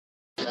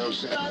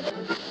Los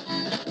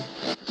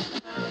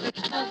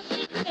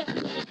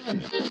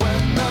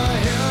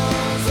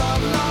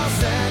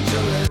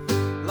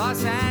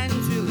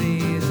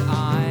Angeles,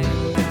 I'm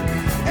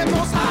in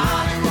most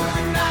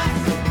Hollywood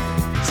nights.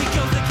 She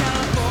goes to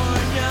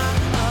California,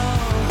 oh,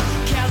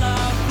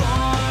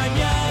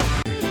 California.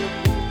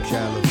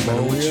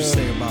 What you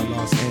say about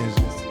Los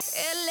Angeles?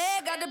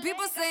 LA got the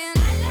people saying,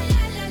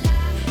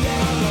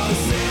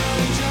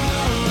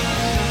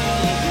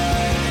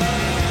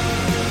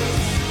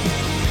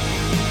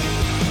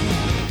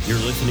 You're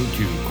listening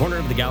to Corner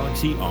of the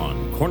Galaxy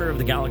on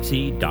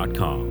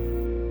cornerofthegalaxy.com.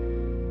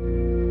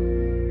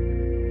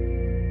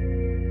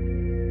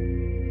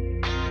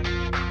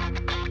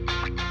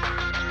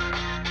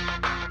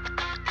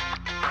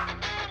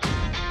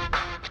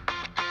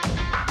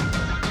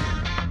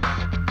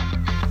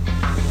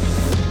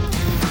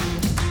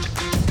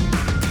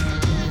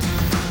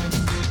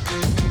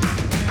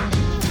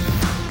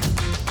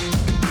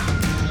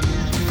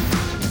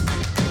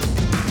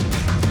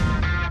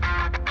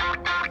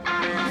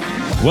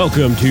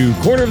 Welcome to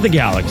Corner of the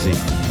Galaxy,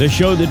 the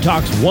show that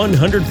talks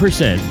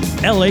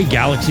 100% LA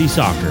Galaxy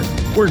soccer.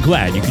 We're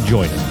glad you could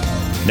join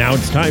us. Now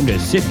it's time to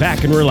sit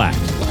back and relax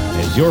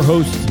as your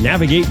hosts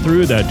navigate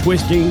through the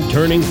twisting,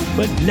 turning,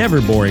 but never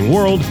boring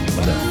world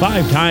of the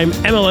five-time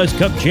MLS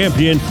Cup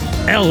champion,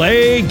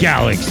 LA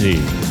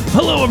Galaxy.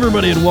 Hello,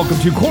 everybody, and welcome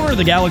to Corner of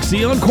the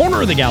Galaxy on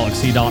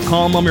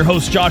cornerofthegalaxy.com. I'm your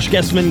host, Josh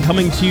Gessman,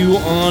 coming to you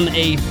on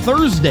a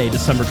Thursday,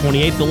 December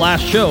 28th. The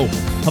last show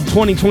of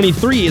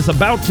 2023 is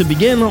about to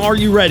begin. Are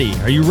you ready?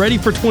 Are you ready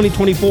for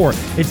 2024?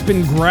 It's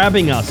been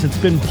grabbing us. It's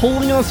been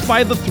pulling us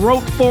by the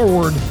throat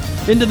forward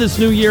into this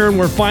new year, and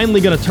we're finally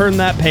going to turn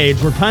that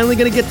page. We're finally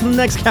going to get to the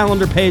next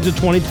calendar page of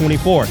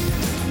 2024.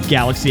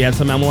 Galaxy had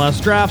some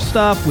MLS draft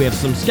stuff. We have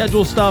some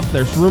schedule stuff.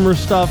 There's rumor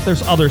stuff.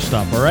 There's other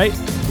stuff, all right?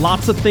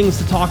 Lots of things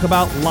to talk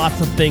about. Lots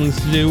of things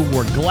to do.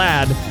 We're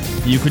glad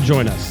you could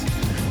join us.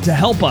 To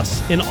help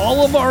us in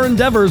all of our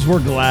endeavors,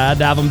 we're glad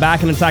to have him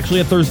back, and it's actually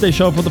a Thursday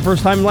show for the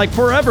first time like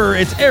forever.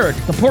 It's Eric,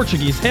 the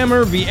Portuguese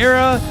Hammer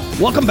Vieira.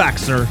 Welcome back,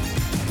 sir.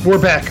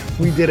 We're back.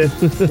 We did it.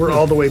 We're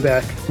all the way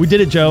back. We did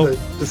it, Joe.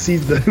 The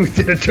season. We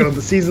did it, Joe.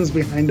 The season's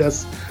behind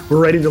us. We're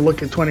ready to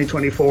look at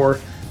 2024.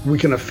 We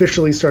can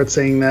officially start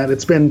saying that.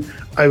 It's been,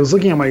 I was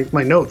looking at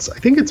my notes. I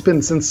think it's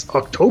been since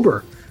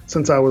October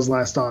since I was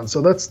last on.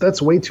 So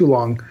that's way too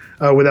long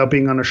without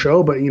being on a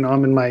show. But, you know,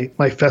 I'm in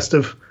my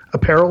festive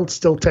apparel. It's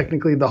still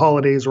technically the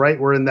holidays, right?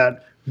 We're in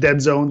that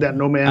dead zone, that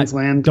no man's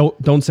land.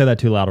 Don't say that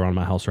too loud around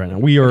my house right now.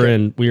 We are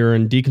in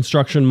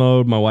deconstruction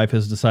mode. My wife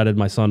has decided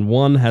my son,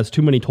 one, has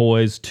too many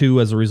toys,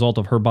 two, as a result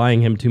of her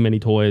buying him too many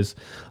toys,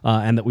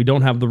 and that we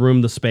don't have the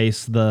room, the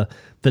space, the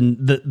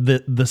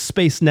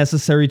space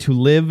necessary to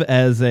live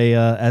as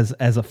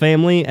a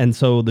family. And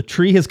so the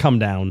tree has come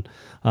down.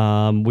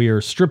 We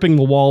are stripping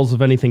the walls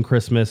of anything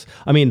Christmas.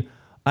 I mean,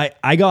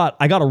 I got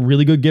a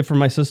really good gift from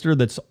my sister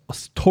that's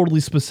totally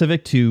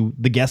specific to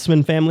the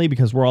Gessman family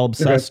because we're all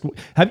obsessed.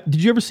 Okay.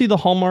 Did you ever see the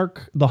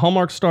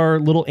Hallmark Star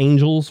Little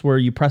Angels where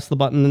you press the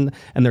button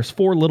and there's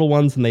four little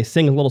ones and they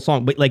sing a little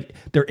song, but like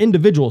they're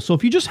individual. So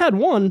if you just had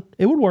one,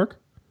 it would work.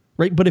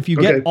 Right, but if you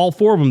get all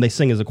four of them, they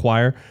sing as a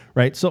choir,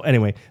 right? So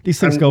anyway,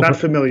 these things I'm not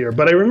familiar,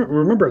 but I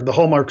remember the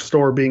Hallmark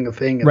Store being a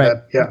thing.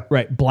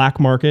 Right. Black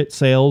market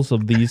sales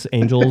of these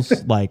angels,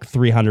 like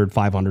 $300,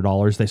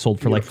 $500. They sold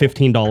for like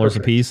 $15 a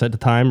piece at the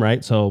time,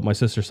 right? So my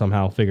sister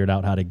somehow figured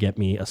out how to get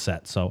me a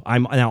set. So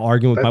I'm now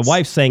arguing with my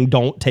wife, saying,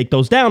 "Don't take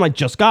those down. I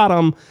just got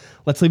them.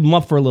 Let's leave them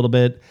up for a little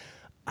bit."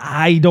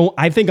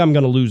 I think I'm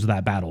going to lose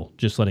that battle,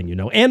 just letting you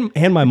know. And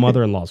my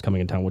mother-in-law is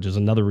coming in town, which is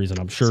another reason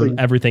I'm sure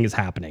everything is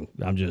happening.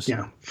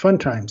 Fun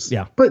times.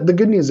 Yeah. But the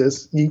good news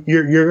is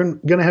you're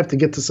going to have to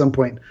get to some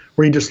point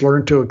where you just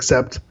learn to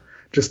accept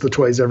just the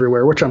toys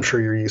everywhere, which I'm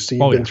sure you're used to.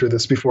 You've been through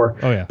this before.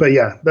 Oh, yeah. But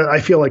yeah, I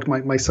feel like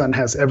my son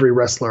has every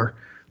wrestler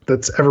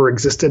that's ever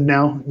existed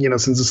now, you know,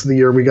 since this is the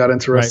year we got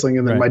into wrestling,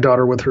 and then my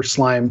daughter with her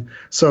slime.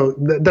 So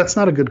that's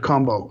not a good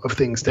combo of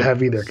things to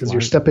have either, because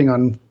you're stepping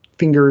on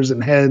fingers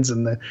and heads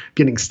and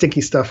getting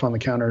sticky stuff on the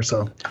counter.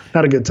 So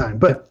not a good time,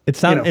 but it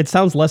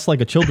sounds less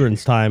like a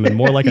children's time and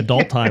more like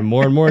adult time.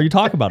 More and more you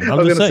talk about it. I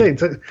was going to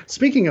say,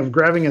 speaking of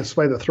grabbing us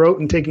by the throat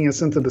and taking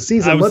us into the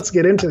season, let's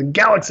get into the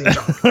Galaxy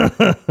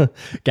talk.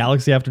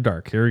 Galaxy After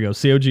Dark. Here we go.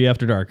 COG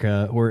After Dark.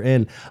 We're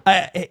in.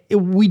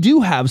 We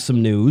do have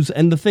some news.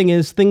 And the thing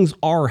is, things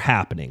are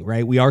happening,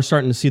 right? We are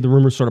starting to see the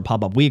rumors sort of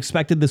pop up. We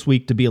expected this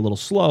week to be a little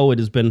slow. It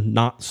has been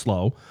not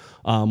slow,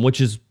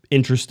 which is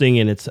interesting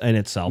in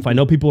itself. I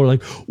know people are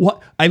like,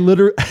 what?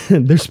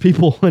 There's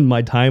people in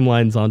my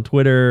timelines on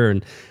Twitter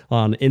and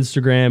on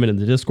Instagram and in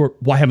the Discord.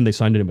 Why haven't they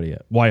signed anybody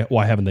yet?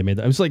 Why haven't they made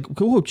that? I was like,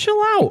 whoa, chill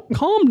out,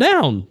 calm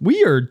down.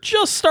 We are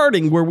just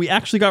starting where we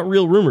actually got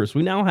real rumors.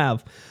 We now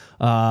have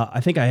I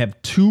think I have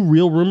 2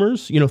 real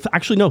rumors,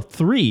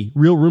 3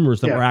 real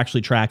rumors that we're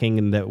actually tracking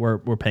and that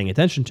we're paying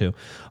attention to.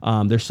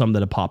 There's some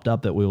that have popped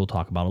up that we will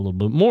talk about a little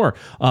bit more.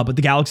 But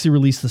the Galaxy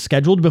released the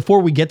schedule.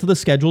 Before we get to the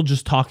schedule,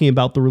 just talking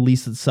about the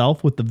release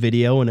itself with the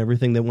video and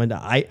everything that went.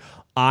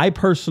 I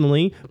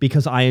personally,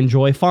 because I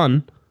enjoy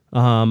fun,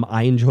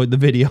 I enjoyed the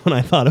video, and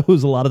I thought it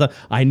was a lot of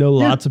I know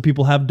lots of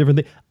people have different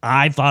things.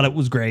 I thought it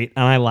was great,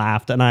 and I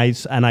laughed, and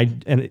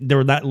there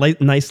were that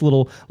nice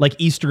little like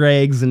Easter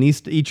eggs, and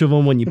each of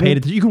them when you paid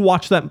it. You could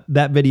watch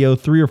that video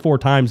 3 or 4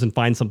 times and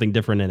find something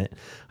different in it.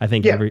 I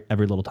think every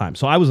little time.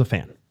 So I was a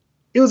fan.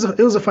 It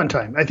was a fun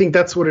time. I think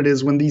that's what it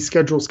is when these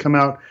schedules come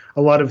out.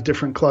 A lot of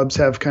different clubs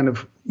have kind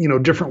of,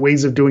 different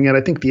ways of doing it.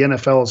 I think the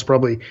NFL is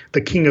probably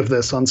the king of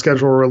this on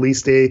schedule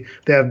release day.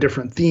 They have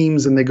different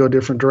themes and they go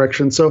different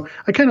directions. So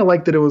I kind of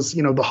like that it was,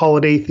 the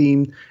holiday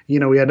theme.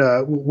 We had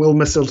Will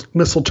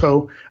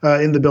Mistletoe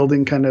in the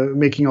building, kind of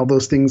making all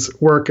those things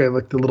work. I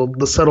like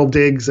the subtle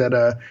digs at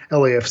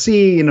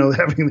LAFC,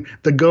 having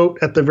the GOAT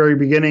at the very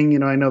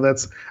beginning. I know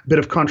that's a bit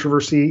of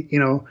controversy,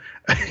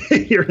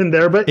 here and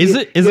there, but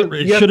should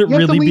it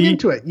really be?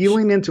 Into it. You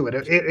lean into it.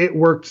 It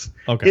works.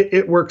 Okay.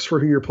 It works for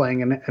who you're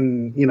playing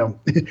and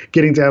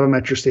getting to have them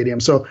at your stadium.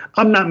 So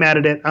I'm not mad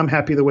at it. I'm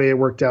happy the way it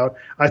worked out.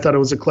 I thought it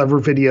was a clever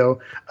video.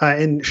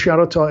 And shout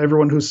out to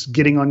everyone who's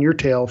getting on your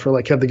tail for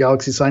have the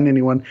Galaxy sign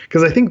anyone,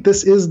 because I think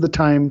this is the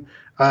time.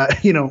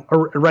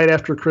 Right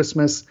after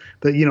Christmas,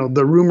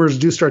 the rumors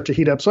do start to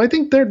heat up. So I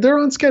think they're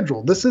on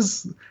schedule. This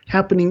is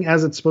happening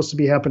as it's supposed to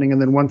be happening. And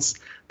then once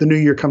the new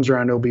year comes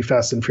around, it'll be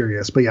fast and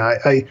furious. But yeah,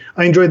 I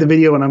enjoyed the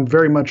video, and I'm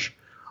very much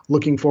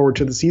looking forward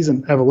to the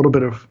season. I have a little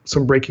bit of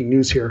some breaking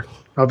news here,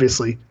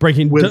 obviously.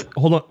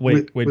 Hold on.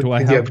 Wait, do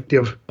I have? Do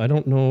you have? I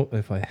don't know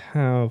if I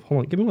have.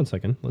 Hold on. Give me 1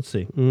 second. Let's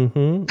see.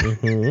 No.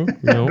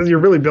 You're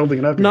really building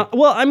it up here.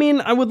 Well, I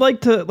mean, I would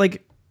like to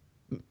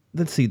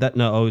let's see that.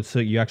 No. Oh, so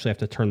you actually have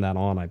to turn that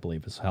on, I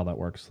believe is how that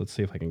works. Let's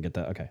see if I can get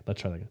that. Okay. Let's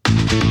try that again.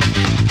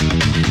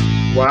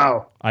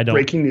 Wow.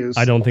 Breaking news.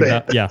 I don't think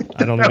that. Yeah.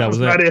 I don't think that was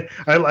it.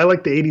 I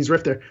like the 80s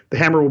riff there. The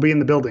hammer will be in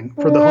the building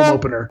for the home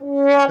opener.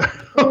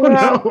 Oh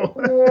no.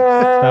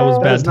 That was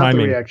bad timing.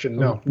 Not the reaction.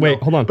 No.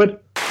 Wait, hold on.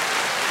 But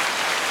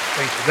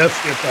thank you.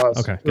 That's the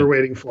applause we're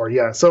waiting for.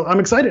 Yeah. So I'm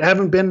excited. I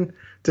haven't been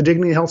to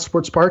Dignity Health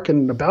Sports Park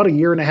in about a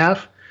year and a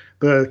half.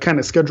 The kind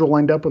of schedule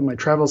lined up with my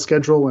travel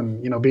schedule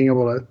and, being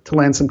able to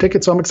land some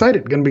tickets. So I'm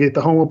excited. Going to be at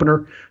the home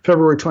opener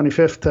February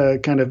 25th to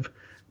kind of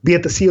be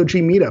at the COG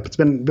meetup. It's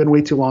been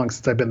way too long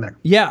since I've been there.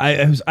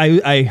 Yeah,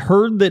 I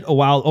heard that a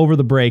while over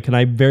the break, and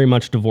I very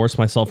much divorced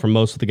myself from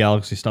most of the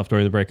Galaxy stuff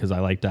during the break because I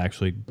like to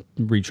actually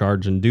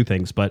recharge and do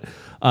things. But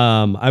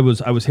I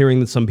was hearing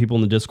that some people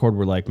in the Discord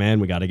were like, "Man,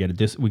 we got to get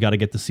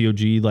the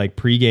COG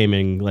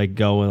pre-gaming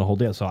going the whole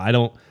day." So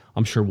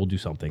I'm sure we'll do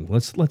something.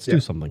 Let's do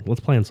something. Let's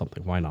plan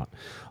something. Why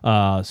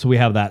not? So we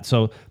have that.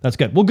 So that's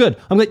good. Well, good.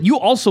 I'm glad you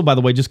also, by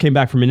the way, just came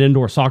back from an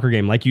indoor soccer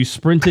game. You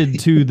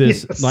sprinted to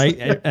this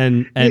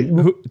and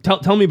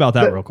tell me about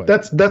that real quick.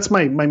 That's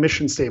my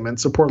mission statement.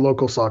 Support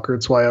local soccer.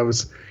 It's why I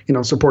was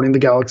supporting the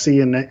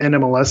Galaxy and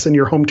MLS in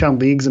your hometown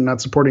leagues and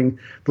not supporting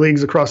the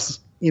leagues across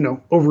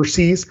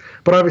overseas.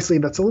 But obviously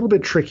that's a little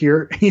bit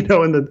trickier, in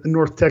the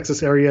North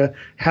Texas area.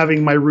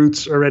 Having my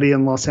roots already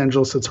in Los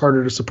Angeles, it's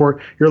harder to support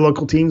your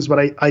local teams.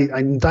 But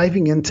I'm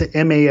diving into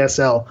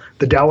MASL,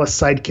 the Dallas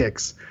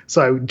Sidekicks.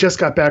 So I just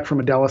got back from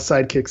a Dallas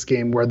Sidekicks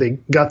game where they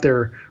got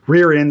their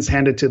rear ends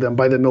handed to them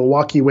by the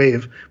Milwaukee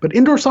Wave. But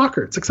indoor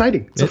soccer, it's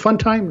exciting. It's a fun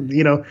time.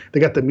 They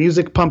got the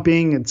music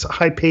pumping. It's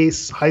high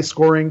pace, high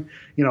scoring.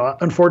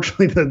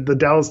 Unfortunately, the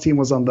Dallas team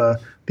was on the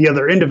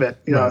other end of it.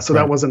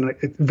 That wasn't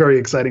very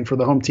exciting for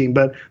the home team.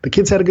 But the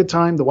kids had a good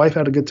time. The wife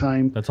had a good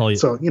time. That's all.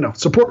 So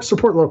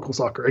support local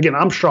soccer. Again,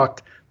 I'm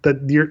shocked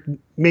that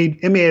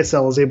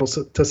MASL is able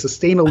to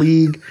sustain a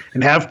league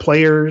and have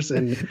players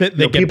and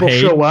people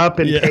show up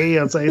and pay.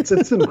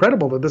 It's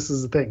incredible that this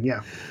is a thing.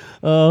 Yeah.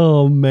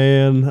 Oh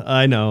man,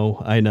 I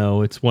know.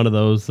 It's one of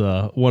those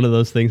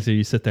things that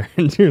you sit there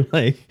and you're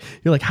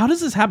like, how does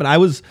this happen? I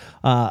was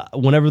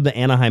whenever the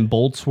Anaheim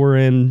Bolts were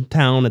in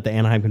town at the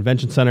Anaheim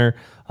Convention Center.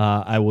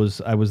 I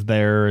was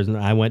there and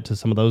I went to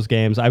some of those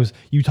games.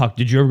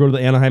 Did you ever go to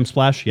the Anaheim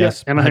Splash?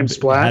 Yes. Anaheim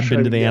Splash. Had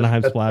been to the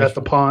Anaheim Splash. At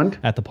the pond.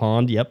 At the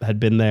pond. Yep. Had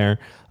been there.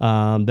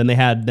 Then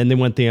they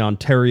went the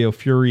Ontario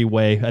Fury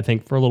way, I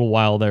think, for a little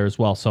while there as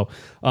well. So,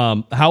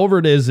 however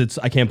it is,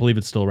 I can't believe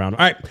it's still around. All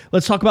right.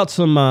 Let's talk about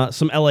some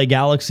LA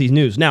Galaxy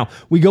news. Now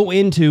we go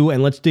into,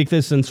 and let's take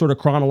this in sort of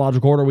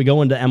chronological order. We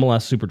go into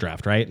MLS Super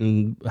Draft, right?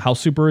 And how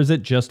super is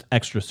it? Just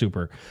extra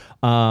super.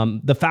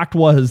 The fact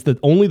was that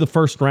only the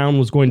first round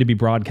was going to be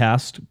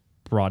broadcast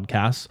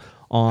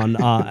on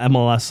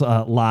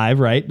MLS Live,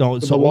 right? No,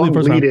 so only the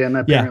first lead round.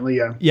 Apparently,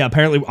 yeah.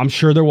 Apparently, I'm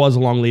sure there was a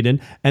long lead in,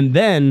 and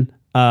then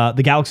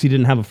the Galaxy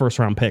didn't have a first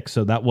round pick,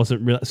 so that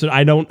wasn't real. So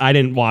I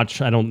didn't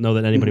watch. I don't know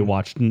that anybody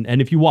watched.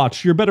 And if you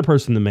watched, you're a better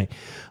person than me.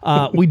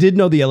 We did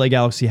know the LA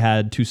Galaxy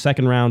had 2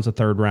 second rounds, a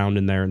third round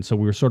in there, and so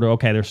we were sort of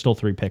okay. There's still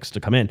 3 picks to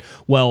come in.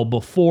 Well,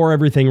 before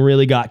everything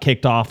really got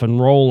kicked off and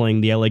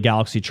rolling, the LA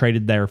Galaxy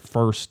traded their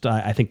first,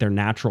 I think their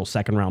natural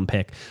second round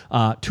pick,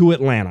 to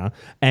Atlanta,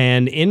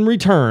 and in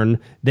return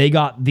they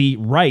got the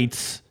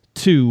rights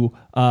to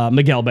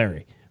Miguel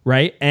Berry.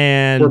 Right,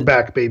 and we're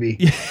back,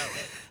 baby.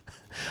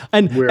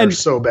 We're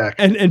so back.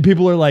 And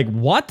people are like,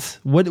 what?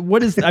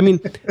 What is, I mean,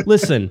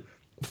 listen,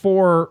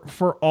 for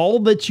all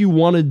that you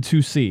wanted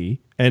to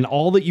see, and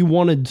all that you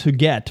wanted to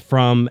get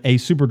from a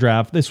super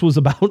draft, this is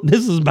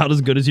about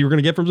as good as you were going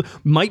to get from,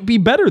 might be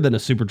better than a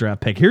super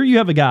draft pick. Here you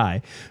have a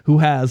guy who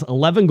has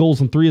 11 goals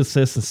and 3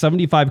 assists in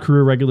 75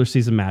 career regular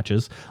season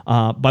matches.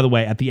 By the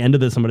way, at the end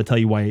of this, I'm going to tell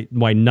you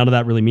why none of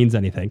that really means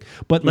anything.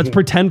 But let's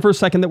pretend for a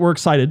second that we're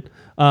excited.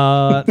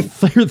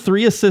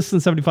 3 assists in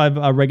 75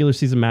 regular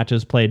season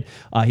matches played.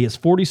 He has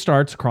 40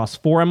 starts across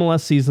 4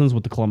 MLS seasons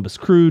with the Columbus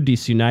Crew,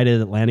 DC United,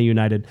 Atlanta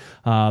United.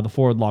 The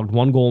forward logged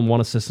 1 goal and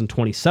 1 assist in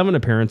 27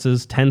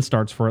 appearances, 10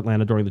 starts for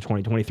Atlanta during the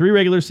 2023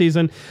 regular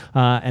season.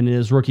 And in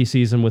his rookie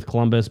season with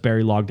Columbus,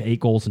 Barrie logged 8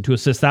 goals and 2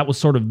 assists. That was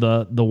sort of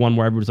the one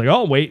where everybody's like,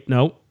 oh, wait,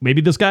 no,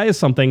 maybe this guy is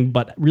something,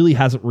 but really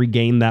hasn't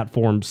regained that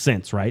form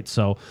since, right?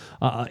 So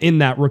in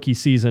that rookie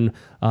season,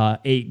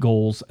 8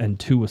 goals and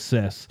 2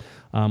 assists.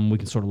 We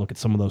can sort of look at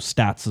some of those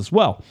stats as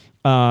well.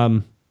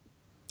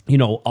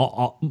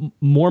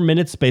 More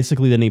minutes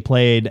basically than he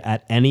played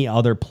at any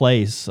other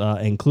place,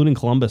 including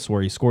Columbus,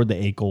 where he scored the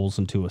 8 goals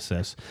and 2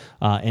 assists.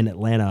 In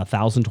Atlanta,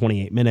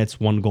 1,028 minutes,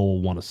 1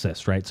 goal, 1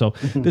 assist, right? So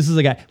this is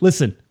a guy,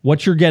 listen,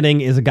 what you're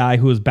getting is a guy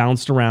who has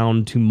bounced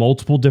around to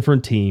multiple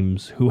different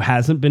teams, who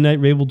hasn't been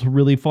able to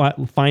really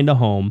find a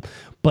home,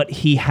 but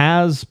he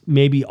has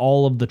maybe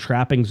all of the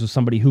trappings of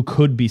somebody who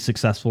could be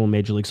successful in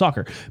Major League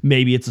Soccer.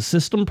 Maybe it's a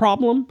system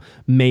problem.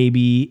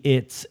 Maybe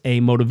it's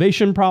a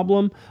motivation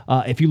problem.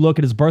 If you look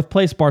at his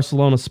birthplace,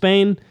 Barcelona,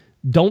 Spain,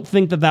 don't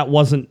think that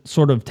wasn't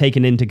sort of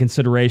taken into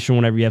consideration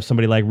whenever you have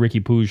somebody like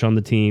Riqui Puig on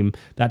the team,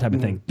 that type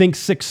of thing. Think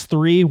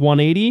 6'3",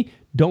 180.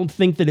 Don't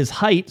think that his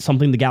height,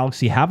 something the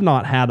Galaxy have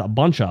not had a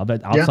bunch of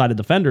outside of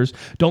defenders,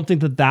 don't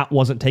think that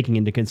wasn't taken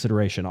into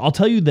consideration. I'll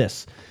tell you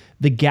this.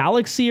 The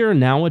Galaxy are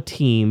now a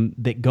team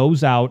that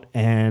goes out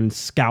and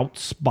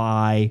scouts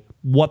by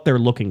what they're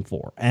looking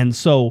for. And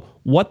so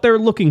what they're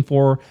looking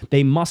for,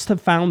 they must have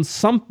found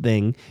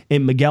something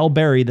in Miguel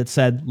Barrie that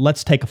said,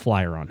 let's take a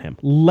flyer on him.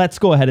 Let's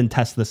go ahead and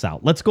test this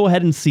out. Let's go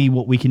ahead and see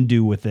what we can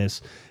do with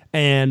this.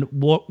 And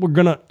what we're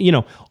going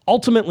to,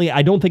 ultimately,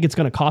 I don't think it's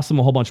going to cost them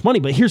a whole bunch of money.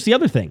 But here's the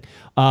other thing.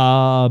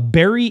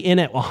 Barrie in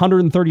at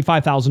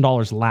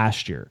 $135,000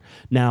 last year.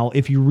 Now,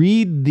 if you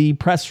read the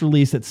press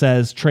release that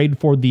says trade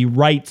for the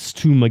rights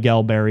to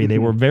Miguel Barrie, they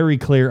were very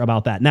clear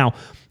about that. Now,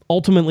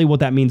 ultimately,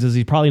 what that means is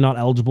he's probably not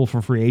eligible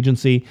for free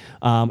agency.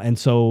 And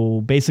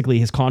so basically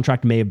his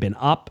contract may have been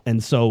up.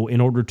 And so in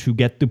order to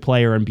get the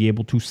player and be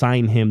able to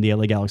sign him, the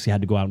LA Galaxy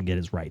had to go out and get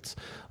his rights.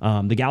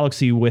 The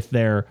Galaxy with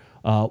their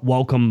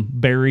welcome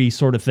Barrie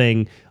sort of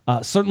thing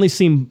certainly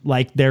seemed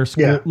like they're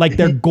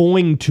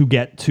going to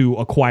get to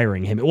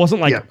acquiring him. It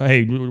wasn't like,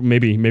 hey,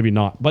 maybe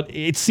not, but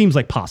it seems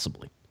like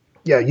possibly.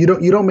 Yeah, you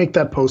don't make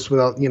that post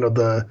without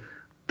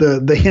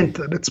the hint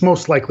that it's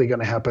most likely going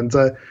to happen.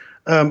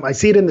 I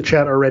see it in the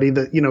chat already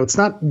that it's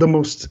not the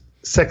most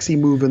sexy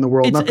move in the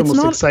world, not the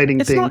most exciting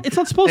thing. It's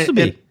not supposed to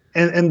be.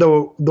 And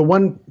the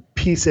one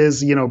piece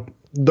is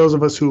those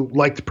of us who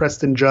liked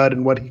Preston Judd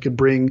and what he could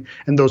bring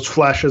and those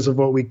flashes of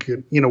what we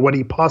could, what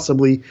he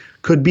possibly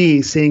could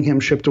be, seeing him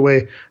shipped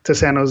away to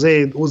San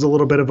Jose was a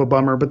little bit of a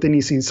bummer. But then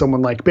you see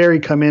someone like Barrie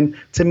come in.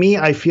 To me,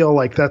 I feel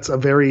like that's a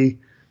very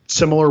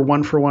similar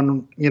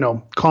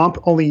 1-for-1, comp,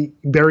 only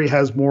Barrie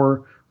has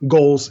more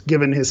goals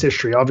given his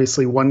history.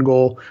 Obviously 1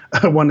 goal,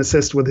 1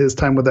 assist with his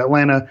time with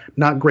Atlanta.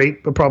 Not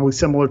great, but probably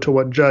similar to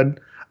what Judd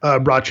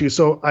brought you.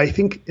 So I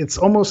think it's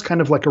almost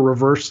kind of like a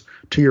reverse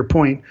to your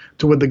point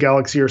to what the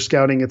Galaxy are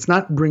scouting. It's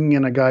not bringing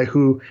in a guy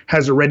who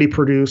has already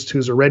produced,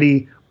 who's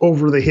already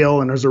over the hill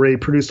and has already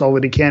produced all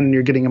that he can, and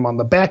you're getting him on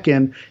the back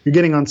end. You're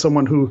getting on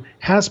someone who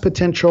has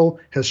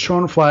potential, has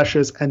shown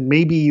flashes, and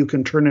maybe you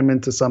can turn him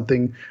into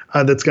something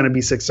that's going to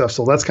be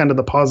successful. That's kind of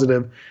the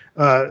positive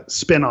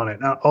spin on it.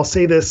 Now, I'll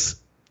say this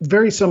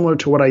very similar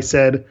to what I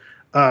said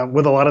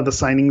with a lot of the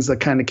signings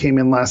that kind of came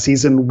in last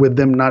season, with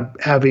them not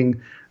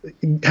having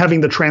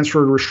the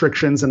transfer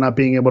restrictions and not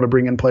being able to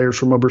bring in players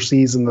from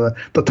overseas, and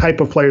the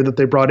type of player that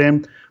they brought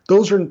in.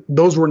 Those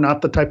were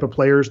not the type of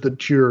players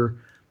that you're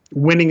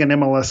winning an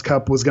MLS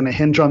Cup was going to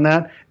hinge on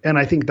that. And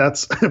I think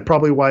that's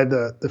probably why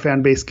the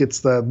fan base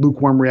gets the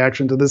lukewarm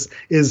reaction to this,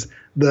 is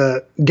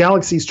the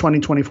Galaxy's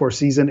 2024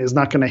 season is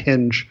not going to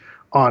hinge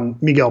on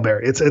Miguel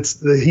Barrie.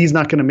 He's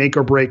not going to make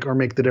or break or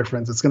make the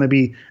difference. It's going to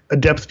be a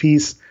depth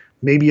piece,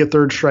 maybe a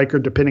third striker,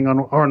 depending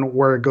on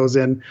where it goes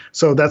in.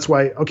 So that's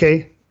why,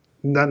 okay,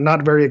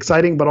 not very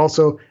exciting, but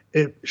also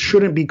it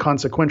shouldn't be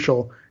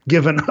consequential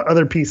given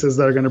other pieces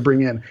that are going to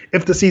bring in.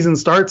 If the season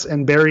starts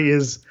and Barrie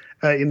is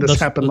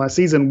happened last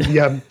season,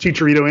 you have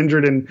Chicharito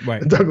injured and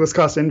Douglas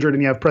Costa injured,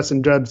 and you have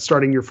Preston Judd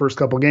starting your first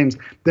couple games,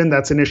 then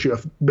that's an issue.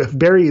 If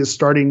Barrie is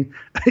starting,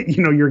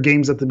 your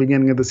games at the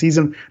beginning of the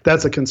season,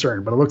 that's a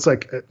concern. But it looks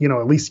like, at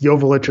least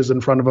Joveljic is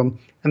in front of him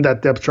in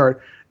that depth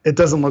chart. It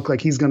doesn't look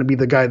like he's going to be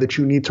the guy that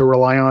you need to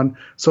rely on.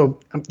 So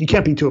you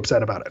can't be too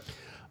upset about it.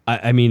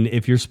 I mean,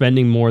 if you're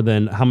spending more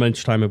than, how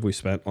much time have we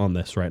spent on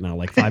this right now?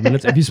 Like 5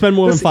 minutes? If you spend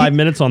more than 5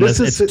 minutes on this,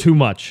 it's too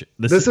much.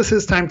 This is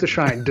his time to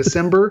shine.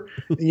 December,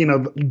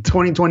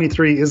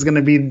 2023 is going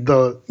to be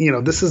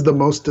this is the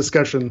most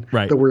discussion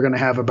that we're going to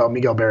have about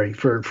Miguel Berry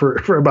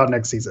for about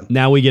next season.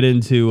 Now we get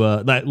into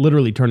that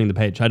literally turning the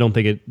page. I don't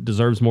think it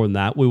deserves more than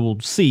that. We will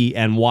see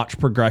and watch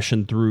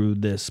progression through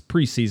this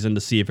preseason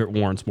to see if it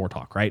warrants more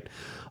talk, right?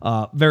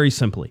 Very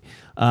simply.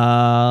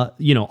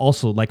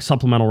 Also like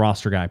supplemental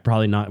roster guy,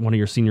 probably not one of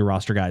your senior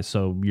roster guys.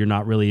 So you're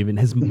not really even,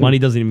 his money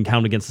doesn't even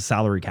count against the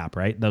salary cap,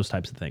 right? Those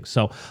types of things.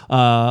 So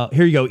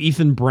here you go.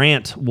 Ethan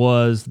Brandt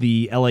was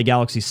the LA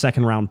Galaxy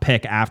second round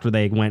pick after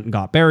they went and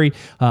got Berry.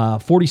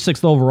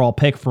 46th overall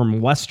pick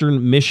from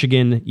Western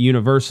Michigan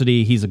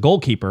University. He's a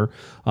goalkeeper.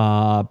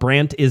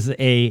 Brandt is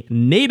a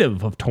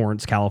native of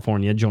Torrance,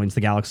 California, joins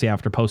the Galaxy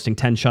after posting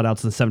 10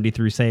 shutouts and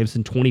 73 saves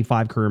in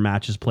 25 career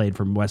matches played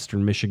from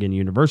Western Michigan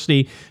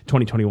University,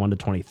 2021 to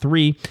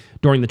 23.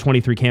 During the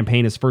 23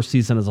 campaign, his first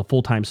season as a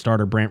full-time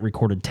starter, Brandt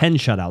recorded 10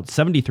 shutouts,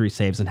 73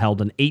 saves, and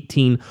held an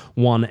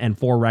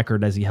 18-1-4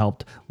 record as he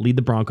helped lead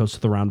the Broncos to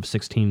the round of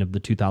 16 of the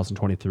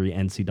 2023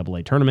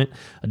 NCAA tournament.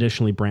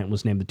 Additionally, Brandt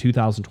was named the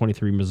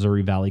 2023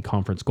 Missouri Valley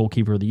Conference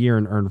Goalkeeper of the Year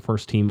and earned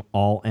first-team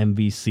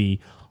All-MVC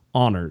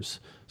honors.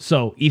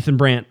 So Ethan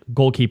Brandt,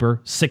 goalkeeper,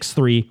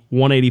 6'3",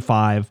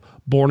 185,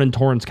 born in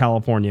Torrance,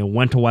 California,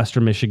 went to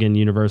Western Michigan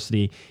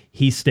University.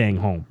 He's staying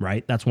home,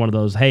 right? That's one of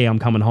those, hey, I'm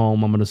coming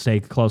home. I'm going to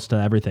stay close to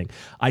everything.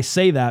 I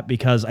say that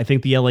because I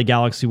think the LA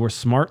Galaxy were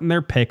smart in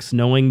their picks,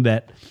 knowing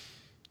that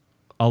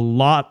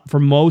for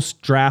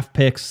most draft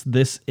picks,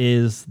 this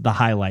is the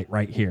highlight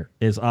right here,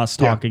 is us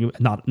talking,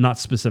 not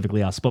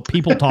specifically us, but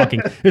people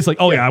talking. It's like,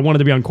 I wanted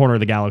to be on Corner of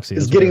the Galaxy.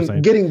 Is getting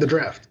the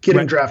draft,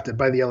 drafted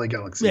by the LA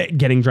Galaxy. Yeah,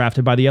 getting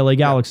drafted by the LA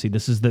Galaxy.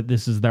 This is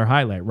their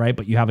highlight, right?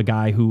 But you have a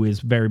guy who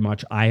is very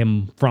much, I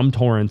am from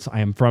Torrance.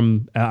 I'm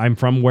from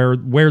where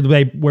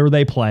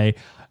they play.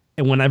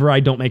 And whenever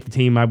I don't make the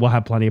team, I will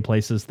have plenty of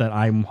places that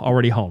I'm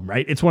already home,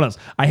 right? It's one of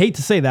those. I hate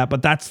to say that,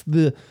 but that's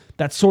the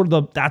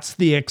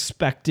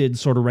expected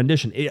sort of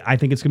rendition. I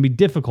think it's going to be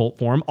difficult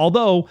for him.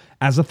 Although,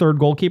 as a third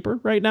goalkeeper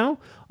right now,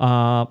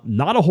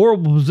 not a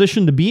horrible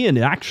position to be in,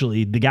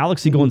 actually. The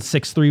Galaxy going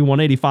 6'3",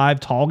 185,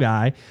 tall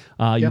guy.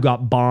 You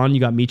got Bond,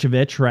 you got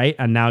Mitrovic, right?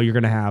 And now you're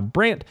going to have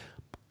Brandt.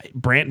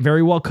 Brandt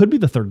very well could be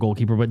the third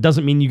goalkeeper, but it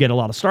doesn't mean you get a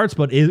lot of starts,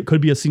 but it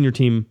could be a senior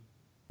team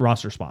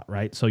roster spot,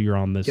 right? So you're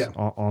on this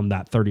on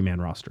that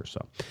 30-man roster.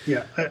 So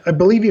I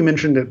believe you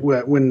mentioned it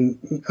when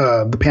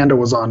the Panda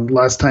was on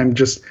last time.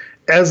 Just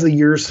as the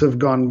years have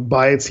gone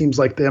by, it seems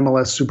like the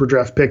MLS Super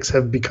Draft picks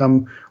have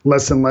become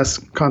less and less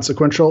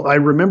consequential. I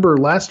remember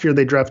last year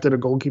they drafted a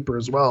goalkeeper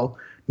as well,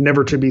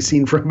 never to be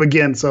seen from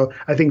again. So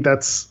I think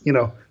that's,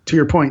 to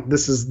your point,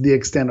 this is the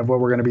extent of what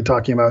we're going to be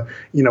talking about.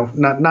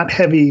 Not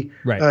heavy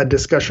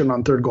discussion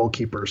on third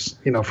goalkeepers,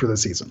 for the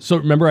season. So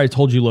remember I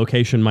told you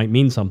location might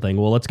mean something.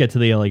 Well, let's get to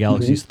the LA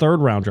Galaxy's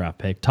third round draft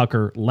pick,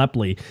 Tucker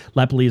Lepley.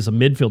 Lepley is a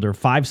midfielder,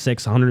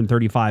 5'6",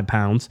 135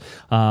 pounds.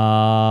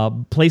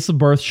 Place of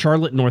birth,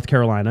 Charlotte, North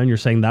Carolina. And you're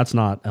saying that's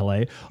not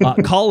LA.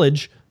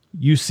 College,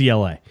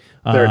 UCLA.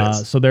 There it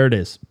is. So there it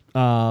is.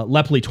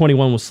 Lepley,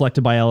 21, was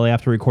selected by LA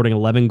after recording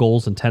 11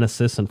 goals and 10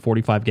 assists in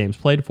 45 games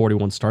played,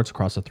 41 starts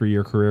across a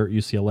 3-year career at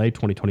UCLA,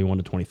 2021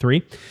 to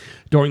 23.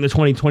 During the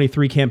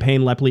 2023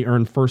 campaign, Lepley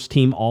earned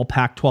first-team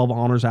All-Pac-12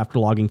 honors after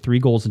logging 3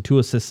 goals and 2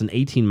 assists in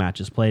 18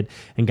 matches played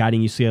and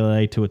guiding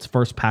UCLA to its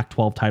first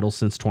Pac-12 title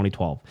since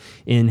 2012.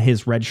 In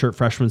his redshirt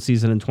freshman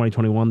season in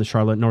 2021, the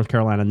Charlotte, North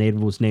Carolina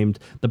native was named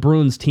the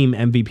Bruins team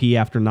MVP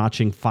after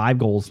notching 5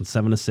 goals and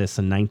 7 assists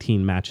in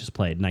 19 matches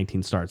played,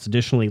 19 starts.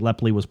 Additionally,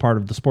 Lepley was part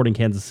of the Sporting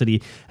Kansas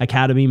City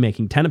Academy,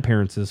 making 10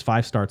 appearances,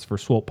 5 starts for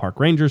Swope Park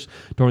Rangers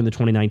during the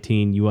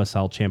 2019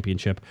 USL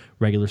Championship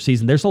regular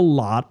season. There's a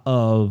lot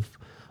of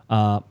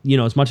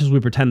as much as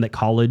we pretend that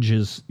college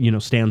is,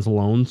 stands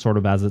alone sort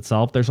of as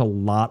itself, there's a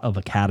lot of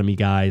academy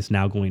guys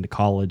now going to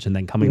college and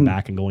then coming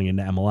back and going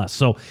into MLS.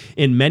 So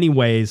in many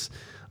ways,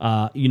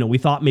 we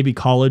thought maybe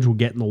college would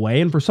get in the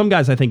way. And for some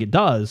guys, I think it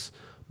does.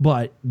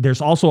 But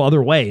there's also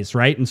other ways,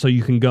 right? And so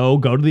you can go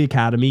to the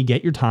academy,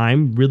 get your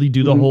time, really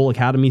do the whole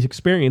academy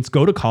experience,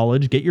 go to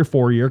college, get your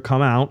 4-year,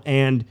 come out,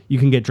 and you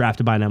can get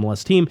drafted by an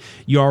MLS team.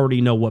 You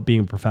already know what being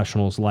a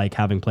professional is like,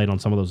 having played on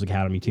some of those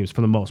academy teams for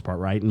the most part,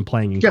 right? And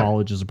playing in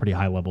college is a pretty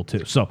high level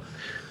too. So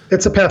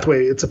it's a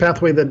pathway. It's a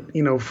pathway that,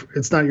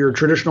 it's not your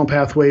traditional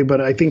pathway,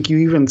 but I think you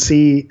even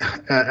see,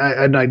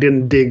 and I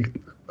didn't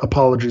dig,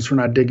 apologies for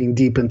not digging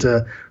deep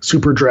into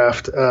super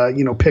draft,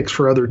 picks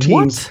for other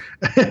teams.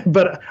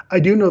 But I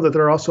do know that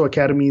there are also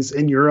academies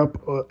in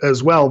Europe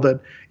as well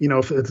that,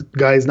 if a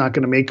guy's not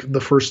going to make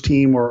the first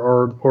team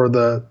or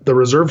the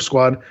reserve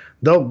squad,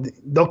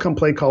 they'll come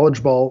play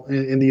college ball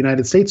in the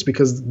United States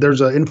because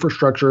there's an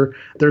infrastructure,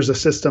 there's a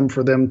system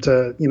for them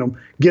to,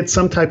 get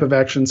some type of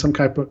action, some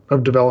type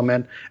of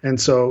development.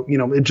 And so,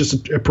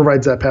 it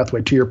provides that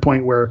pathway to your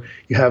point where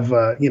you have,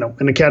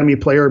 an academy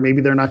player, maybe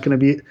they're not going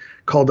to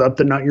called up.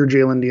 They're not your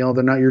Jalen Neal.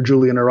 They're not your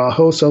Julian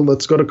Araujo. So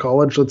let's go to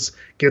college. Let's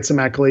get some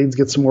accolades,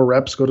 get some more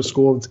reps, go to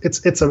school. It's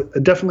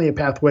definitely a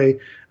pathway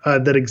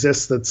that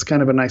exists. That's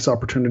kind of a nice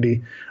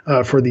opportunity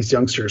for these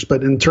youngsters.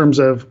 But in terms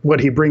of what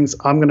he brings,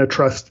 I'm going to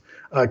trust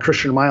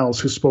Christian Miles,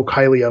 who spoke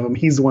highly of him.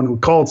 He's the one who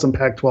called some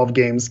Pac-12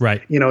 games.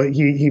 Right. You know,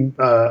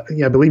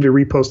 I believe he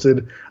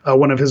reposted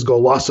one of his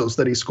golazos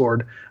that he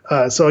scored.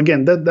 So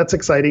again, that's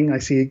exciting. I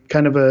see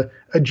kind of a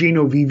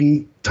Gino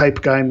Vivi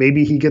type guy.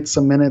 Maybe he gets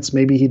some minutes.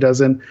 Maybe he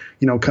doesn't,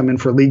 come in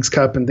for Leagues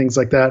Cup and things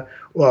like that.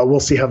 Well,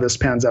 we'll see how this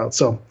pans out.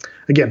 So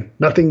again,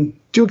 nothing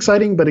too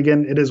exciting, but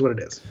again, it is what it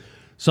is.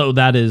 So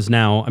that is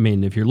now, I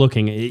mean, if you're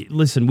looking,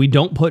 listen, we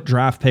don't put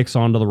draft picks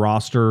onto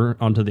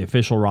the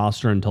official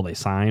roster until they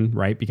sign,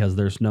 right? Because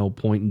there's no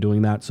point in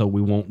doing that, so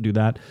we won't do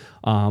that.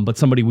 But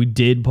somebody we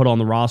did put on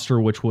the roster,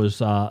 which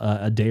was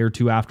a day or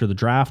two after the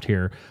draft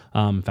here,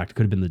 in fact, it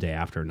could have been the day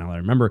after, now that I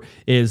remember,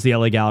 is the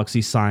LA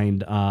Galaxy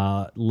signed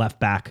left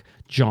back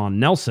John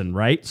Nelson,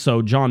 right?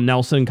 So John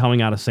Nelson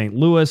coming out of St.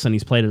 Louis, and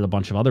he's played at a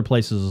bunch of other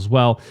places as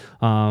well.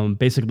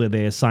 Basically,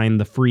 they assigned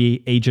the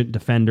free agent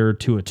defender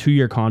to a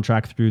 2-year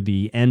contract through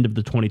the end of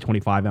the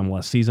 2025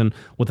 MLS season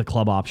with a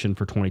club option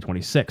for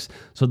 2026.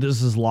 So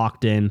this is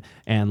locked in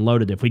and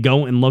loaded. If we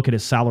go and look at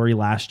his salary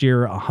last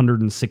year,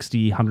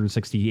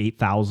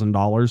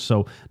 $168,000.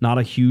 So not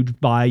a huge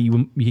buy.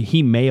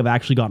 He may have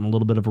actually gotten a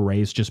little bit of a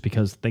raise just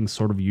because things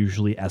sort of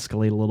usually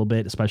escalate a little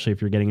bit, especially if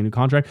you're getting a new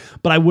contract.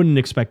 But I wouldn't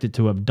expect it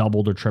to have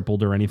doubled or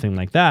tripled or anything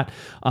like that.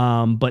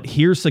 But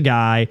here's a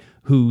guy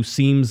who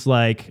seems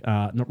like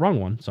no, wrong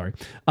one. Sorry.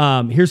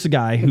 Here's a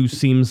guy who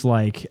seems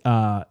like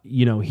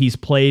he's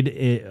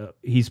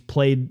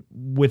played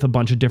with a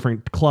bunch of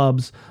different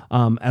clubs.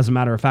 As a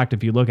matter of fact,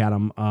 if you look at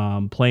him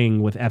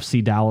playing with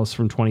FC Dallas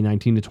from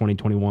 2019 to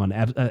 2021,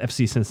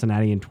 FC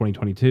Cincinnati in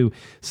 2022,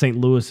 St.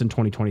 Louis in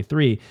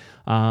 2023.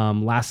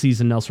 Last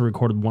season, Nelson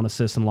recorded 1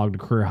 assist and logged a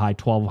career high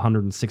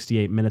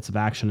 1,268 minutes of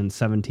action in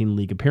 17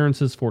 league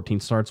appearances, 14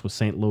 starts with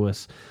St.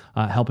 Louis,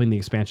 helping the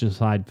expansion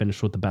side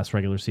finish with the best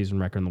regular season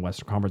record in the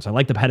Western Conference. I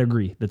like the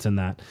pedigree that's in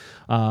that.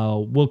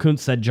 Will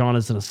Kuntz said John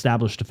is an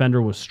established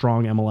defender with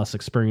strong MLS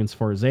experience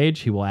for his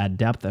age. He will add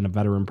depth and a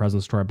veteran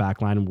presence to our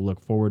backline, and we'll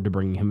look forward to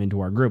bringing him into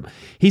our group.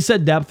 He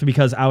said depth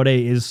because Aude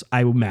is,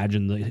 I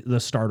imagine, the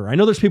starter. I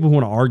know there's people who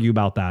want to argue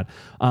about that.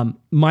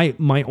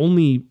 My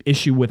only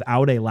issue with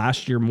Aude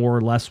last year, more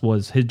or less,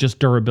 was his just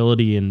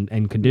durability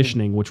and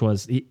conditioning, which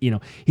was,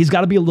 he's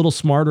got to be a little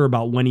smarter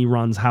about when he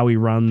runs, how he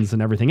runs,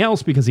 and everything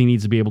else, because he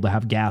needs to be able to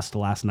have gas the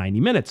last 90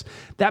 minutes.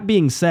 That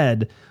being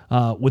said,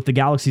 with the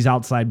Galaxy's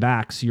outside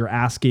backs, you're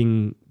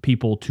asking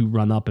people to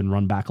run up and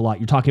run back a lot.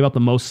 You're talking about the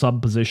most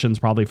sub positions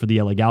probably for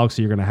the LA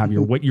Galaxy. You're going to have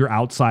your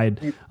outside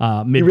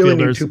midfielders. You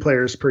really need 2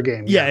 players per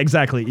game. Yeah,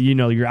 exactly.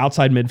 Your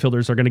outside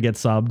midfielders are going to get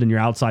subbed, and your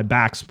outside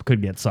backs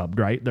could get subbed,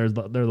 right? They're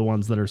the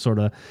ones that are sort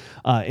of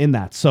in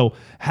that. So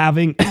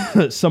having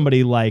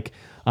somebody like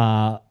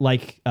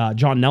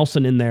John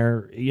Nelson in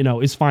there,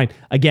 is fine.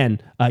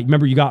 Again,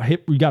 remember you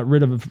got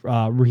rid of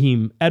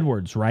Raheem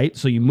Edwards, right?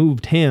 So you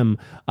moved him.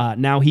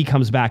 Now he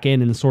comes back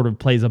in and sort of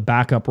plays a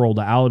backup role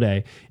to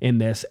Aude in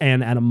this,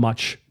 and at a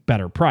much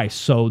better price.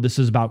 So this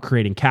is about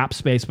creating cap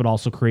space, but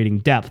also creating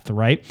depth,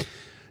 right?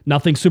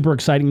 Nothing super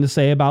exciting to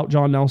say about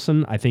John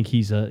Nelson. I think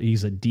he's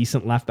a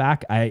decent left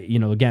back.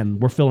 Again,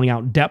 we're filling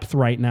out depth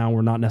right now.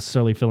 We're not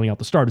necessarily filling out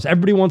the starters.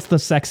 Everybody wants the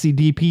sexy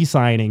DP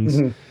signings.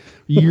 Mm-hmm.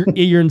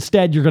 You're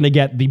instead going to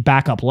get the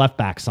backup left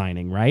back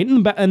signing, right?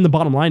 And the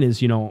bottom line is,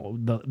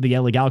 the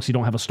LA Galaxy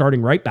don't have a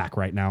starting right back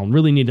right now, and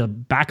really need a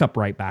backup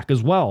right back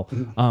as well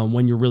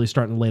when you're really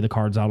starting to lay the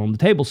cards out on the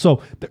table.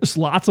 So there's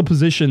lots of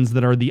positions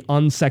that are the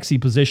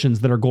unsexy positions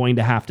that are going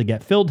to have to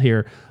get filled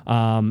here.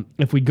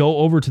 If we go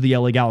over to the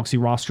LA Galaxy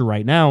roster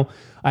right now,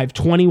 I have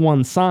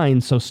 21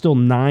 signed, so still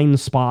 9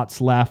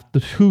 spots left. The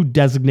 2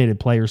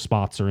 designated player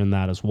spots are in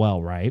that as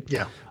well, right?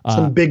 Yeah,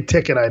 some big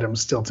ticket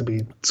items still to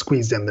be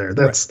squeezed in there.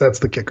 That's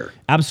the kicker.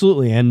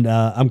 Absolutely, and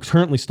I'm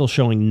currently still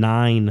showing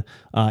 9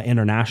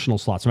 international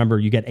slots. Remember,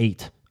 you get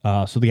 8.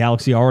 So the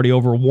Galaxy already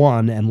over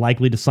 1 and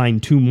likely to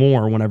sign 2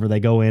 more whenever they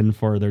go in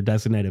for their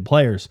designated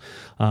players.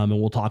 And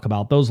we'll talk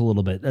about those a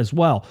little bit as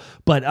well.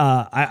 But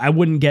I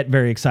wouldn't get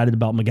very excited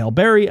about Miguel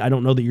Berry. I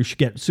don't know that you should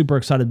get super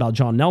excited about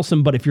John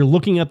Nelson, but if you're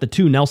looking at the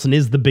 2, Nelson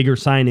is the bigger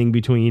signing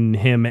between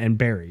him and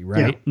Berry,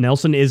 right? Yeah.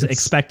 Nelson is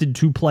expected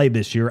to play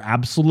this year,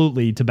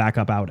 absolutely, to back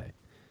up Aude.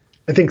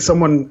 I think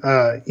someone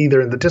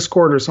either in the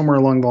Discord or somewhere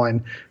along the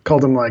line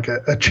called him like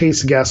a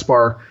Chase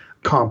Gaspar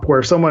comp,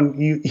 where someone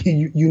you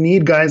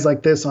need guys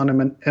like this on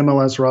an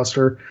MLS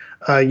roster,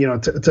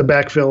 to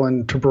backfill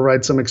and to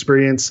provide some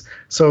experience.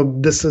 So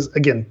this is,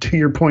 again, to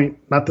your point,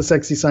 not the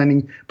sexy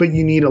signing, but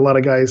you need a lot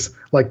of guys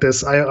like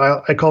this.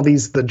 I call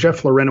these the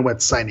Jeff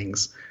Larentowicz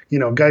signings.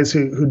 Guys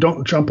who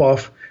don't jump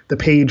off the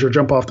page or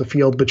jump off the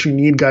field, but you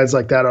need guys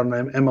like that on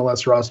an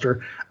MLS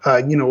roster.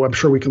 I'm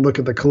sure we can look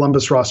at the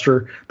Columbus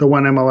roster, the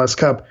one MLS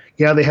Cup.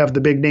 Yeah, they have the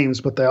big names,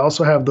 but they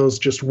also have those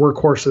just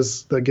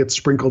workhorses that get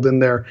sprinkled in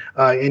there,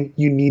 and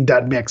you need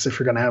that mix if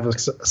you're going to have a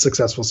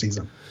successful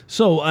season.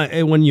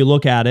 So when you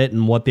look at it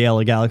and what the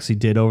LA Galaxy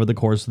did over the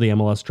course of the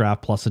MLS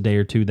draft, plus a day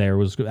or two there,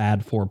 was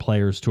add 4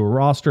 players to a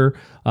roster.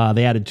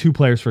 They added 2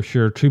 players for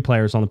sure, 2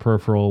 players on the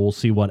peripheral. We'll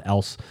see what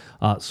else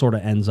sort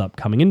of ends up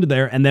coming into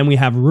there. And then we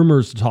have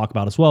rumors to talk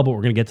about as well, but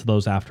we're going to get to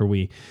those after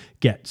we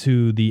get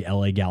to the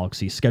LA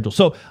Galaxy schedule.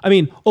 So, I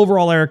mean,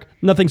 overall, Eric,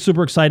 nothing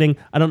super exciting.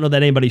 I don't know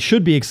that anybody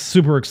should be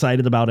super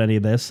excited about any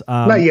of this.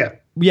 Not yet.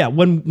 Yeah,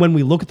 when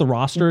we look at the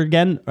roster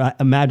again,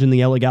 imagine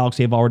the LA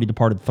Galaxy have already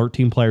departed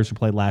 13 players who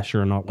played last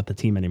year and not with the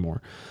team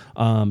anymore.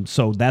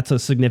 So that's a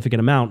significant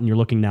amount, and you're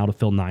looking now to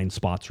fill 9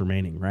 spots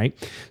remaining, right?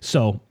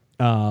 So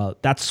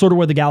that's sort of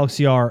where the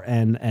Galaxy are,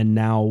 and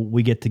now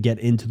we get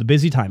into the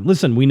busy time.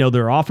 Listen, we know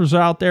there are offers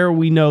out there.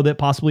 We know that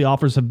possibly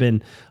offers have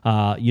been,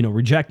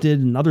 rejected,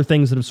 and other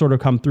things that have sort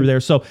of come through there.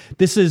 So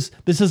this is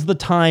the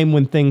time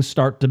when things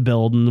start to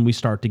build, and we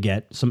start to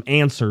get some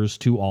answers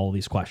to all of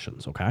these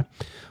questions. Okay,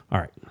 all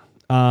right.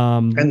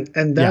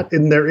 And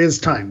there is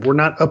time. We're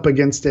not up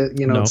against it.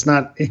 No. It's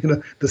not,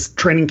 this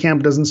training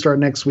camp doesn't start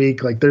next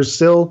week. Like, there's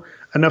still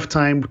enough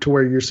time to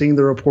where you're seeing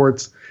the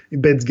reports,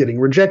 bids getting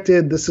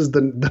rejected. This is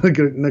the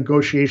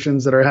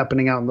negotiations that are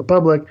happening out in the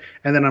public.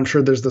 And then I'm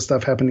sure there's the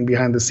stuff happening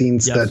behind the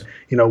scenes that,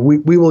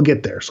 we will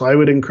get there. So I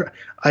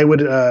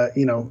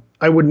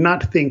would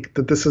not think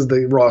that this is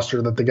the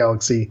roster that the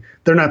Galaxy,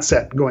 they're not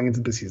set going into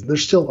the season.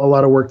 There's still a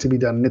lot of work to be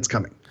done, and it's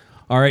coming.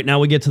 All right, now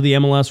we get to the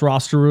MLS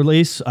roster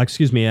release,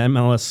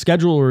 MLS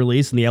schedule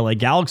release and the LA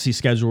Galaxy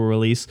schedule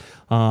release.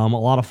 A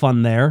lot of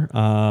fun there,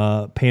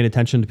 paying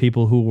attention to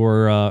people who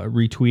were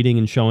retweeting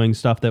and showing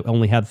stuff that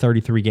only had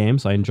 33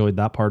 games. I enjoyed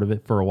that part of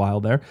it for a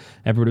while there.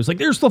 Everybody was like,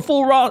 here's the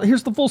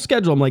full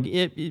schedule. I'm like,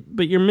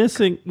 but you're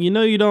missing, you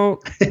know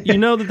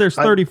that there's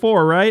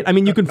 34, right? I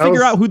mean, you can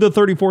figure out who the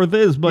 34th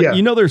is, but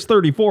there's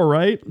 34,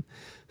 right?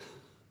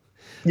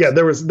 Yeah,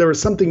 there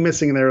was something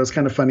missing in there. It was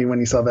kind of funny when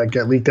you saw that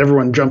get leaked.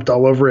 Everyone jumped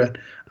all over it,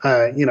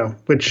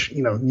 which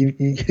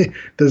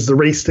there's the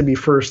race to be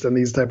first and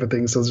these type of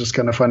things. So it's just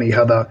kind of funny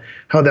how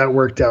that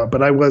worked out.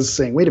 But I was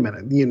saying, wait a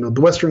minute,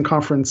 the Western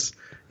Conference,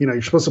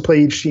 you're supposed to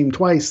play each team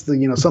twice.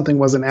 Something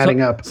wasn't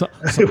adding up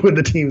with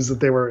the teams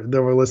that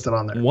were listed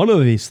on there. One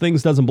of these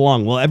things doesn't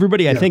belong. Well,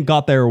 everybody I think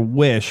got their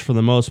wish for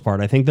the most part.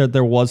 I think that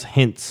there was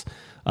hints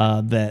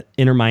that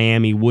Inter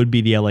Miami would be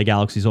the LA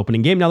Galaxy's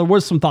opening game. Now, there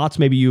was some thoughts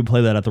maybe you would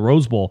play that at the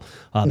Rose Bowl.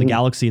 The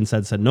Galaxy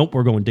instead said, nope,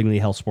 we're going Dignity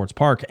Health Sports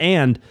Park.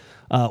 And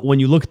when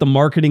you look at the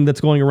marketing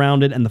that's going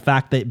around it and the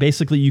fact that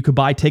basically you could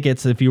buy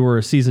tickets if you were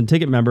a season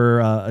ticket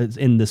member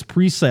in this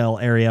pre-sale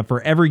area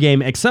for every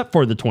game except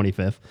for the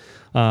 25th,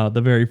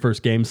 the very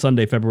first game,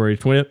 Sunday, February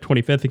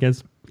 25th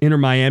against Inter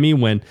Miami,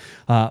 when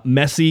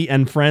Messi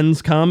and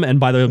Friends come. And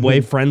by the way,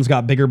 Friends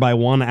got bigger by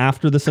 1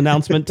 after this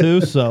announcement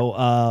too.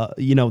 So,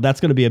 that's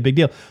going to be a big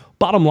deal.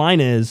 Bottom line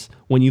is,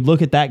 when you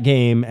look at that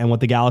game and what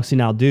the Galaxy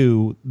now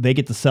do, they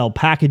get to sell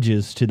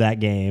packages to that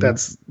game.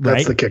 That's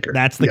right? the kicker.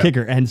 That's the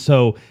kicker. And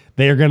so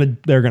they're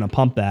gonna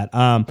pump that.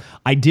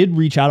 I did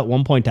reach out at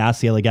one point to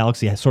ask the LA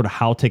Galaxy sort of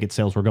how ticket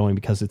sales were going,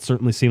 because it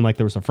certainly seemed like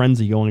there was a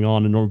frenzy going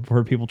on and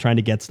for people trying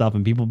to get stuff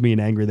and people being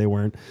angry they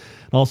weren't.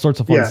 All sorts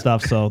of fun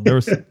stuff. So there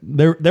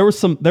was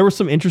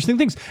some interesting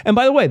things. And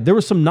by the way, there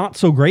were some not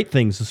so great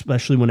things,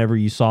 especially whenever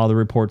you saw the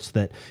reports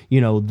that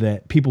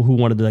that people who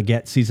wanted to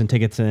get season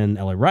tickets in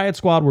LA Riot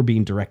Squad were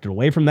being directed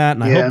away from that.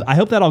 And I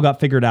hope that all got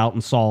figured out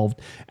and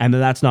solved, and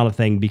that's not a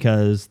thing,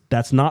 because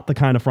that's not the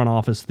kind of front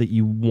office that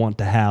you want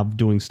to have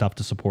doing stuff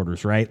to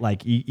supporters, right?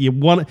 Like you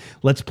want,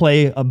 let's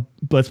play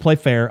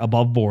fair,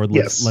 above board.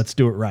 Let's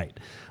do it right.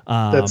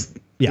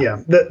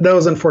 That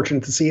was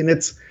unfortunate to see, and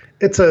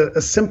it's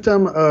a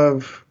symptom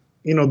of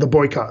the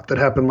boycott that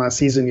happened last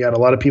season. You had a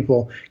lot of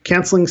people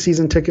canceling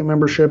season ticket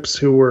memberships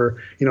who were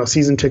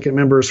season ticket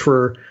members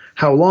for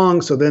how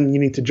long. So then you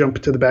need to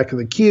jump to the back of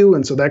the queue,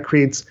 and so that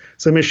creates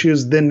some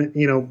issues. Then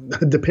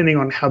depending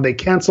on how they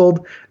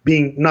canceled,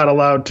 being not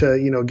allowed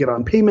to get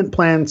on payment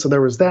plans. So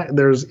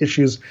there's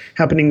issues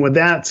happening with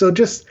that. So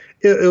just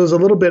it was a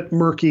little bit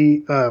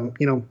murky.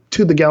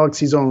 To the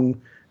Galaxy's own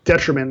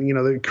detriment.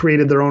 They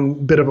created their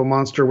own bit of a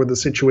monster with the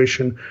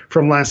situation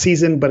from last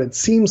season, but it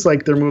seems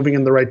like they're moving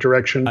in the right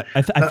direction.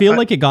 I feel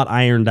like it got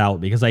ironed out,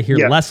 because I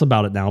hear less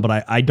about it now,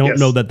 but I don't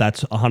know that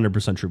that's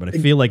 100% true, but I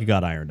feel like it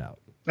got ironed out.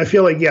 I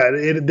feel like,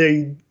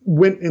 they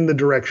went in the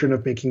direction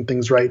of making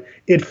things right.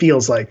 It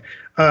feels like.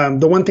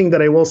 The one thing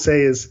that I will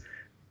say is,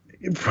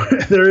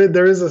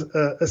 there is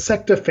a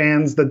sect of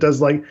fans that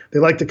they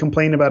like to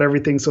complain about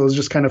everything. So it was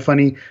just kind of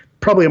funny.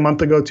 Probably a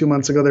month ago, 2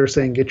 months ago, they were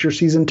saying, get your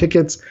season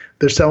tickets.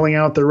 They're selling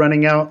out. They're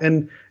running out.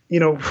 And,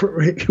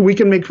 we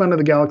can make fun of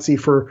the Galaxy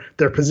for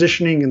their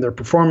positioning and their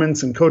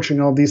performance and coaching,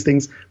 all these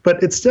things,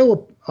 but it's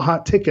still a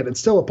hot ticket. It's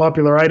still a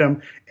popular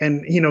item.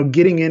 And,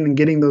 getting in and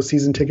getting those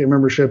season ticket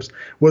memberships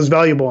was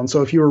valuable. And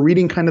so if you were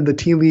reading kind of the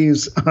tea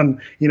leaves on,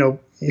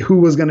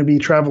 who was going to be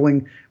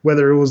traveling,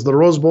 whether it was the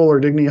Rose Bowl or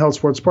Dignity Health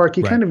Sports Park,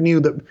 you kind of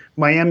knew that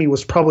Miami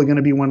was probably going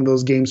to be one of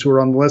those games who were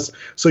on the list.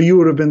 So you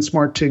would have been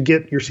smart to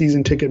get your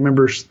season ticket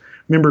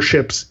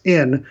memberships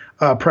in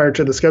prior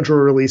to the schedule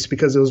release,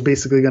 because it was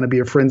basically going to be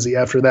a frenzy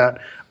after that.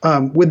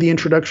 With the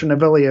introduction of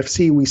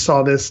LAFC, we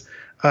saw this.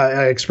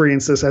 I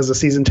experienced this as a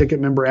season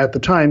ticket member at the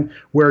time,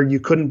 where you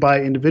couldn't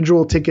buy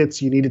individual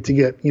tickets. You needed to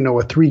get, a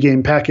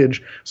 3-game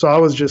package. So I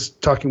was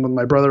just talking with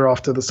my brother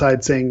off to the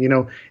side saying,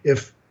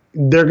 if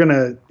they're going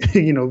to,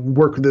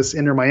 work with this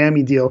Inter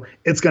Miami deal,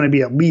 it's going to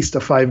be at least a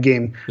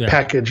 5-game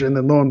package. And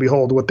then lo and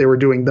behold, what they were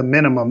doing, the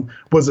minimum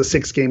was a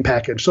 6-game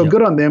package. So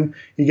good on them.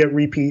 You get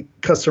repeat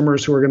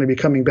customers who are going to be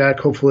coming back.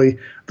 Hopefully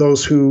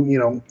those who,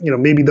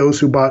 maybe those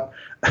who bought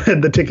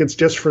the tickets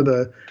just for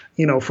the,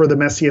 for the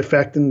Messi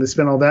effect and to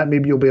spend all that,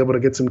 maybe you'll be able to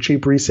get some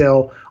cheap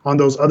resale on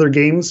those other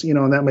games,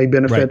 and that may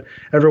benefit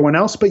everyone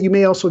else. But you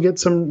may also get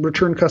some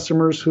return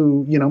customers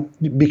who,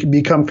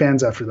 become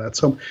fans after that.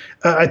 So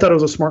I thought it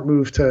was a smart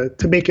move to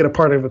make it a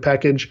part of a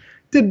package.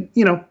 Did,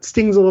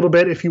 stings a little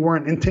bit if you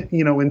weren't,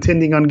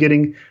 intending on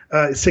getting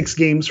 6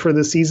 games for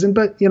this season.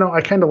 But,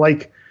 I kind of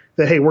like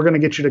that, hey, we're going to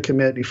get you to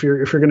commit. If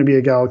you're going to be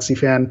a Galaxy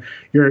fan,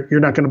 you're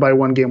not going to buy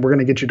one game. We're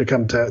going to get you to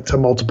come to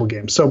multiple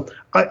games. So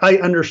I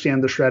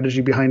understand the strategy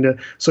behind it.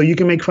 So you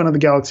can make fun of the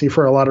Galaxy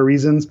for a lot of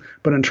reasons,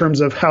 but in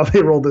terms of how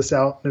they rolled this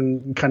out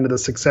and kind of the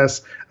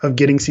success of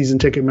getting season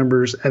ticket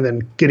members and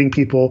then getting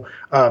people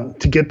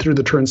to get through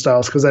the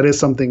turnstiles, because that is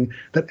something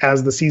that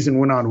as the season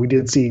went on, we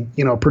did see,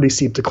 a pretty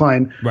steep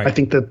decline. Right. I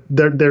think that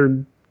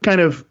they're kind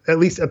of, at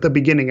least at the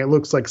beginning, it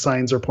looks like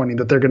signs are pointing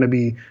that they're going to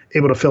be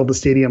able to fill the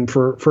stadium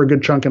for a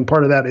good chunk. And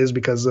part of that is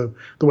because of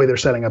the way they're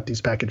setting up these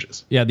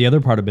packages. Yeah, the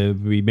other part of it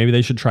would be maybe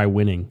they should try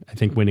winning. I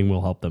think winning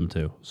will help them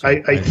too. So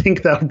I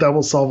think that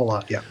will solve a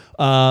lot, yeah.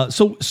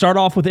 So start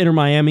off with Inter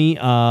Miami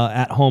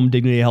at home,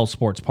 Dignity Health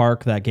Sports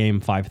Park. That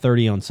game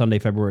 5:30 on Sunday,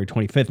 February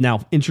 25th.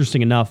 Now,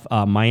 interesting enough,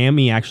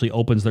 Miami actually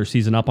opens their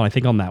season up on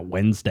that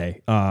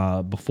Wednesday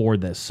before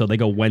this. So they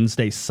go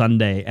Wednesday,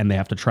 Sunday, and they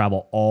have to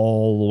travel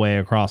all the way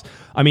across.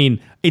 I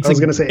mean, it's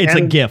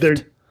a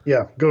gift.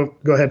 Yeah, go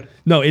ahead.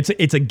 No, it's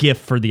a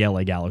gift for the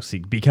LA Galaxy,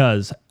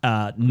 because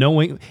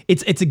knowing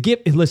it's a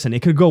gift. Listen,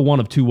 it could go one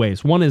of two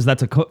ways. One is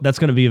that's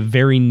going to be a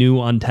very new,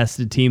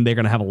 untested team. They're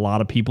going to have a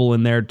lot of people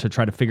in there to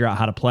try to figure out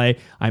how to play.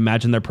 I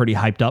imagine they're pretty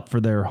hyped up for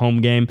their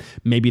home game.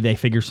 Maybe they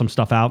figure some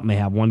stuff out and they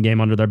have one game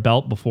under their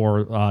belt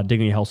before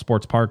Dignity Health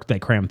Sports Park. They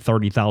crammed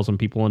 30,000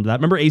 people into that.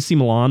 Remember AC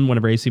Milan?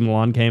 Whenever AC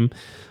Milan came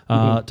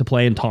to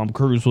play, and Tom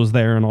Cruise was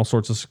there, and all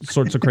sorts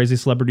of crazy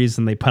celebrities,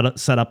 and they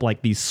set up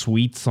like these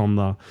suites on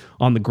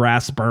the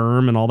grass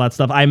berm and all that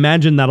stuff. I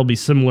imagine that'll be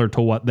similar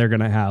to what they're going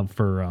to have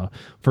for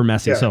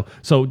Messi. Yeah.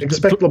 So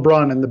expect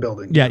LeBron in the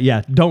building.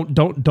 Yeah.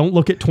 Don't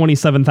look at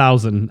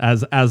 27,000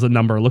 as a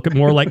number. Look at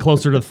more like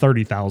closer to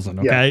 30,000.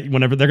 Okay,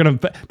 whenever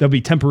there'll be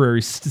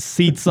temporary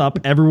seats up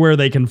everywhere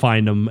they can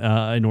find them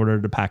in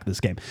order to pack this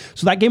game.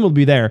 So that game will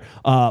be there.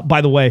 By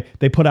the way,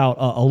 they put out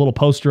a little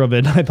poster of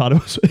it. I thought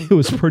it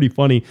was pretty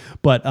funny,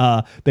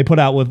 but they put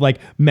out with like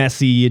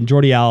Messi and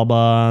Jordi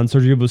Alba and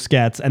Sergio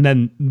Busquets, and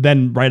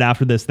then right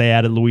after this they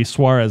added Luis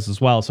Suarez as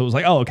well. So it was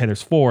like, oh, okay,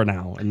 there's 4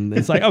 now, and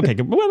it's like, okay,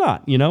 why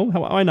not?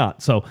 Why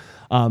not? So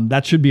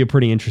that should be a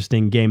pretty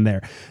interesting game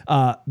there.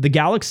 The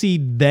Galaxy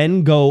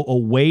then go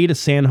away to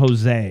San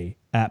Jose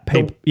at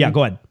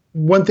go ahead.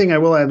 One thing I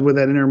will add with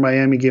that Inter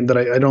Miami game that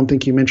I don't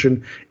think you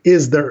mentioned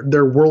is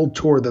their world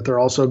tour that they're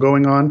also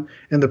going on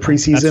in the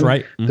preseason. That's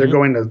right. Mm-hmm. They're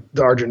going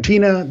to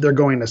Argentina. They're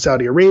going to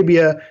Saudi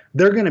Arabia.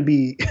 They're going to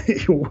be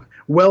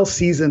well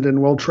seasoned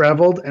and well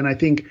traveled. And I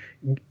think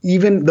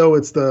even though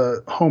it's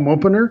the home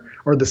opener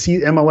or the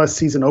MLS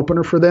season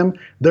opener for them,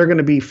 they're going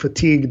to be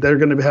fatigued. They're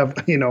going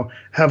to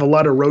have a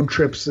lot of road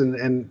trips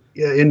and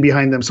in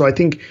behind them. So I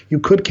think you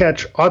could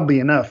catch, oddly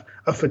enough,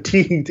 a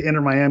fatigued Inter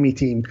Miami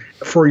team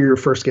for your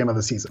first game of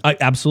the season.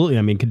 Absolutely.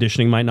 I mean,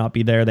 conditioning might not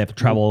be there. They have to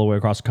travel all the way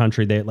across the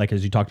country. They, like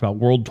as you talked about,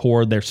 world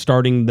tour. They're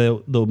starting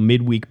the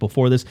midweek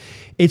before this.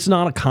 It's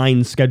not a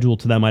kind schedule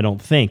to them, I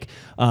don't think.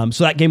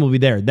 So that game will be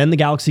there. Then the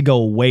Galaxy go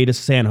away to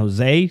San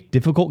Jose.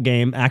 Difficult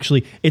game.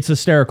 Actually, it's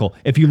hysterical.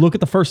 If you look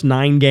at the first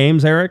 9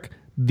 games, Eric,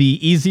 the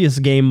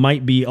easiest game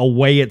might be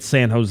away at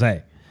San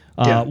Jose.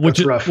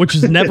 Which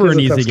is never an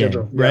easy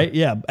game, right?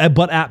 Yeah,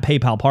 but at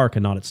PayPal Park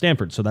and not at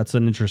Stanford, so that's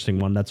an interesting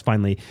one. That's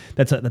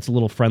a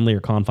little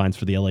friendlier confines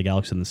for the LA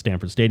Galaxy than the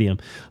Stanford Stadium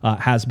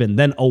has been.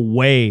 Then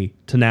away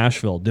to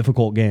Nashville,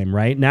 difficult game,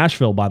 right?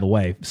 Nashville, by the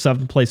way,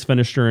 7th place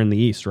finisher in the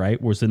East,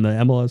 right? Was in the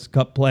MLS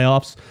Cup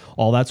playoffs,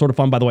 all that sort of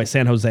fun. By the way,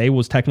 San Jose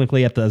was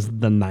technically at the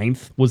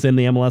 9th, was in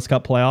the MLS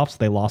Cup playoffs.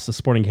 They lost to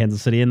Sporting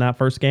Kansas City in that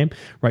first game,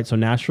 right? So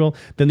Nashville.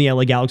 Then the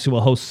LA Galaxy will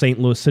host St.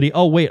 Louis City.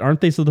 Oh wait,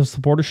 aren't they the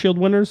Supporter Shield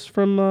winners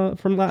from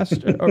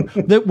last?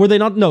 Were they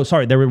not? No,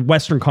 sorry, they were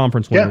Western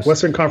Conference winners. Yeah,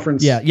 Western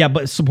Conference. Yeah,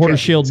 but Supporter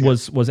Shield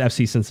was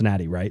FC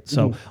Cincinnati, right?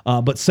 So,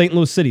 but St.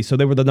 Louis City, so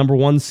they were the number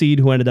 1 seed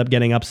who ended up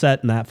getting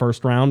upset in that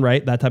first round,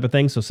 right? That type of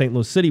thing. So St.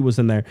 Louis City was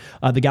in there.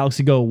 The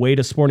Galaxy go away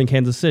to Sporting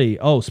Kansas City.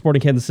 Oh,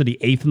 Sporting Kansas City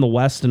 8th in the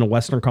West and a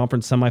Western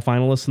Conference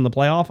semifinalist in the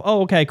playoff.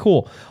 Oh, okay,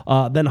 cool.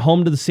 Then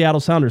home to the Seattle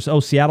Sounders. Oh,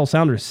 Seattle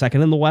Sounders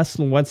 2nd in the West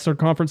and Western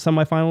Conference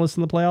semifinalist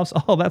in the playoffs.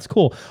 Oh, that's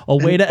cool.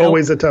 Away to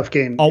always a tough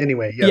game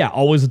anyway. Yeah,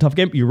 always a tough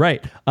game. You're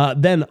right.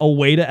 Then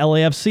away to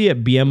LAFC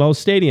at BMO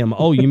Stadium.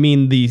 Oh, you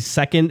mean the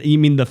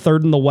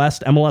 3rd in the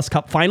West MLS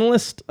Cup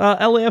finalist,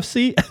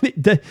 LAFC?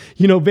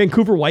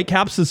 Vancouver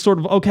Whitecaps is sort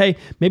of, okay,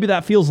 maybe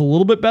that feels a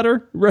little bit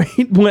better, right?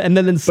 And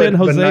then in San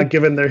Jose. But not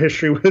given their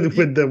history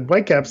with the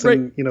Whitecaps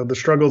and, the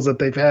struggles that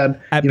they've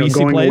had, at BC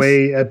going Place.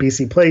 Away at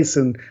BC Place.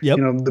 And, yep.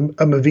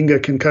 A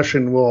Mavinga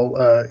concussion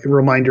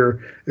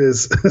reminder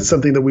is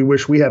something that we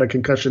wish we had a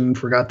concussion and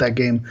forgot that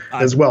game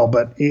as well.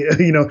 But,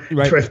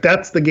 right. If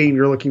that's the game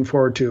you're looking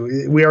forward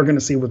to, we are going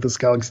to see what this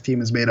Galaxy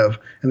team is made of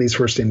in these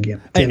first 10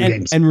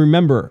 games. And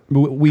remember,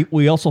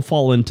 we also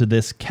fall into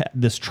this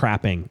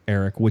trapping,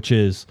 Eric, which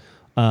is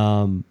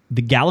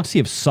the Galaxy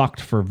have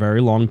sucked for a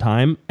very long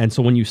time. And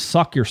so when you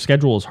suck, your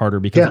schedule is harder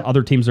because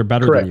other teams are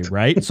better than you,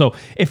 right? So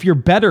if you're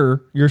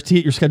better, your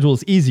schedule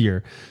is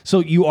easier. So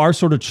you are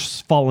sort of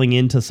falling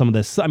into some of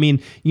this. I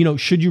mean,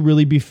 should you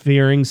really be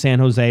fearing San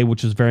Jose,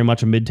 which is very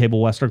much a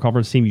mid-table Western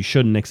Conference team? You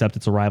shouldn't, except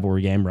it's a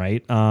rivalry game,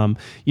 right?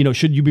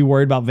 Should you be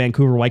worried about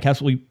Vancouver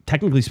Whitecaps? Well,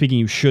 technically speaking,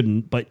 you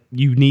shouldn't, but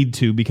you need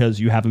to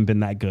because you haven't been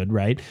that good,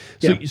 right?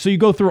 So you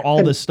go through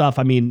all this stuff.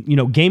 I mean,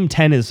 Game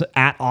 10 is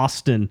at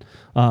Austin,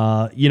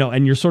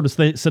 and you're sort of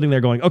sitting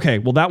there going, okay,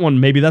 well, that one,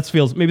 maybe that's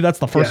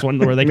the first one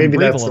where they can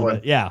breathe a little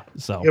bit. Yeah.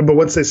 So, but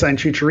once they sign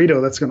Chicharito,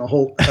 that's going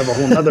to have a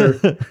whole other,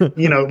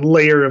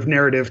 layer of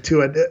narrative to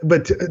it.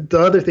 But the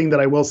other thing that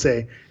I will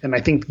say, and I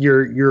think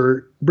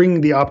you're bringing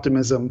the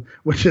optimism,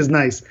 which is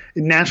nice.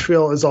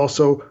 Nashville is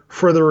also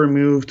further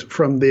removed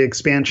from the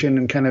expansion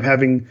and kind of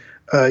having,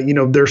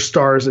 their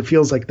stars. It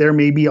feels like they're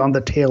maybe on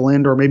the tail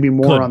end or maybe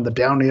more on the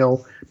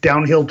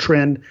downhill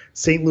trend.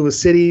 St. Louis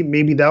City,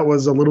 maybe that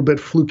was a little bit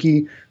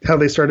fluky how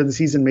they started the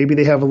season. Maybe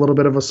they have a little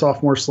bit of a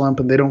sophomore slump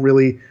and they don't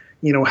really,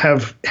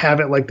 have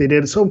it like they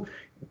did. So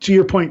to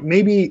your point,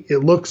 maybe it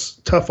looks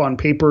tough on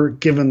paper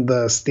given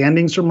the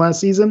standings from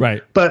last season,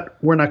 right? But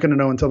we're not going to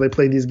know until they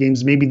play these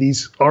games. Maybe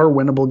these are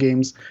winnable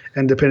games,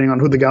 and depending on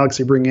who the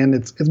Galaxy bring in,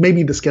 it's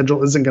maybe the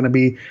schedule isn't going to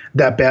be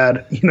that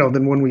bad,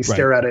 than when we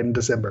stare at it in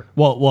December.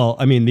 Well,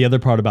 I mean, the other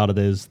part about it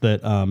is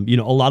that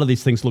a lot of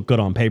these things look good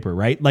on paper,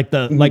 right? Like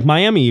like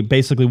Miami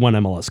basically won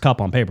MLS Cup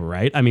on paper,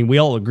 right? I mean, we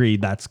all agree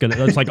that's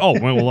like, oh,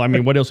 well, I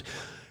mean, what else?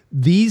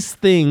 These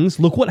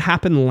things, look what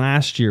happened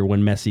last year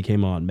when Messi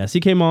came on.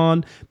 Messi came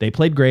on, they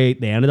played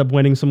great, they ended up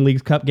winning some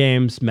League Cup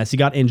games. Messi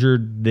got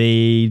injured,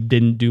 they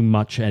didn't do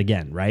much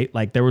again, right?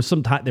 Like there was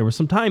some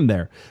time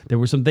there. There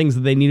were some things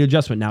that they need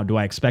adjustment. Now, do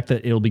I expect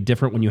that it'll be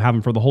different when you have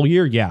them for the whole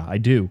year? Yeah, I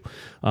do.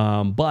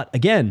 But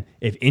again,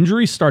 if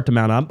injuries start to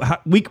mount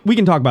up, we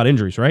can talk about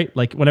injuries, right?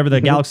 Like whenever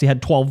the Galaxy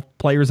had 12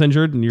 players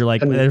injured and you're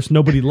like, there's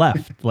nobody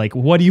left. Like,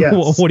 what do you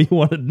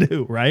want to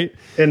do, right?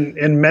 And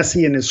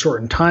Messi in his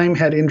shortened time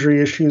had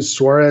injury issues.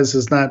 Suarez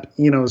is not,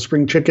 a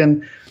spring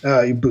chicken.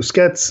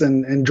 Busquets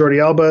and Jordi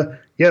Alba,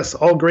 yes,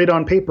 all great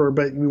on paper,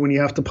 but when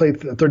you have to play a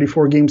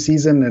 34-game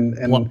season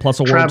and plus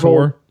a world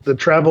tour, the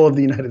travel of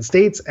the United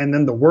States, and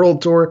then the world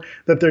tour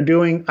that they're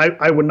doing,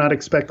 I would not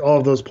expect all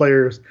of those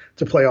players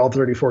to play all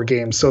 34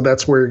 games. So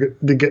that's where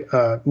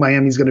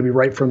Miami's going to be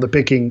right from the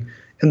picking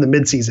in the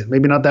midseason.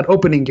 Maybe not that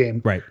opening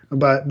game, right?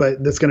 But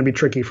that's going to be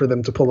tricky for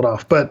them to pull it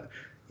off. But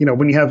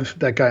when you have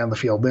that guy on the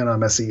field, then on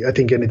Messi, I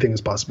think anything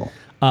is possible.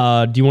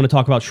 Do you want to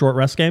talk about short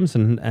rest games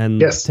and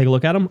yes, take a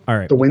look at them? All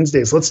right. The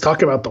Wednesdays. Let's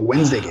talk about the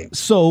Wednesday games.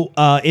 So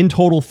in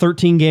total,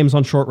 13 games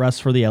on short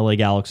rest for the LA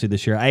Galaxy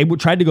this year. I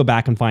tried to go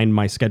back and find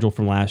my schedule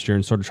from last year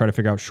and sort of try to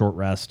figure out short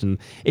rest. And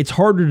it's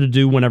harder to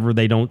do whenever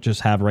they don't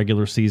just have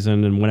regular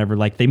season and whenever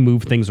they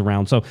move things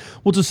around. So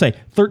we'll just say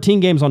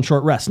 13 games on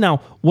short rest.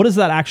 Now, what does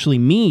that actually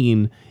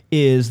mean?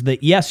 Is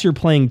that, yes, you're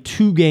playing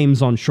 2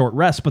 games on short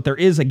rest, but there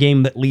is a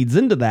game that leads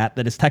into that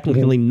is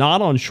technically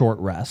not on short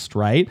rest,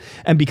 right?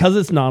 And because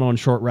it's not on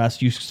short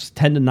rest, you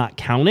tend to not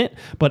count it.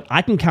 But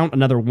I can count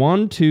another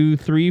 1, 2,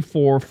 3,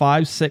 4,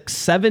 5, 6,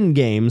 7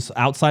 games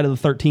outside of the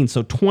 13.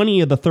 So 20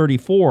 of the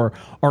 34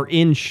 are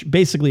in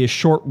basically a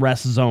short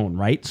rest zone,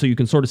 right? So you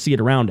can sort of see it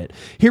around it.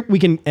 Here we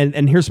can,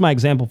 and here's my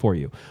example for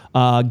you.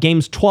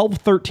 Games 12,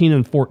 13,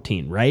 and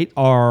 14, right,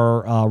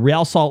 are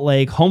Real Salt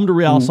Lake, home to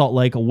Real Salt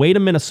Lake, away to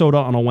Minnesota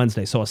on a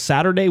Wednesday. So a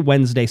Saturday,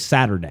 Wednesday,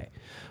 Saturday.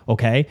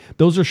 Okay,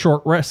 those are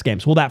short rest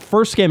games. Well, that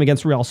first game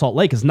against Real Salt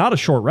Lake is not a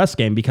short rest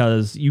game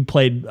because you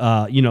played,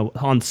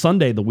 on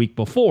Sunday the week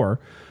before,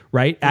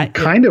 right?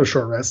 Kind of a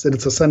short rest.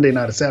 It's a Sunday,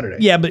 not a Saturday.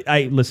 Yeah, but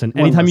listen,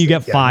 anytime you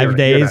get 5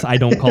 days, I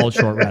don't call it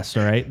short right. rest.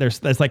 All right,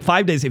 there's like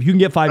 5 days. If you can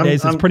get 5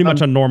 days, it's pretty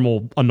much a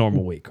normal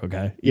week.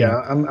 Okay.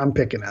 I'm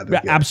picking at it.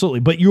 Yeah, absolutely.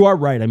 But you are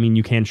right. I mean,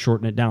 you can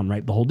shorten it down,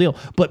 right? The whole deal.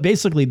 But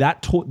basically,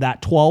 that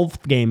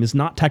 12th game is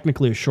not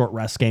technically a short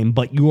rest game,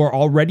 but you are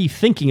already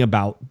thinking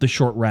about the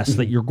short rest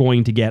that you're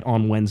going to get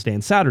on Wednesday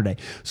and Saturday.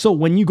 So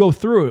when you go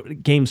through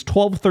it, games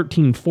 12,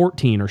 13,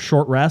 14 are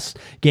short rest.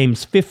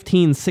 Games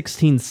 15,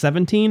 16,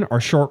 17 are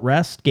short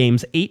rest.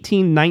 Games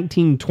 18,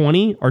 19,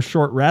 20 are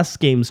short rest.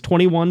 Games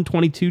 21,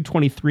 22,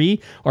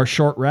 23 are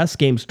short rest.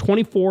 Games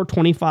 24,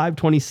 25,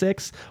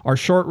 26 are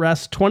short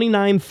rest.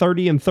 29,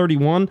 30, and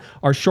 31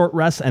 are short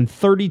rest. And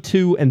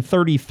 32 and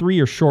 33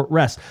 are short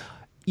rest.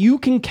 You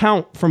can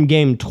count from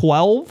game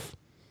 12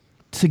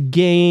 to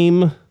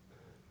game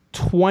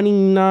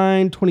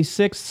 29,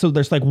 26. So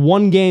there's like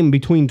one game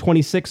between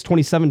 26,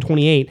 27,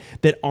 28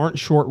 that aren't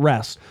short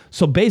rest.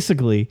 So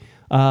basically,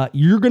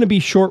 you're going to be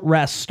short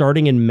rest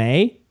starting in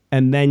May,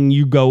 and then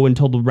you go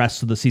until the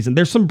rest of the season.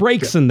 There's some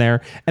breaks in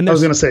there. And I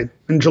was going to say,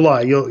 in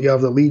July, you'll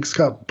have the Leagues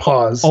Cup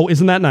pause. Oh,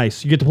 isn't that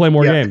nice? You get to play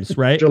more games,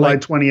 right? July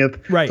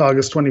 20th to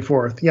August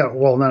 24th. Yeah,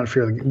 well, not if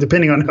you're,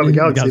 depending on how the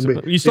Galaxy,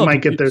 but you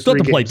might get their 3 games. You still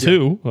have to play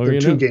 2. Yeah.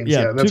 2 games,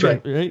 yeah, that's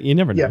right. You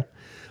never know. Yeah.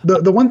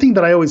 The one thing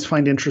that I always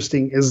find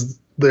interesting is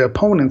the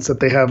opponents that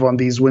they have on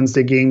these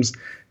Wednesday games.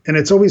 And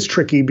it's always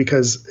tricky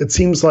because it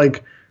seems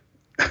like,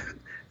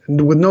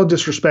 with no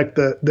disrespect,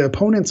 the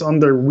opponents on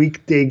their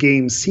weekday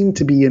games seem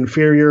to be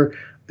inferior.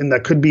 And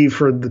that could be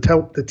for the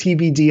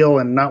TV deal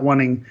and not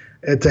wanting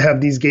to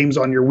have these games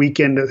on your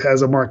weekend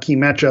as a marquee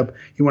matchup.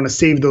 You want to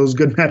save those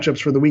good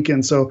matchups for the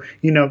weekend. So,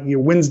 your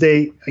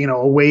Wednesday,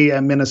 away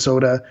at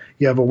Minnesota,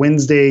 you have a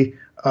Wednesday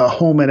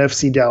home at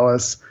FC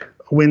Dallas,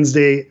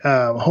 Wednesday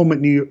home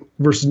at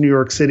versus New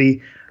York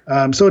City.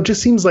 So it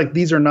just seems like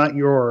these are not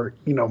your,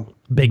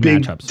 big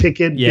matchups,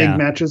 big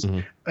matches. Mm-hmm.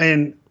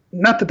 And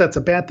not that that's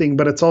a bad thing,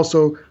 but it's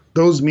also,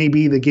 those may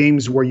be the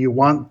games where you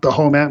want the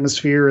home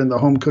atmosphere and the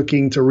home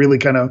cooking to really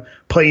kind of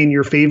play in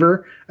your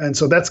favor. And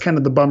so that's kind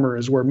of the bummer,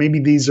 is where maybe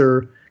these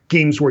are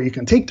games where you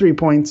can take 3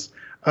 points,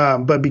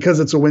 but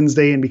because it's a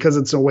Wednesday and because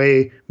it's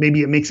away,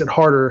 maybe it makes it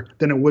harder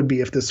than it would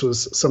be if this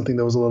was something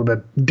that was a little bit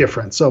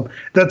different. So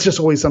that's just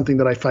always something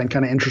that I find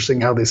kind of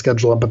interesting how they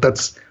schedule it. But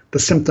that's the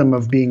symptom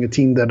of being a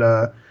team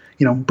that,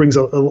 brings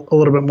a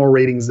little bit more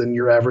ratings than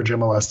your average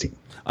MLS team.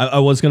 I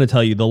was going to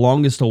tell you the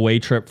longest away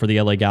trip for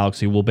the LA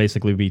Galaxy will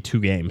basically be 2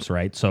 games,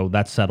 right? So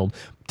that's settled.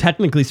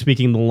 Technically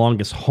speaking, the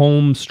longest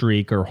home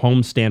streak or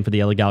home stand for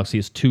the LA Galaxy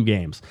is 2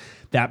 games.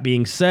 That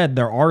being said,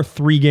 there are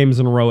 3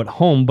 games in a row at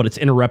home, but it's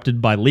interrupted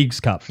by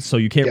Leagues Cup. So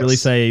you can't really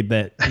say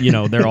that,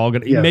 they're all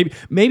going to,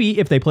 maybe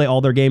if they play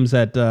all their games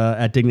at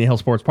Dignity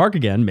Health Sports Park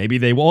again, maybe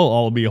they will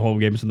all be home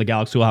games and the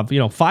Galaxy will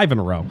have, 5 in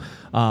a row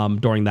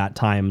during that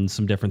time and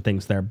some different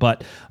things there.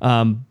 But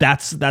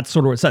that's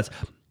sort of what it says.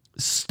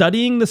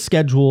 Studying the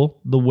schedule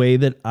the way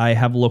that I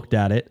have looked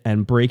at it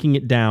and breaking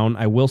it down,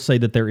 I will say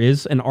that there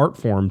is an art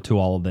form to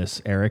all of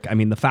this, Eric. I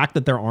mean, the fact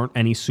that there aren't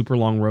any super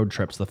long road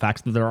trips, the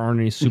fact that there aren't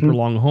any super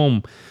long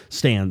home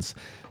stands,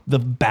 the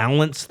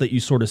balance that you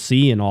sort of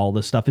see in all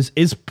this stuff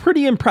is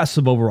pretty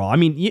impressive overall. I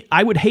mean,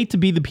 I would hate to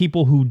be the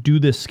people who do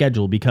this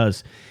schedule,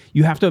 because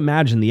you have to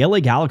imagine the LA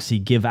Galaxy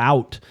give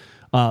out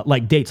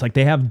dates. Like,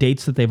 they have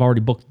dates that they've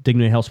already booked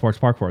Dignity Health Sports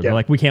Park for. They're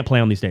like, we can't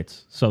play on these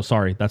dates. So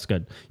sorry, that's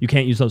good. You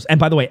can't use those. And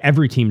by the way,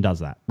 every team does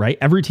that, right?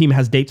 Every team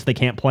has dates they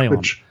can't play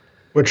on.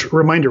 Which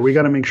reminder, we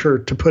got to make sure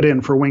to put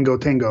in for Wingo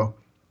Tango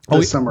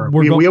this summer.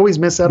 We always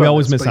miss out on it. We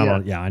always miss out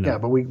on it. Yeah, I know. Yeah,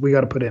 but we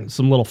got to put in.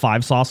 Some little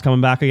 5 sauce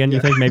coming back again,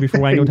 you think, maybe for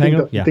Wango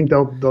Tango? I think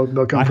they'll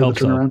come for the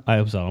turnaround. I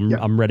hope so.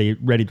 I'm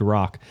ready to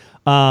rock.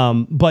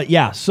 But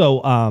yeah, so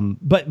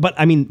but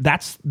I mean,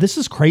 this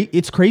is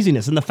it's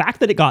craziness, and the fact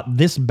that it got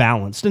this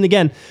balanced. And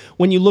again,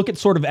 when you look at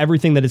sort of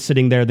everything that is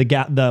sitting there,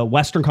 the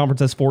Western Conference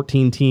has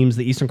 14 teams,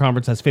 the Eastern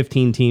Conference has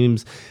 15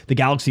 teams. The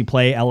Galaxy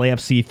play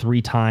LAFC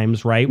 3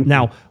 times, right? Mm-hmm.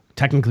 Now,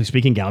 technically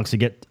speaking, Galaxy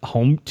get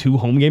 2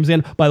 home games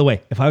in. By the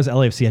way, if I was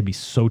LAFC, I'd be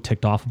so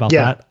ticked off about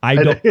that. I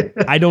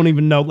don't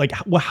even know, like,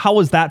 how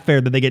is that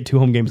fair that they get 2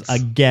 home games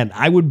again?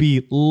 I would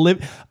do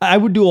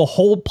a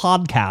whole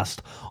podcast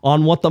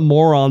on what the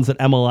morons at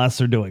MLS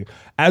are doing.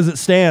 As it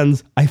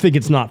stands, I think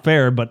it's not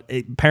fair, but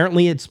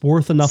apparently it's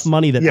worth enough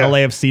money that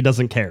LAFC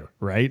doesn't care,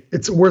 right?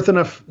 It's worth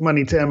enough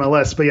money to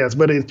MLS, but yes,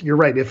 you're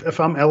right. If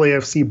I'm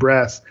LAFC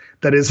brass,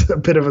 that is a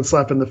bit of a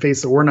slap in the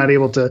face that we're not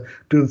able to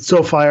do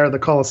SoFi or the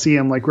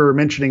Coliseum, like we were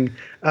mentioning,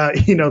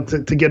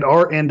 to get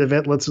our end of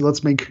it.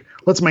 Let's make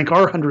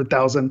our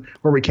 100,000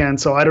 where we can.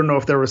 So I don't know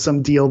if there was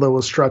some deal that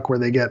was struck where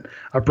they get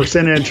a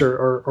percentage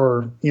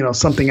or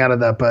something out of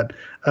that. But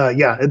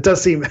it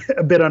does seem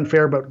a bit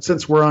unfair. But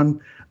since we're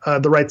on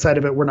the right side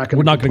of it, we're not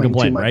going to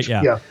complain too much.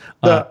 Right? Yeah.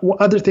 The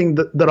other thing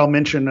that I'll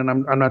mention, and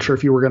I'm not sure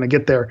if you were going to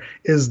get there,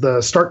 is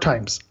the start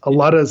times. A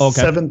lot of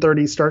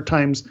 7:30 start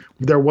times.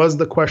 There was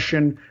the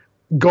question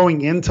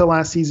going into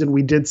last season.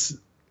 We did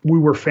we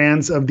were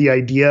fans of the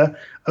idea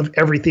of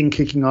everything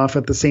kicking off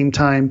at the same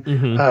time,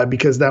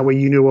 because that way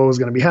you knew what was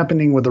going to be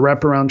happening with the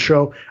wraparound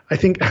show. I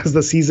think as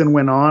the season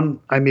went on,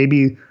 I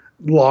maybe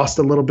lost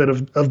a little bit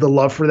of the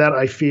love for that.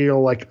 I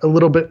feel like a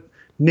little bit,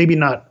 maybe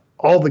not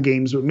all the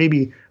games, but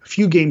maybe a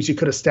few games you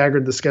could have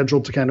staggered the schedule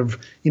to kind of,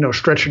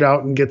 stretch it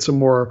out and get some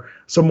more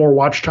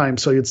watch time.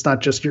 So it's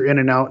not just you're in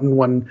and out in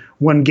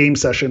one game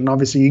session. And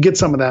obviously you get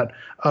some of that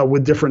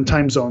with different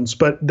time zones,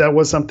 but that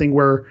was something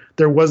where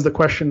there was the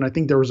question. I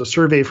think there was a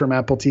survey from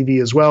Apple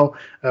TV as well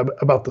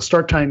about the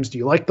start times. Do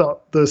you like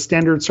the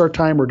standard start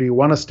time, or do you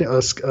want a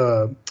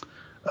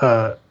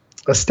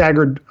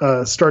staggered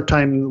start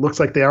time? It looks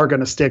like they are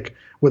going to stick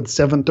with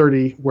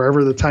 7:30,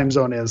 wherever the time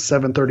zone is.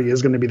 7:30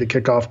 is going to be the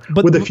kickoff,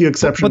 with a few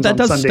exceptions. But that on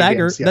does Sunday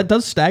stagger. games, yeah. That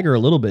does stagger a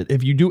little bit.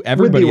 If you do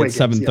everybody away at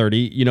games,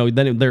 7:30,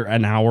 then they're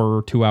an hour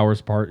or 2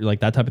 hours apart, like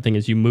that type of thing.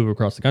 As you move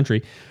across the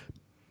country,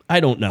 I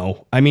don't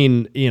know. I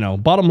mean,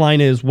 bottom line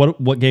is,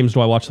 what games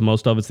do I watch the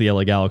most of? It's the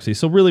LA Galaxy.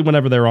 So really,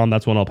 whenever they're on,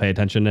 that's when I'll pay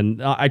attention.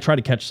 And I try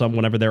to catch some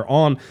whenever they're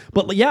on.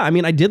 But yeah, I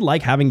mean, I did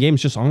like having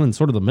games just on in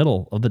sort of the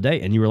middle of the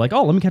day. And you were like,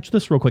 oh, let me catch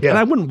this real quick. Yeah. And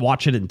I wouldn't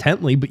watch it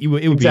intently, but it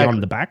would be on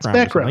in the background.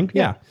 It's background, or something.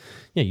 Yeah.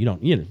 Yeah,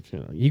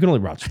 you can only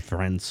watch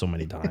Friends so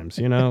many times,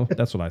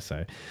 That's what I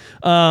say.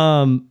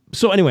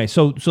 So anyway,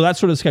 so that's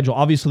sort of the schedule.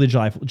 Obviously,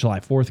 the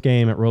July 4th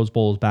game at Rose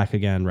Bowl is back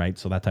again, right?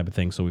 So that type of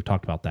thing. So we've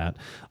talked about that.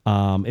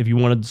 If you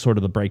wanted sort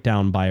of the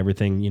breakdown by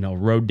everything,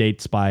 road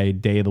dates by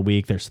day of the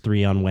week, there's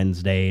 3 on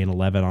Wednesday and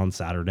 11 on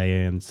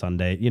Saturday and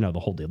Sunday, the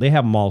whole deal. They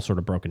have them all sort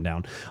of broken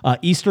down.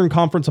 Eastern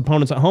Conference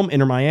opponents at home: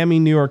 Inter Miami,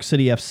 New York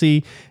City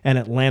FC, and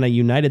Atlanta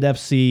United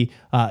FC.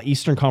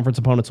 Eastern Conference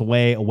opponents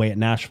away at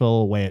Nashville,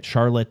 away at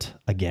Charlotte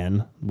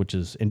again, which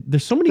is,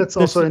 there's so many. That's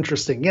also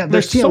interesting. Yeah,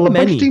 there's a so bunch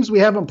many of teams we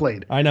haven't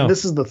played. I know. And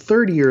this is the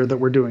third year that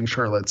we're doing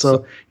Charlotte.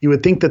 So you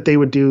would think that they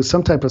would do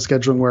some type of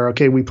scheduling where,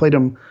 okay, we played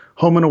them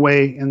home and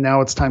away, and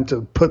now it's time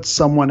to put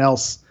someone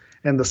else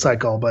in the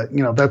cycle. But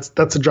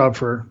that's a job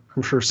for,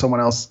 I'm sure, someone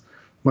else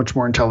much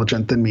more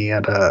intelligent than me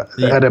at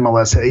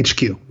MLS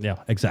HQ. Yeah,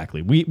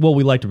 exactly. We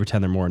like to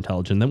pretend they're more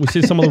intelligent. Then we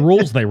see some of the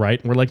rules they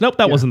write, and we're like, nope,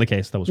 that wasn't the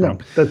case. That was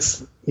wrong.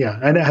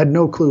 I had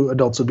no clue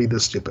adults would be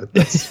this stupid.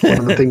 That's one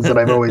of the things that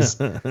I've always,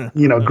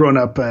 grown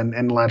up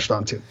and latched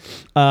onto.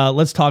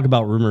 Let's talk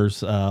about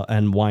rumors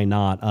and why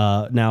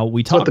not. Now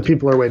we talk. What the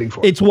people are waiting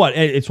for. It's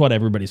what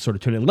everybody's sort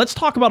of tuning in. Let's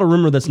talk about a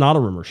rumor that's not a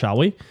rumor, shall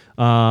we?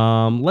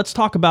 Let's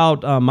talk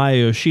about Maya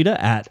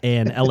Yoshida at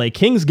an LA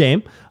Kings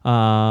game,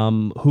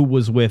 who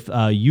was with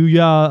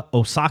Yuya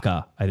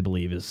Osaka, I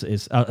believe is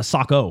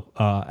Osako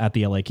at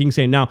the LA Kings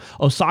game. Now,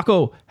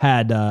 Osako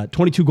had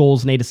 22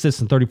 goals and 8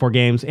 assists in 34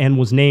 games and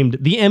was named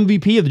the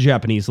MVP of the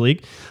Japanese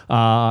league.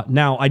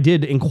 Now, I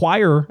did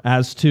inquire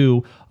as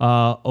to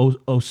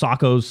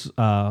Osako's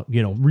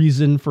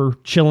reason for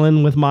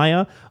chilling with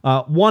Maya.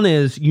 One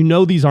is,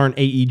 these aren't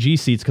AEG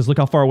seats because look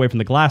how far away from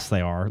the glass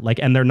they are.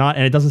 And they're not,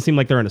 and it doesn't seem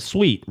like they're in a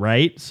suite,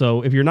 right?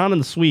 So if you're not in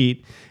the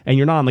suite and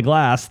you're not on the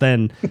glass,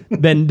 then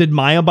did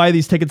Maya buy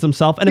these tickets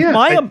himself? And if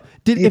Maya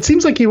did, it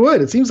seems like he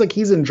would. It seems like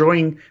he's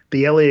enjoying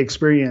the LA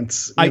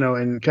experience,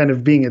 and kind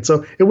of being it.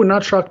 So it would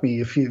not shock me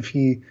if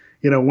he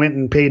went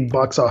and paid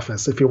box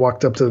office. If he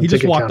walked up to the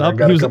ticket counter, and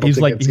got a couple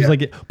tickets. He's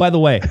like, by the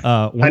way,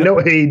 I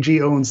know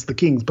AEG owns the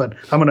Kings, but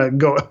I'm gonna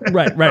go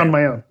right on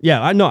my own.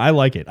 Yeah, I know, I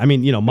like it. I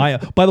mean, Maya.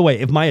 By the way,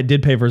 if Maya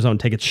did pay for his own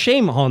tickets,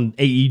 shame on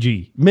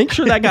AEG. Make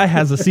sure that guy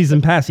has a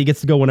season pass. He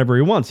gets to go whenever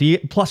he wants. He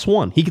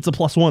 +1. He gets a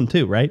 +1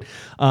 too, right?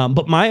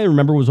 But Maya,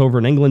 remember, was over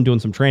in England doing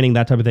some training,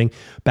 that type of thing.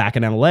 Back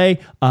in LA,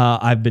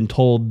 I've been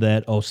told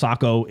that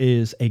Osako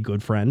is a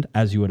good friend,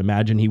 as you would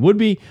imagine he would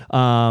be.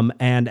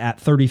 And at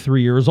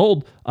 33 years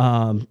old,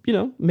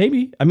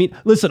 maybe. I mean,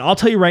 listen, I'll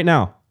tell you right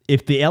now,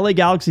 if the LA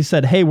Galaxy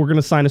said, hey, we're going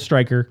to sign a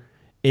striker,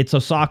 it's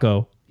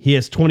Osako. He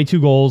has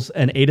 22 goals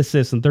and 8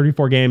 assists in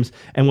 34 games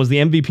and was the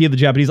MVP of the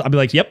Japanese. I'll be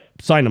like, yep,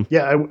 sign him.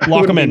 Yeah, I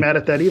wouldn't be mad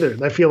at that either.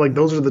 I feel like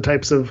those are the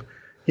types of,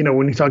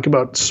 when you talk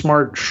about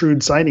smart, shrewd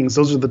signings,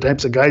 those are the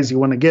types of guys you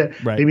want to get.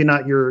 Right. Maybe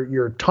not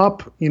your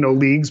top,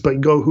 leagues,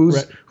 but go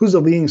who's the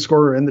leading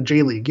scorer in the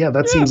J League. Yeah,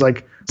 that seems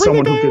like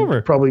someone who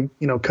could probably,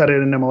 cut it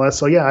in MLS.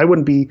 So yeah, I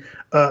wouldn't be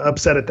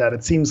upset at that.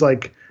 It seems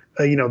like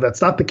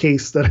that's not the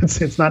case, that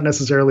it's not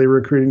necessarily a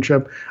recruiting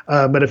trip.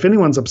 But if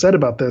anyone's upset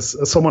about this,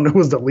 someone who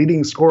was the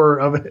leading scorer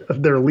of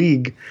their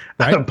league,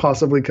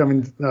 possibly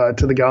coming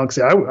to the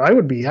Galaxy, I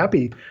would be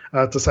happy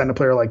to sign a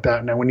player like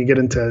that. Now, when you get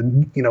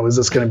into, is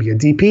this going to be a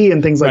DP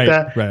and things like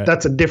that,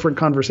 that's a different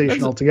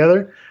conversation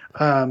altogether.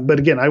 But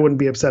again, I wouldn't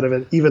be upset of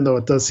it, even though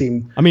it does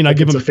seem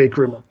a fake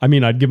rumor. I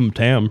mean, I'd give him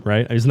Tam,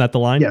 right? Isn't that the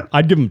line? Yeah.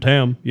 I'd give him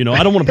Tam.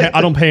 I don't want to pay.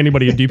 I don't pay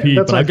anybody a DP,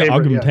 but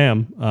I'll give him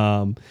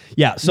Tam.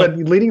 So, but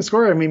leading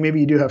scorer, I mean, maybe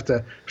you do have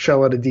to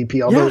shell out a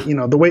DP. Although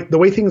the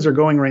way things are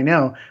going right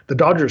now, the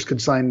Dodgers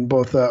could sign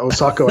both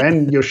Osako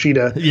and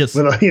Yoshida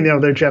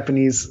with their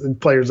Japanese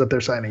players that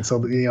they're signing. So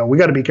we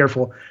got to be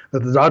careful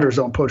that the Dodgers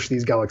don't poach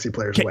these Galaxy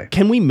players away.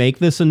 Can we make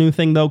this a new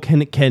thing though?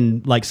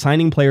 Can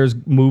signing players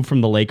move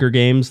from the Laker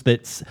games?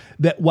 That's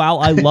that while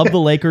I love the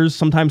Lakers,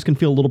 sometimes can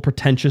feel a little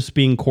pretentious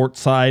being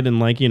courtside and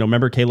like,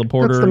 remember Caleb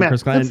Porter and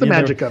Chris Klein. That's the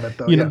magic of it,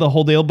 though. The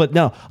whole deal. But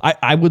no,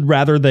 I would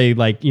rather they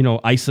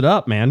ice it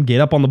up, man,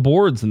 get up on the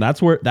boards. And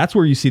that's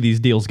where you see these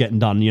deals getting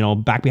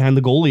done, back behind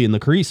the goalie in the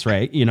crease,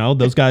 right?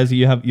 Those guys,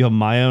 you have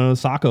Maya and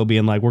Osako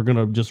being like, we're going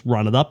to just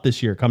run it up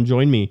this year. Come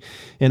join me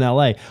in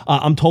LA.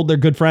 I'm told they're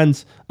good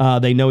friends.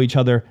 They know each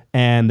other,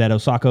 and that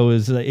Osako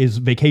is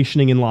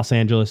vacationing in Los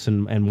Angeles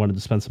and wanted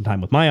to spend some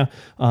time with Maya,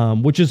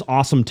 which is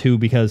awesome too,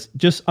 because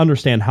just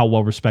understand how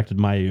well respected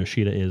Maya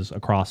Yoshida is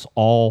across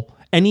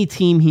any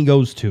team he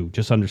goes to.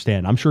 Just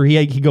understand. I'm sure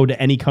he go to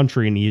any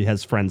country and he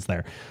has friends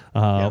there,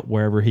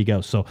 wherever he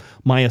goes. So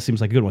Maya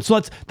seems like a good one. So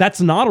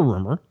that's not a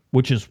rumor,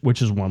 which is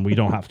one we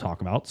don't have to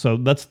talk about. So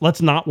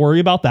let's not worry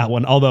about that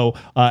one. Although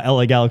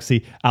LA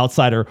Galaxy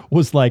Outsider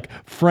was like,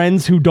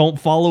 friends who don't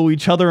follow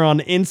each other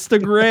on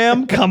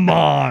Instagram. Come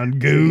on,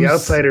 Goose. The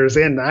Outsider's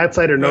in. The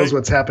Outsider knows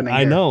what's happening.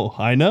 I know.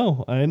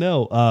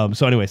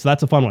 So anyway, so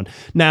that's a fun one.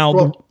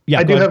 Now,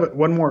 I do have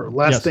one more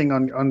last thing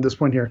on this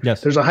point here.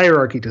 Yes. There's a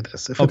hierarchy to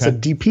this. If it's a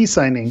DP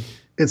signing,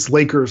 it's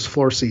Lakers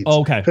floor seats.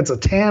 Oh, okay. If it's a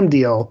TAM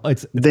deal,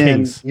 then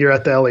Kings. You're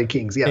at the LA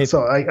Kings. Yeah.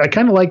 So I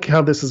kind of like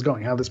how this is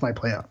going, how this might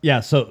play out. Yeah.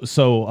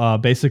 So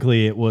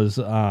basically it was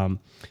who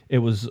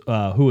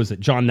was it?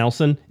 John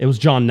Nelson. It was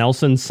John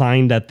Nelson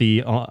signed at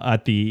the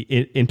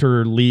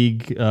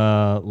interleague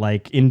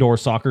like indoor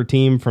soccer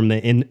team from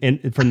the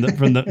from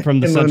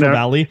the Central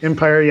Valley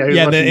Empire.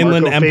 Yeah. The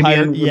Inland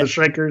Empire. With the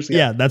Strikers.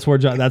 Yeah. That's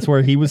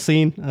where he was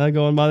seen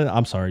going by it.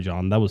 I'm sorry,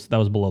 John. That was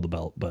below the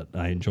belt, but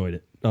I enjoyed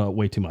it.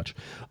 Way too much.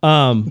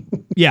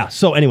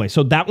 So anyway,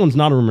 so that one's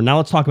not a rumor. Now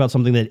let's talk about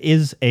something that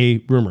is a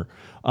rumor.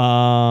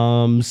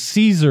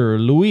 Cesar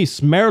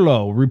Luis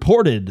Merlo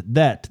reported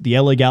that the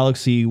LA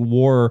Galaxy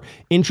were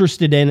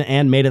interested in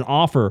and made an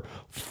offer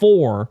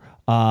for,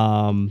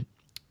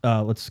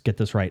 let's get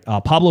this right,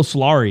 Pablo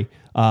Solari.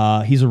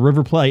 He's a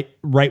River Plate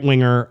right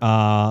winger.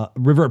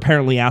 River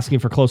apparently asking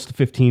for close to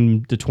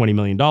 $15 to $20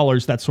 million.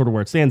 That's sort of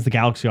where it stands. The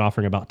Galaxy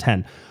offering about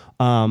 10.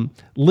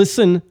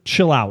 Listen,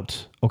 chill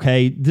out.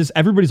 Okay.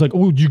 Everybody's like,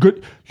 oh, you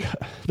good.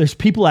 There's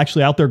people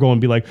actually out there going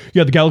to be like,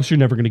 yeah, the Galaxy are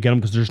never going to get them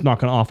because they're just not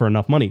going to offer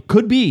enough money.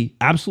 Could be.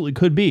 Absolutely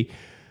could be.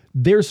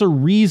 There's a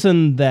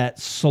reason that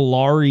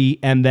Solari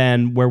and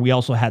then where we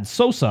also had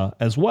Sosa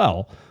as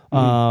well,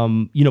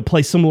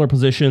 play similar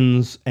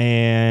positions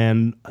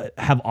and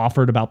have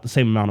offered about the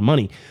same amount of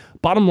money.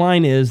 Bottom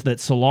line is that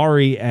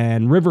Solari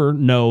and River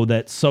know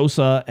that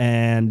Sosa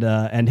and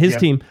his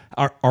team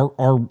are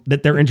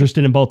that they're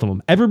interested in both of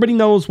them. Everybody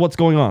knows what's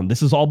going on.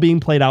 This is all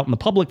being played out in the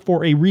public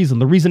for a reason.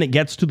 The reason it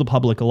gets to the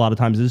public a lot of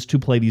times is to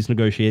play these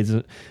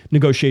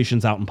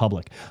negotiations out in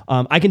public.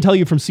 I can tell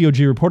you from COG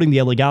reporting,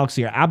 the LA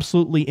Galaxy are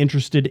absolutely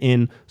interested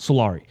in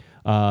Solari.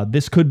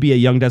 This could be a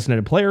young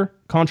designated player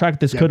contract.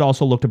 This could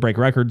also look to break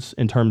records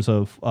in terms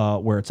of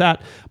where it's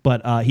at.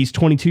 But he's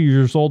 22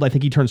 years old. I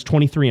think he turns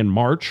 23 in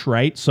March,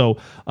 right? So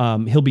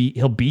he'll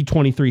be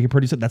 23 here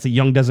pretty soon. That's a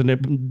young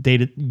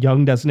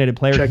designated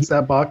player. Checks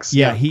that box.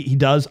 Yeah, he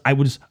does. I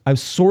was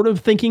sort of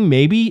thinking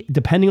maybe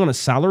depending on his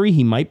salary,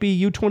 he might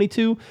be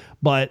U22,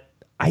 but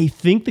I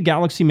think the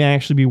Galaxy may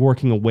actually be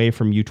working away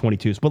from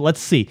U22s. But let's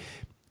see.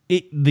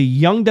 The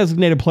young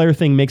designated player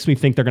thing makes me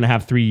think they're going to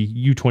have 3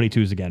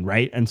 U22s again,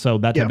 right? And so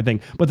that type of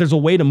thing. But there's a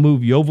way to move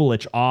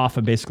Joveljic off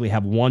and basically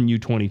have 1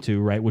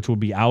 U22, right, which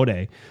would be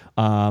Aude,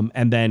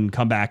 and then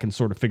come back and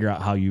sort of figure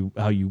out how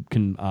you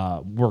can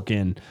work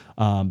in,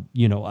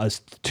 as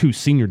 2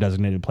 senior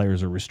designated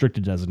players or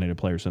restricted designated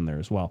players in there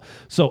as well.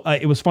 So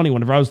it was funny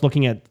whenever I was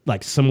looking at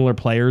like similar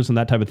players and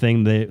that type of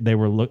thing. They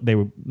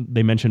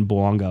mentioned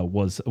Bouanga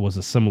was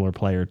a similar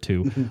player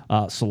to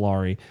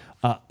Solari.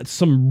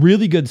 Some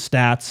really good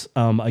stats.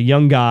 A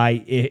young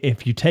guy,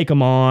 if you take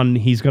him on,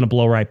 he's going to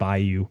blow right by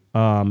you.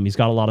 He's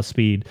got a lot of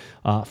speed.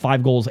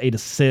 5 goals, 8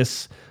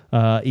 assists.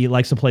 He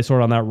likes to play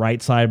sort of on that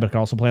right side, but can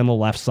also play on the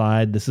left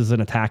side. This is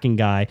an attacking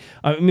guy.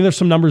 I mean, there's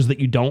some numbers that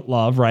you don't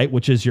love, right?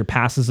 Which is your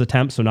passes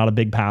attempt, so not a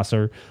big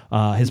passer.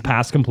 His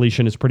pass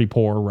completion is pretty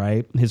poor,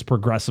 right? His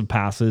progressive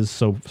passes,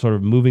 so sort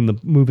of moving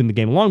the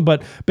game along.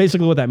 But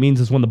basically what that means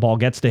is when the ball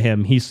gets to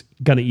him, he's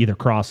going to either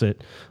cross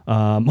it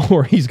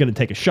or he's going to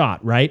take a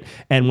shot, right?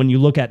 And when you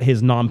look at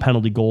his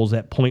non-penalty goals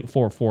at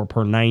 0.44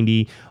 per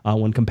 90,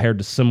 when compared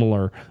to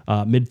similar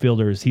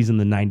midfielders, he's in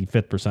the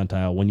 95th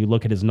percentile. When you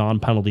look at his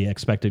non-penalty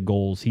expected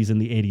goals, he's in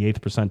the 88th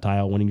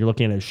percentile. When you're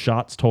looking at his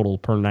shots total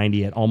per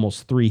 90 at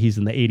almost 3, he's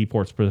in the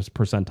 84th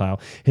percentile.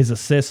 His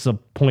assists of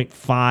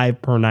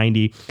 0.5 per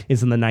 90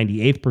 is in the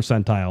 98th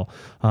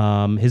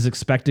percentile. His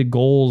expected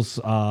goals,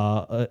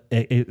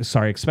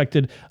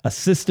 expected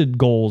assisted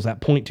goals at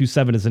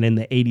 0.27 is in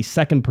the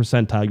 82nd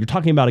percentile. You're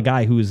talking about a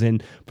guy who is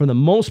in, for the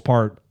most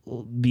part,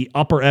 the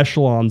upper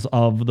echelons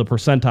of the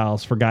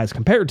percentiles for guys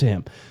compared to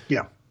him.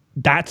 Yeah.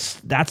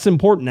 That's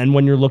important. And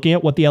when you're looking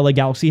at what the LA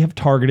Galaxy have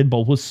targeted,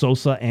 both with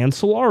Sosa and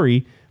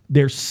Solari,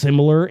 they're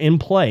similar in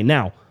play.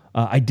 Now,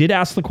 I did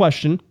ask the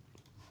question,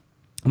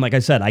 And like I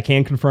said, I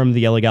can confirm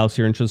the LA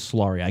Galaxy are interested in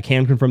Solari. I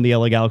can confirm the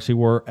LA Galaxy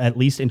were at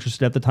least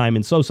interested at the time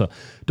in Sosa.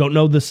 Don't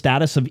know the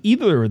status of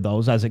either of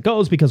those as it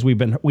goes, because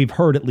we've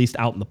heard at least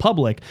out in the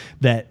public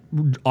that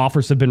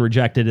offers have been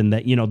rejected and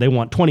that, they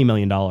want $20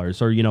 million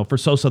or, for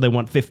Sosa, they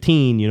want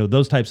 15,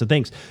 those types of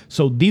things.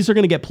 So these are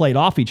going to get played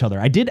off each other.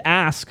 I did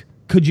ask,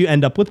 could you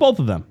end up with both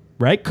of them,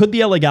 right? Could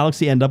the LA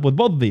Galaxy end up with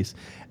both of these?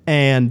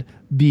 And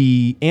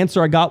the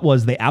answer I got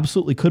was they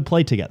absolutely could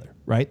play together.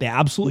 Right, they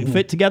absolutely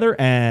fit together,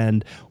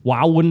 and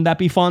wow, wouldn't that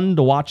be fun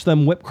to watch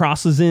them whip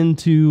crosses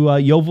into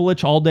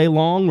Joveljic all day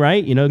long?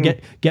 Right,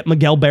 get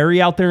Miguel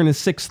Berry out there in his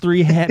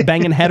 6'3",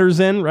 banging headers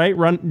in, right,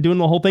 doing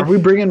the whole thing.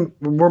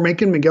 We're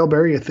making Miguel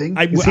Berry a thing?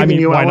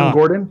 Why not?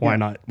 Gordon? Why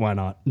not? Why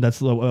not?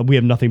 We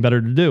have nothing better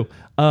to do.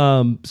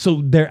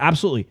 So they're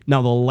absolutely,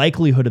 now the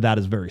likelihood of that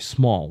is very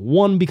small.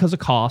 One, because of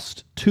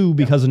cost. Two,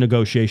 because of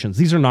negotiations.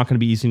 These are not going to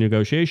be easy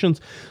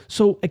negotiations.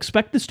 So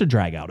expect this to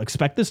drag out.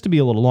 Expect this to be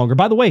a little longer.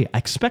 By the way, I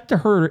expect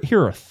to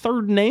hear a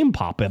third name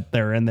pop up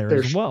there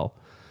as well.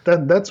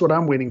 That's what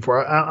I'm waiting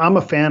for. I'm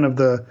a fan of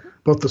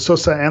both the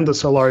Sosa and the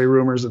Solari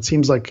rumors. It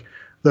seems like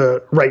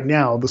right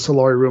now the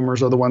Solari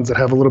rumors are the ones that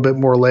have a little bit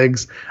more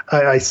legs.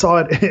 I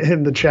saw it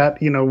in the chat,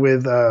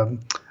 with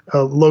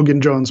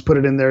Logan Jones put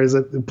it in there as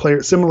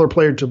a similar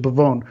player to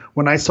Pavone.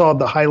 When I saw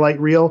the highlight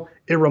reel,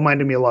 it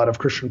reminded me a lot of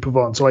Christian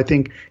Pavone. So I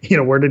think,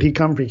 where did he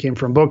come from? He came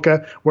from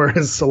Boca,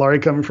 whereas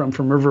Solari coming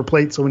from River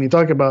Plate. So when you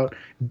talk about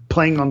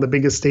playing on the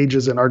biggest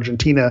stages in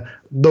Argentina,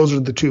 those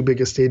are the two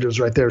biggest stages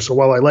right there. So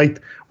while I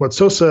liked what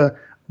Sosa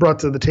brought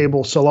to the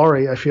table,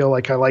 Solari, I feel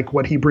like I like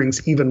what he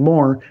brings even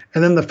more.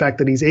 And then the fact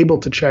that he's able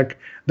to check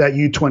that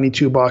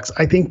U22 box,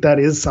 I think that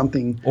is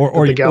something.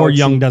 Or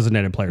young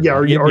designated player. Yeah,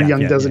 or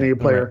young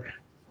designated player. Right.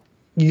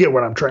 You get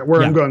what I'm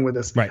I'm going with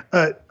this. Right.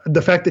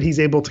 The fact that he's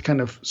able to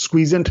kind of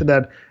squeeze into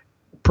that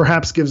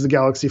perhaps gives the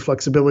Galaxy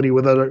flexibility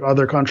with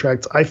other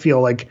contracts. I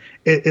feel like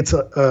it's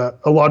a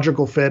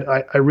logical fit.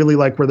 I really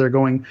like where they're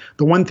going.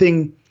 The one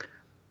thing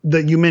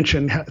that you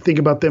mentioned, think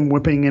about them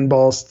whipping in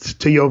balls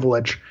to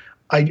Joveljic.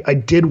 I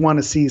did want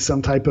to see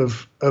some type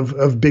of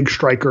big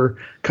striker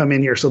come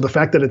in here. So the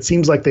fact that it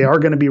seems like they are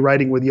going to be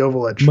riding with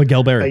Joveljic.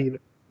 Miguel Berry.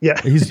 Yeah.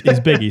 He's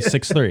big. He's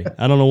 6'3".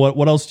 I don't know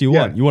what else do you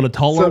want? You want a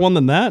taller one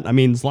than that? I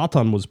mean,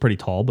 Zlatan was pretty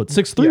tall, but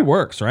 6'3"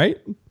 works,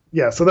 right?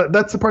 Yeah, so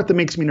that's the part that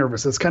makes me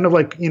nervous. It's kind of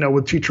like,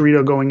 with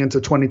Chicharito going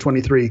into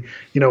 2023,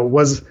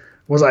 was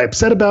I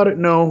upset about it?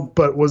 No,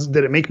 but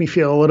did it make me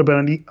feel a little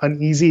bit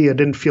uneasy? I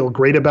didn't feel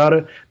great about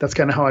it. That's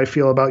kind of how I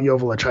feel about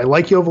Joveljic. I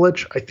like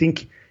Joveljic. I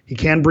think he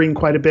can bring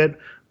quite a bit,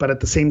 but at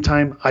the same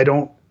time,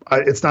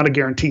 it's not a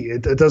guarantee.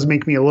 It does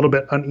make me a little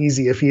bit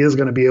uneasy if he is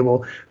going to be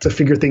able to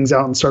figure things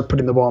out and start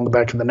putting the ball in the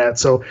back of the net.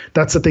 So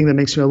that's the thing that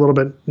makes me a little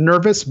bit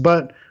nervous,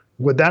 but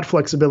with that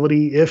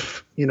flexibility,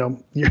 if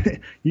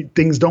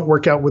things don't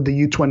work out with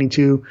the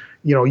U22,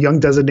 young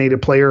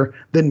designated player,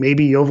 then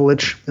maybe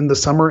Joveljic in the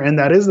summer, and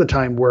that is the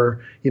time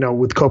where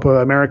with Copa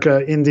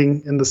America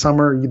ending in the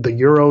summer, the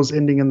Euros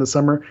ending in the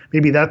summer,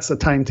 maybe that's the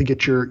time to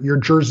get your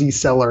jersey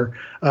seller,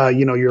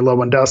 your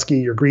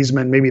Lewandowski, your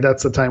Griezmann. Maybe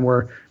that's the time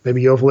where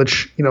maybe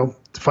Joveljic,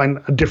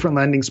 find a different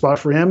landing spot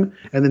for him,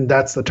 and then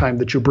that's the time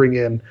that you bring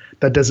in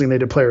that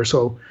designated player.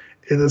 So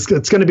it's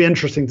going to be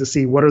interesting to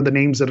see what are the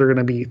names that are going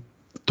to be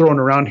thrown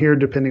around here,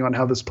 depending on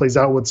how this plays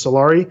out with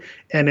Solari.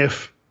 And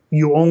if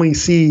you only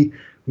see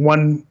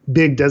one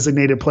big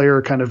designated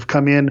player kind of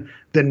come in,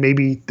 then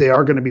maybe they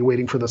are going to be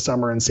waiting for the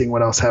summer and seeing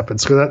what else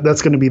happens. So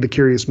that's going to be the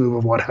curious move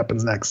of what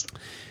happens next.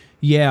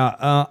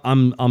 Yeah,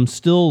 I'm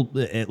still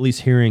at least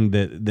hearing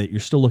that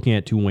you're still looking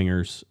at two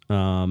wingers,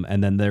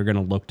 and then they're going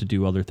to look to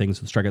do other things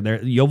with striker.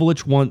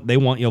 Joveljic they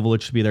want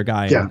Joveljic to be their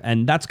guy,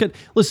 and that's good.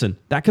 Listen,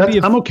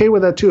 I'm okay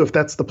with that too if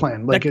that's the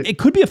plan. It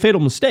could be a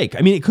fatal mistake.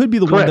 I mean, it could be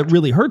the one that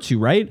really hurts you,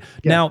 right?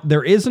 Yeah. Now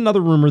there is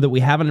another rumor that we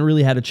haven't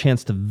really had a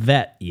chance to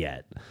vet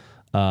yet.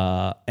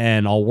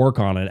 And I'll work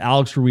on it.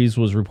 Alex Ruiz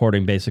was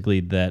reporting basically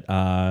that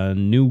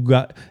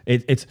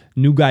it's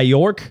New Guy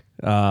York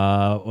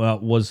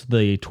was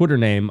the Twitter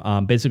name.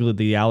 Basically,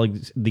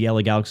 the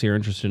LA Galaxy are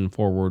interested in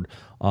forward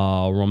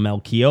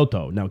Romel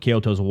Kyoto. Now,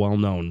 Kyoto is a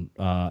well-known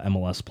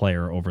MLS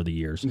player over the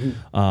years,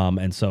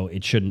 and so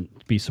it shouldn't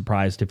be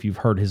surprised if you've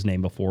heard his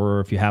name before or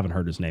if you haven't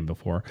heard his name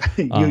before.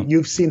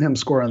 You've seen him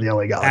score on the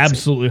LA Galaxy.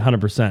 Absolutely,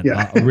 100%.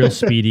 Yeah. A real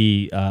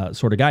speedy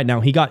sort of guy. Now,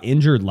 he got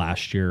injured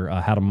last year,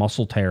 had a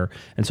muscle tear,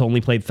 and so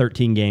only played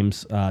 13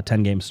 games,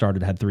 10 games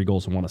started, had 3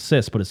 goals and 1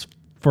 assist,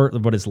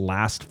 but his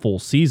last full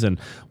season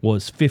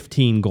was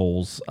 15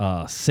 goals,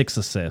 6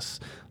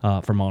 assists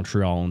for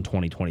Montreal in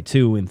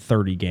 2022 in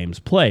 30 games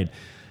played.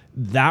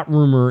 That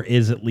rumor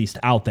is at least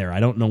out there. I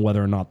don't know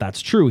whether or not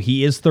that's true.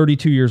 He is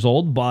 32 years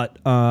old, but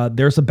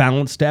there's a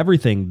balance to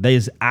everything.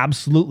 There's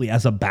absolutely,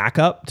 as a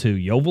backup to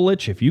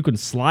Joveljic, if you can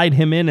slide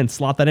him in and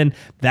slot that in,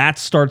 that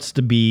starts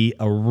to be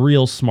a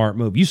real smart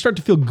move. You start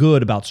to feel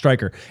good about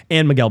striker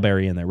and Miguel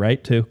Berry in there,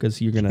 right? Too,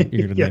 because you're gonna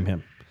name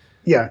him.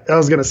 Yeah, I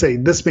was going to say,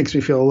 this makes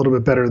me feel a little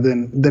bit better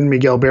than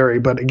Miguel Berry.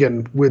 But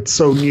again, with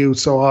so new,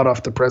 so hot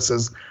off the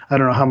presses, I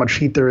don't know how much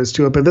heat there is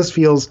to it. But this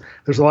feels,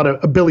 there's a lot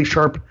of Billy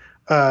Sharp,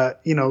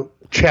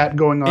 chat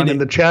going on in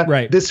the chat.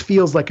 Right. This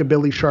feels like a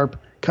Billy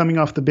Sharp coming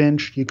off the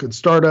bench. You could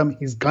start him.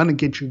 He's going to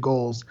get you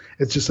goals.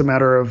 It's just a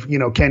matter of,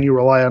 can you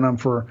rely on him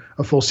for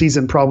a full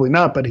season? Probably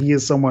not, but he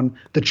is someone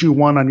that you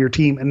want on your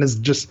team and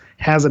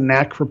has a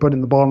knack for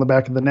putting the ball in the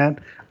back of the net.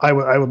 I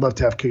would love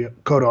to have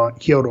Quito on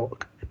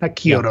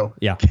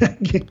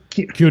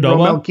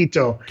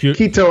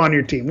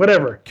your team.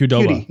 Whatever.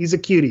 Qdoba. Cutie. He's a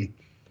cutie.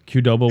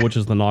 Qdoba, which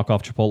is the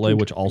knockoff Chipotle,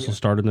 which also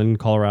started in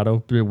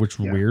Colorado, which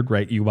was weird,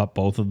 right? You got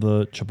both of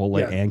the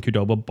Chipotle and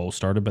Qdoba both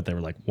started, but they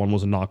were like, one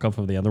was a knockoff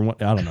of the other one.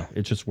 I don't know.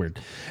 It's just weird.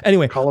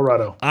 Anyway,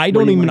 Colorado. I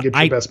don't even.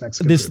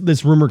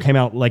 This rumor came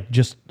out like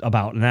just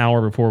about an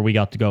hour before we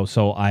got to go,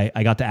 so I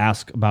got to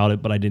ask about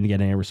it, but I didn't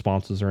get any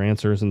responses or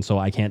answers, and so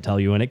I can't tell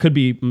you. And it could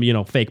be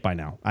fake by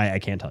now. I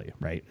can't tell you,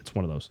 right? It's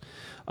one of those.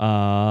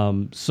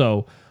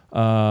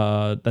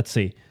 Let's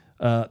see.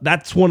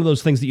 That's one of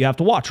those things that you have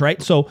to watch,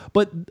 right? So,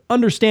 but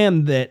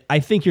understand that I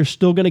think you're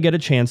still going to get a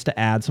chance to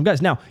add some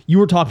guys. Now, you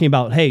were talking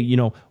about, hey,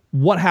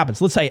 what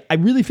happens? Let's say I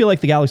really feel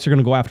like the Galaxy are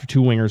going to go after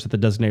two wingers at the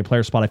designated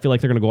player spot. I feel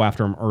like they're going to go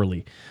after them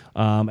early,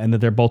 and that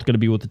they're both going to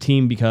be with the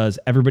team because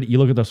everybody. You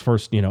look at those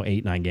first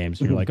 8-9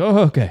 games, and you're like, oh,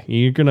 okay,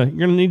 you're gonna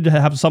need to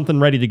have something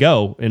ready to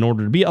go in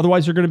order to be.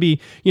 Otherwise, you're going to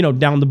be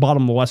down the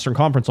bottom of the Western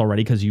Conference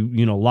already because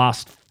you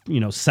lost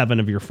 7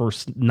 of your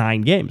first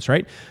 9 games,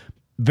 right?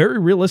 Very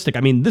realistic. I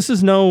mean, this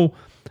is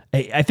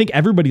I think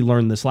everybody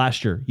learned this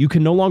last year. You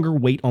can no longer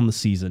wait on the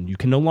season. You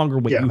can no longer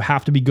wait. Yeah. You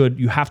have to be good.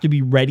 You have to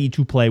be ready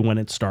to play when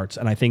it starts.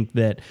 And I think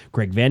that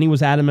Greg Vanney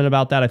was adamant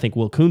about that. I think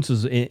Will Kuntz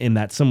is in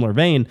that similar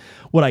vein.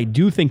 What I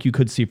do think you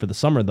could see for the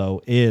summer,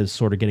 though, is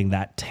sort of getting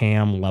that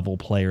TAM level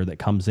player that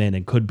comes in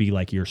and could be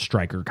like your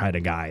striker kind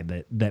of guy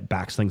that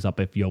backs things up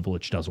if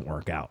Joveljic doesn't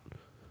work out.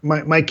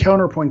 My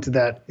counterpoint to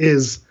that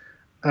is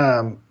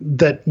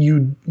that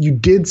you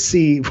did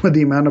see with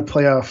the amount of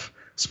playoff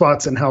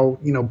spots and how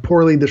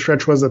poorly the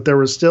stretch was, that there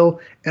was still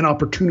an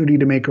opportunity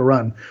to make a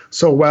run.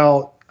 So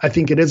while I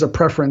think it is a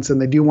preference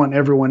and they do want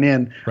everyone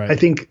in, right, I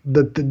think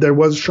that there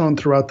was shown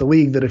throughout the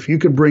league that if you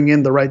could bring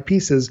in the right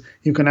pieces,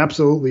 you can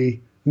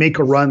absolutely make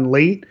a run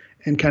late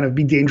and kind of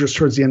be dangerous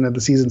towards the end of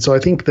the season. So I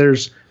think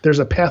there's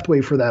a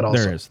pathway for that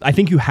also. There is. I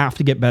think you have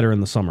to get better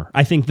in the summer.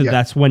 I think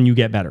that's when you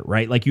get better,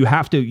 right? Like you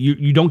have to,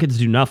 you don't get to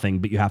do nothing,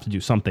 but you have to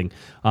do something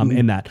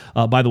in that.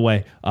 By the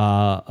way,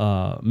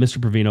 Mr.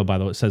 Provino, by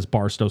the way, says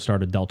Barstow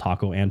started Del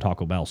Taco and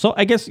Taco Bell. So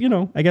I guess,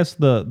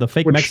 the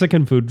fake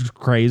Mexican food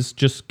craze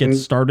just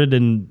gets started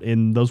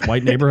in those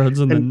white neighborhoods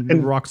and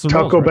then rocks and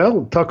rolls.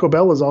 Taco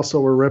Bell is also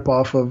a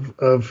ripoff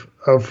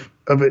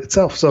of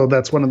itself. So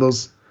that's one of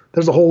those.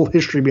 There's a whole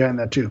history behind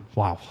that too.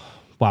 Wow.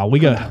 We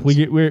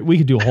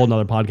could do a whole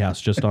nother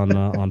podcast just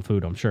on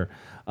food, I'm sure.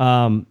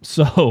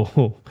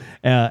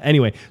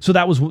 Anyway, so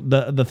that was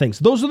the things.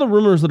 Those are the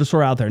rumors that are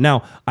sort of out there.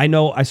 Now,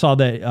 I saw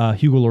that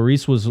Hugo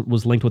Lloris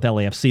was linked with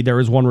LAFC.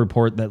 There is one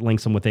report that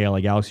links him with the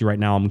LA Galaxy right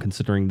now. I'm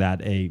considering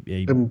that a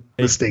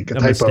mistake, a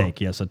typo. Mistake,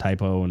 yes, a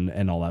typo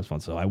and all that fun.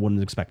 So I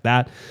wouldn't expect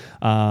that.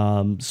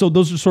 So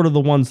those are sort of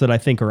the ones that I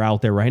think are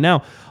out there right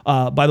now.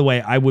 By the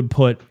way, I would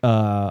put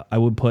the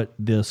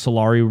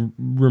Solari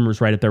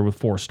rumors right up there with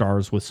 4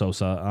 stars with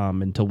Sosa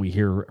until we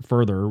hear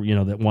further,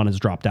 that one is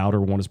dropped out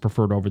or one is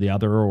preferred over the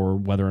other, or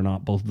whether or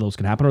not both of those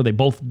can happen, or they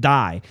both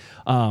die.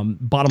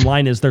 Bottom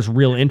line is there's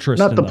real interest.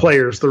 Not the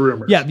players, the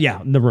rumors.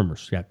 Yeah, the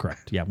rumors. Yeah,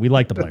 correct. Yeah, we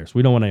like the players.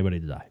 We don't want anybody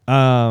to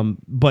die.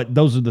 But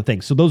those are the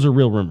things. So those are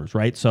real rumors,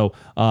 right? So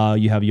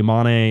you have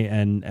Yamane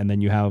and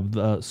then you have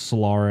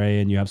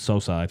Solari and you have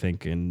Sosa, I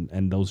think,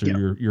 and those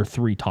are your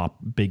 3 top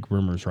big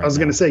rumors right now. I was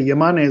going to say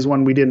Yamane is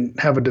one we didn't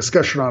have a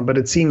discussion on, but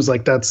it seems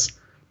like that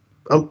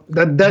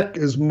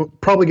is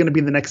probably going to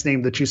be the next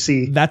name that you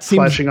see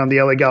flashing on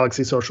the LA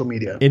Galaxy social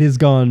media. It has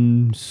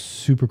gone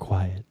super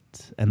quiet,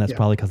 and that's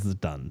probably because it's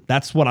done.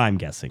 that's what I'm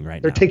guessing right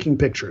now. They're taking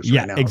pictures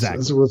right now. Exactly. So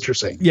this is what you're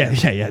saying.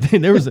 Yeah.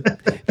 There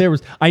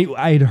was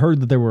I had heard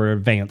that there were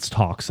advanced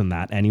talks in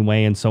that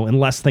anyway, and so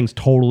unless things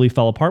totally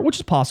fell apart, which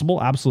is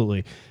possible,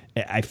 absolutely,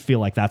 I feel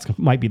like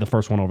might be the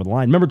first one over the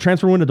line. Remember,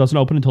 transfer window doesn't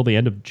open until the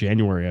end of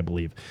January, I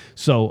believe.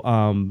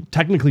 So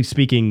technically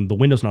speaking, the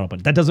window's not open.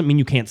 That doesn't mean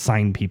you can't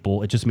sign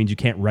people. It just means you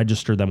can't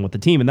register them with the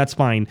team. And that's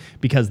fine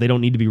because they don't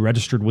need to be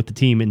registered with the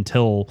team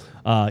until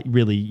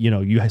really,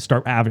 you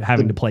start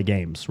having to play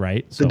games,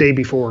 right? The day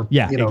before,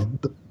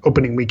 the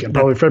opening weekend,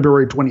 probably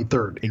February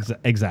 23rd.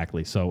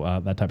 Exactly.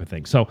 So that type of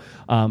thing. So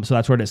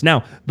that's where it is.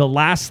 Now, the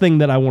last thing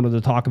that I wanted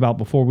to talk about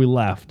before we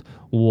left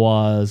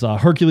was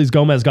Herculez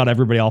Gomez got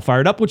everybody all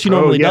fired up, which he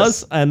normally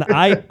does, and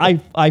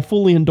I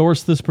fully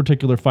endorse this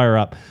particular fire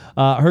up.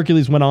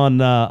 Herculez went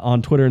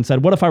on Twitter and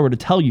said, "What if I were to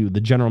tell you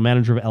the general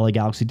manager of LA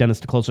Galaxy, Dennis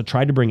DeClosa,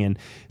 tried to bring in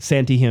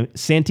Santi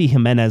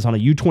Jimenez on a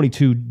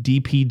U22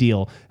 DP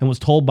deal and was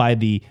told by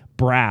the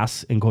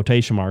brass, in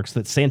quotation marks,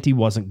 that Santi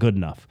wasn't good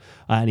enough.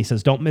 And he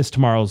says, don't miss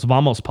tomorrow's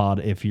Vamos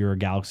pod if you're a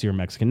Galaxy or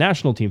Mexican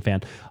national team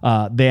fan.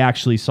 They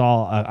actually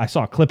I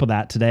saw a clip of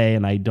that today,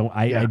 and I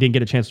didn't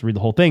get a chance to read the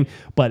whole thing,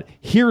 but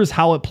here's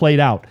how it played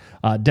out.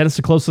 Dennis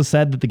Ciclosa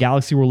said that the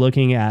Galaxy were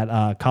looking at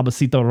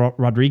Cabecita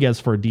Rodriguez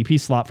for a DP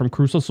slot from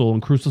Cruz Azul,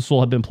 and Cruz Azul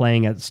had been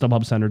playing at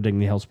StubHub Center,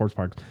 Dignity Health Sports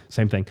Park,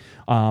 same thing.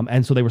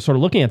 And so they were sort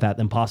of looking at that,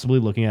 then possibly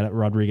looking at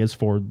Rodriguez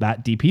for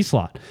that DP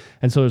slot.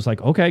 And so it's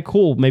like, okay,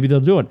 cool, maybe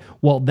they'll do it.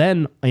 Well,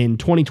 then in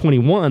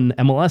 2021,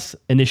 MLS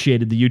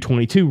initiated the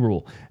U22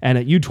 rule. And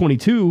at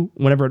U22,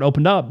 whenever it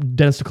opened up,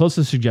 Dennis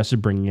Ciclosa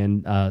suggested bringing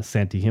in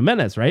Santi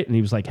Jimenez, right? And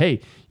he was like,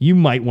 hey, you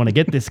might want to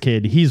get this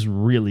kid. He's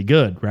really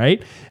good,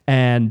 right?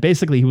 And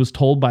basically he was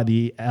told by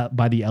the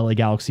LA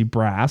Galaxy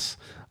brass,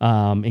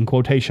 in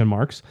quotation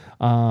marks,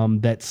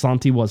 that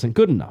Santi wasn't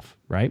good enough,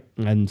 right?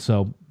 And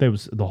so there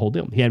was the whole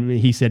deal.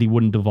 He said he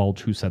wouldn't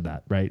divulge who said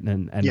that, right?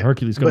 And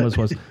Herculez Gomez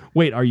was,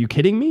 wait, are you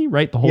kidding me?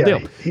 Right? The whole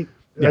deal.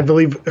 I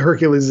believe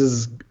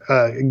Hercules's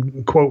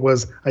quote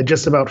was, "I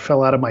just about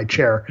fell out of my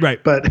chair."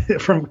 Right. But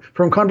from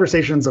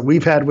conversations that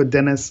we've had with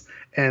Dennis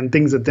and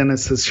things that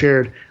Dennis has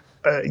shared,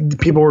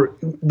 people were,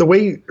 the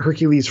way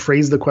Hercules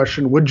phrased the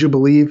question, "Would you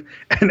believe?"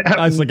 And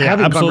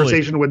having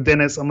conversation with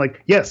Dennis, I'm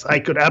like, yes, I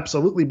could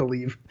absolutely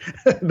believe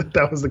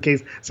that was the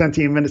case.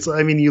 Santi Jimenez.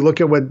 I mean, you look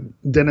at what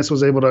Dennis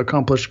was able to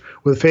accomplish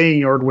with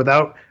Feyenoord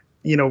without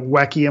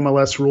wacky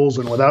MLS rules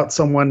and without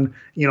someone,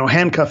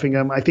 handcuffing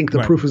him. I think the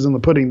proof is in the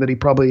pudding that he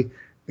probably,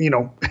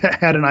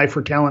 had an eye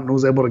for talent and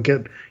was able to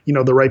get,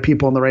 the right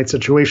people in the right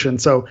situation.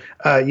 So,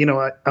 I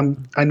know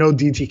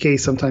DTK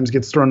sometimes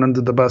gets thrown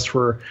under the bus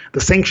for the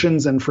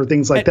sanctions and for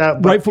things like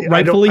that. But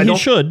rightfully,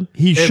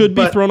 he should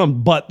be thrown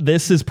on, but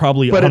this is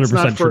probably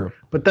 100% true.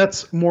 But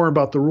that's more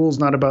about the rules,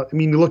 not about,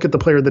 you look at the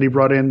player that he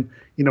brought in,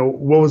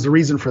 what was the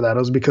reason for that? It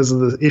was because of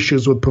the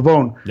issues with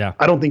Pavone. Yeah.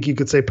 I don't think you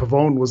could say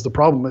Pavone was the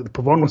problem.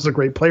 Pavone was a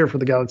great player for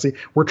the Galaxy.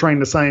 We're trying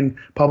to sign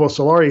Pablo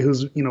Solari,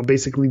 who's,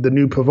 basically the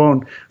new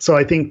Pavone. So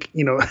I think,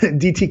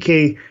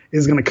 DTK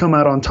is going to come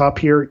out on top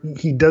here.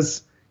 He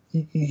does,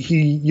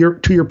 you're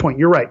to your point,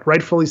 you're right.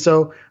 Rightfully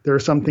so. There are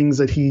some things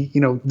that he,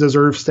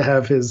 deserves to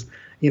have his,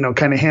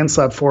 kind of hand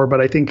slapped for.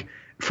 But I think,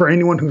 for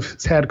anyone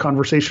who's had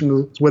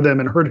conversations with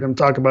him and heard him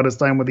talk about his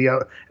time with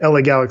the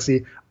LA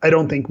Galaxy, I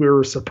don't think we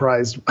were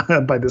surprised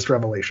by this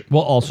revelation.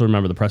 Well, also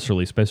remember the press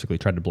release basically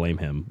tried to blame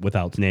him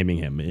without naming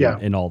him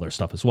in all their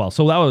stuff as well.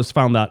 So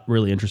found that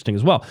really interesting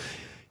as well.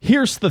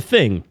 Here's the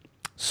thing.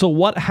 So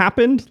what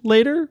happened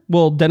later?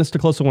 Well, Dennis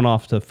Ciclosa went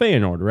off to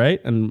Feyenoord, right?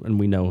 And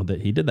we know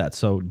that he did that.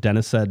 So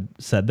Dennis said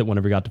that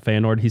whenever he got to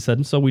Feyenoord, he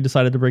said, so we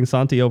decided to bring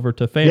Santi over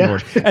to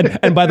Feyenoord. Yeah.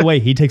 and by the way,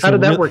 he takes how did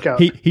that work out?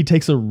 He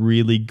takes a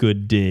really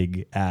good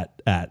dig at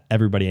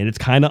everybody, and it's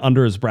kind of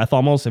under his breath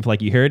almost. If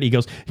you hear it, he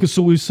goes,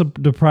 so we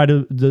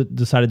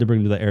decided to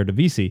bring to the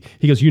Eredivisie.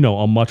 He goes,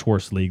 a much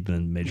worse league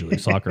than Major League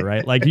Soccer,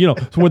 right?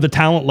 Where the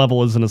talent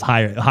level isn't as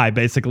high,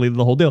 basically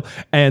the whole deal.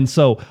 And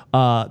so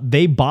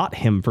they bought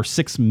him for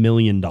 $6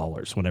 million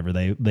whenever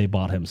they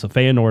bought him. So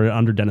Feyenoord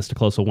under Dennis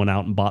Ciclosa went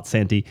out and bought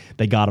Santi.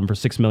 They got him for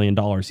 $6 million.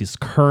 His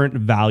current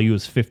value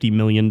is $50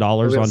 million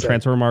on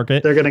transfer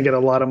market. They're going to get a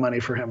lot of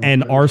money for him.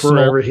 And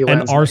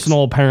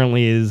Arsenal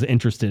apparently is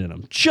interested in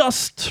him.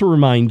 Just to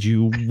remind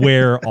you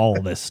where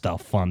all this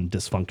stuff, fun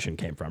dysfunction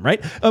came from,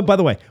 right? By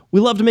the way, we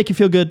love to make you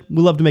feel good.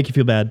 We love to make you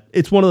feel bad.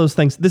 It's one of those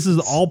things. This is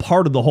all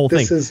part of the whole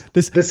thing.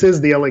 This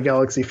is the LA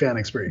Galaxy fan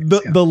experience.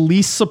 The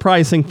least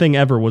surprising thing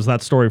ever was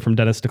that story from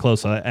Dennis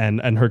Ciclosa and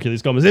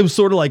Herculez Gomez. It was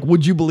sort of like,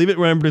 would you believe it?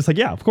 Remember, it's like,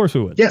 yeah, of course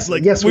we would. Yes,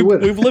 we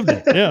would. We've lived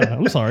it. Yeah,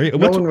 I'm sorry.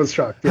 No one was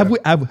shocked. Yeah.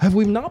 Have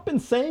we not been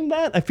saying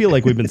that? I feel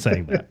like we've been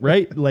saying that,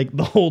 right? Like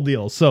the whole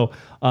deal. So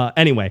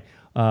anyway.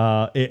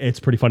 It's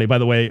pretty funny. By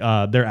the way,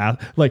 they're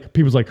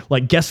people's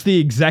like guess the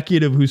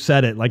executive who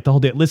said it. Like the whole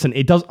day. Listen,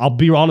 it does. I'll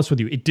be honest with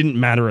you. It didn't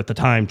matter at the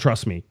time.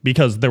 Trust me,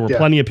 because there were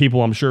plenty of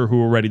people, I'm sure, who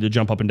were ready to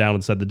jump up and down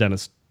and said the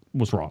dentist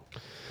was wrong.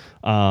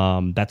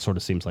 That sort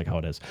of seems like how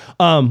it is.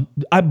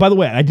 By the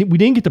way, we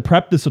didn't get to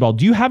prep this at all.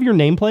 Do you have your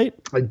nameplate?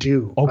 I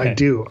do. Okay. I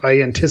do.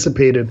 I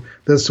anticipated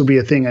this would be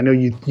a thing. I know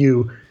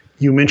you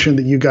mentioned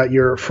that you got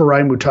your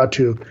Farai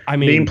Mutatu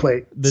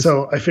nameplate.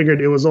 So I figured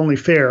it was only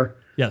fair.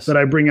 Yes. That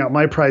I bring out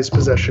my prized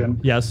possession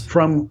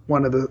from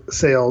one of the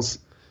sales.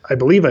 I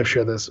believe I've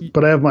shared this,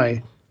 but I have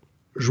my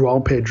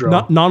João Pedro.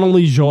 Not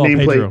only João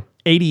Pedro.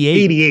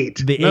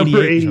 88. The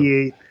number 88.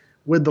 88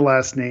 with the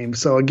last name.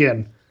 So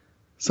again,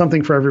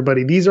 something for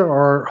everybody. These are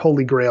our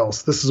holy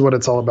grails. This is what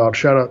it's all about.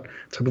 Shout out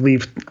to, I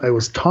believe it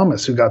was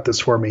Thomas who got this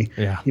for me.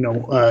 Yeah.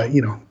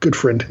 Good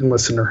friend and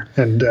listener.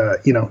 And,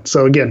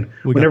 so again,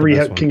 whenever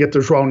you can get the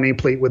João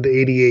nameplate with the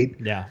 88.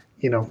 Yeah.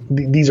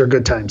 These are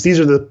good times. These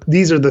are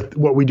the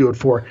what we do it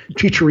for.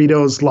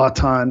 Chicharito's,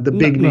 Latan, the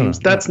big names.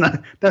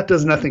 That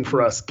does nothing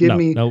for us. Give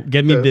me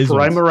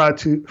Farai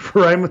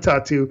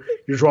Mutatu,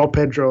 your João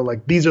Pedro.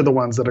 Like these are the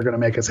ones that are going to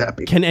make us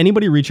happy. Can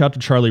anybody reach out to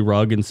Charlie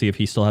Rugg and see if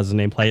he still has a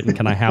nameplate, and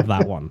can I have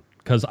that one?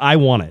 Because I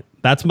want it.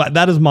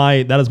 That is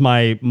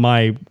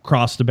my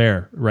cross to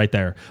bear right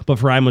there. But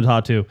Farai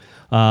Mutatu,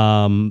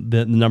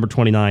 the number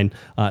 29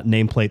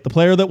 nameplate, the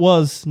player that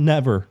was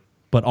never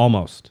but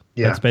almost.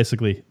 Yeah. That's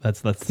basically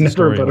that's the Never,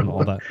 story but on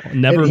all that.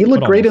 Never. And he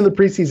looked but great in almost.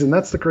 the preseason.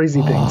 That's the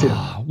crazy thing too.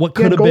 What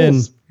He had could have been?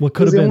 goals. What He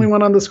could was have the only been?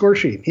 one on the score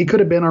sheet. He could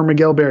have been our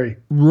Miguel Berry.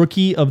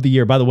 Rookie of the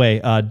year. By the way,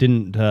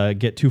 didn't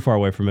get too far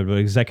away from it, but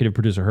executive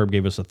producer Herb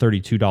gave us a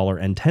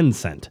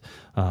 $32.10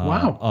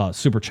 Wow.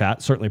 super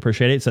chat. Certainly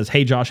appreciate it. It says,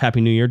 "Hey Josh, Happy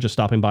New Year. Just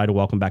stopping by to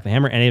welcome back the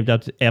Hammer. Any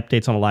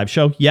updates on a live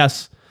show?"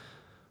 Yes.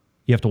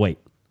 You have to wait.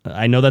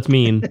 I know that's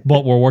mean,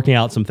 but we're working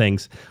out some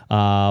things.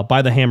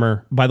 By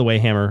the way,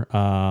 Hammer,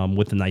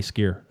 with the nice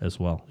gear as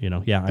well. I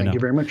know. Thank you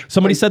very much.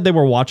 Somebody said they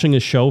were watching a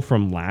show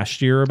from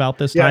last year about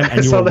this Yeah, time, I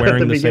and you saw were that at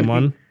wearing the the same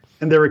beginning. one.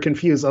 And they were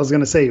confused. I was going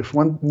to say,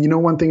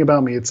 one thing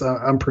about me, it's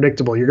I'm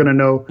predictable. You're going to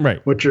know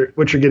Right. what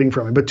you're getting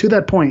from me. But to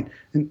that point,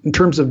 in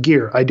terms of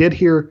gear, I did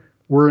hear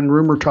we're in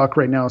rumor talk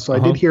right now, so I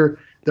did hear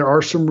there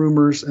are some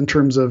rumors in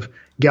terms of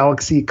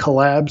Galaxy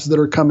collabs that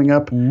are coming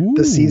up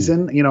this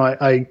season.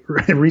 I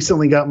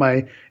recently got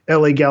my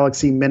LA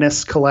Galaxy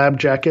Menace collab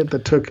jacket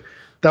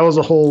that was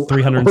a whole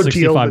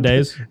 365 ordeal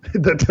days.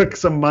 that took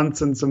some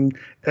months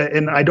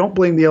and I don't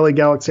blame the LA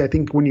Galaxy. I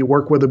think when you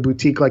work with a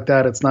boutique like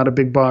that, it's not a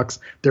big box.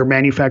 They're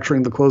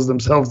manufacturing the clothes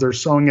themselves. They're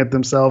sewing it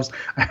themselves.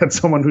 I had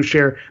someone who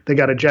shared they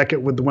got a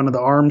jacket with one of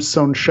the arms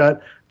sewn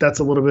shut. That's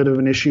a little bit of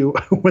an issue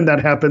when that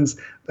happens.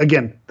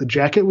 Again, the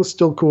jacket was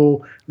still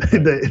cool.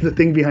 The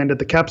thing behind it,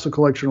 the capsule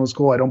collection was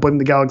cool. I don't blame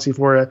the Galaxy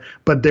for it,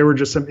 but there were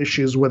just some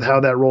issues with how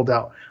that rolled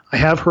out. I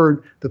have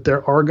heard that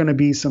there are going to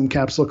be some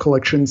capsule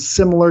collections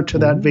similar to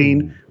that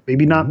vein.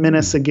 Maybe not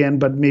Menace again,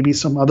 but maybe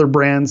some other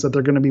brands that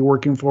they're going to be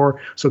working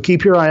for. So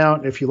keep your eye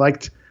out. If you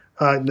liked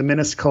the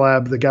Menace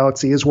collab, the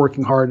Galaxy is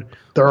working hard.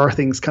 There are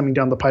things coming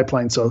down the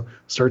pipeline. So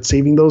start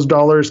saving those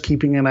dollars,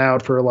 keeping an eye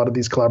out for a lot of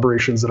these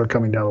collaborations that are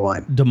coming down the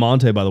line.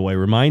 DeMonte, by the way,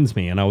 reminds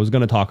me, and I was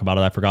going to talk about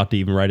it. I forgot to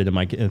even write it in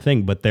my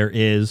thing, but there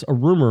is a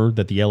rumor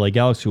that the LA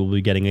Galaxy will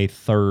be getting a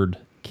third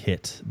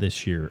kit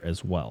this year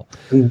as well.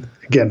 And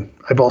again,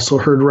 I've also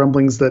heard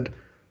rumblings that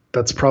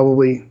that's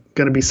probably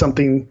going to be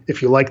something,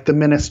 if you like the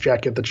Menace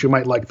jacket, that you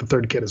might like the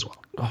third kit as well.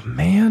 Oh,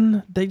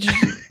 man. They just...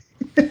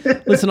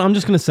 Listen, I'm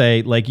just going to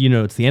say,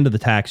 it's the end of the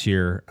tax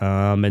year.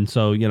 And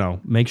so,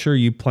 make sure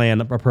you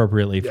plan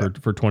appropriately for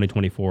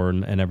 2024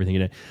 and everything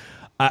you do.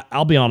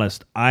 I'll be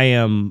honest.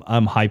 I'm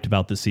hyped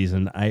about this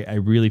season. I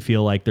really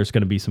feel like there's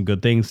going to be some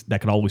good things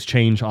that can always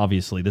change.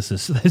 Obviously, this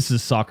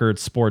is soccer.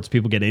 It's sports.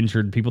 People get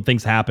injured.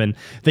 Things happen.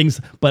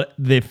 But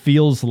it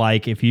feels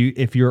like if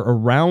you're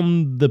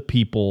around the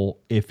people,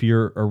 if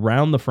you're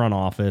around the front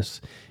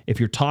office, if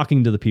you're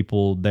talking to the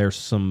people, there's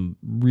some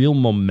real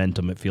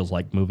momentum. It feels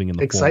like moving in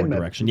the forward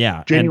direction.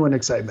 Yeah, genuine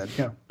excitement.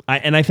 Yeah.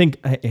 I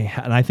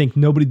think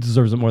nobody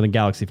deserves it more than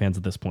Galaxy fans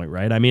at this point,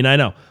 right? I mean, I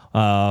know,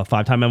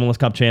 5-time MLS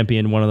Cup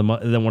champion, the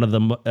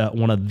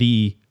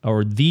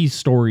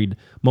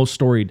most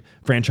storied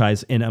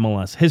franchise in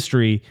MLS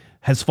history,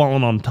 has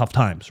fallen on tough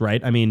times,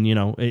 right? I mean,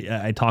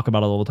 I talk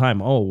about it all the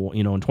time. Oh,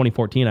 in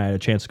 2014, I had a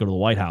chance to go to the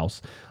White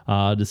House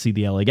to see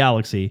the LA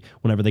Galaxy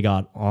whenever they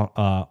got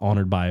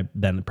honored by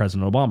then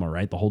President Obama,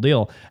 right? The whole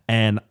deal,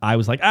 and I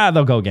was like,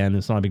 they'll go again.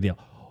 It's not a big deal.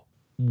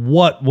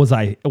 What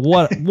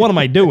am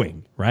I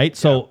doing? Right.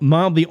 So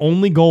now the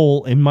only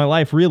goal in my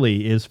life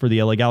really is for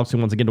the LA Galaxy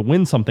once again to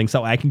win something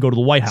so I can go to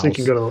the White House. So you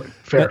can go to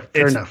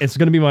fair enough. It's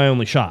going to be my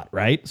only shot.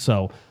 Right.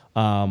 So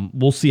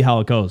we'll see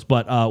how it goes.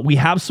 But we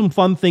have some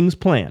fun things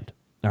planned.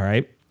 All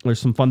right. There's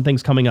some fun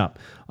things coming up.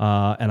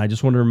 And I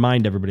just want to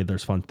remind everybody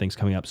there's fun things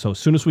coming up. So as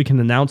soon as we can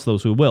announce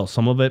those, we will.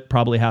 Some of it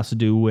probably has to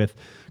do with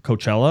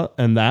Coachella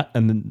and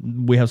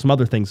then we have some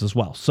other things as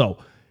well. So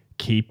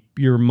keep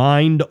your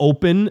mind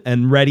open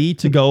and ready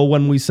to go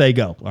when we say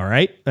go. All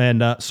right.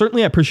 And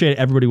certainly I appreciate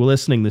everybody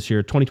listening this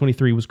year.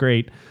 2023 was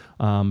great.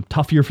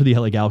 Tough year for the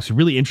LA Galaxy.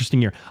 Really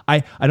interesting year.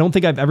 I don't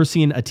think I've ever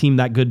seen a team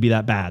that good be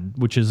that bad,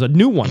 which is a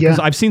new one because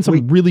I've seen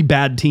some really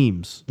bad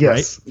teams.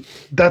 Yes. Right?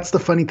 That's the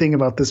funny thing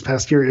about this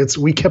past year.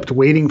 We kept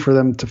waiting for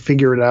them to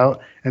figure it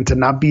out and to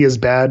not be as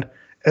bad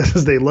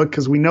as they look,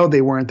 because we know they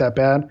weren't that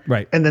bad,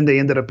 right? And then they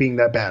ended up being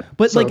that bad.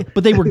 But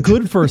but they were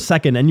good for a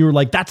second, and you were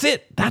like, "That's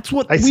it. That's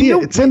what I see.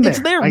 It. It's in there.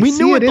 It's there. We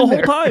knew it the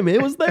whole time.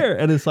 It was there."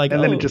 And it's like,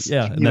 and then it just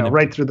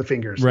right through the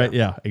fingers. Right?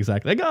 Yeah.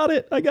 Exactly. I got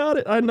it.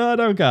 I know.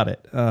 I got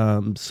it.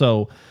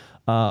 So,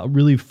 a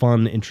really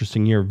fun,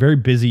 interesting year. Very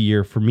busy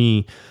year for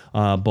me,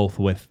 both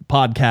with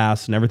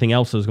podcasts and everything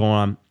else that's going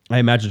on. I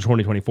imagine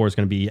 2024 is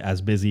going to be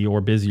as busy or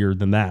busier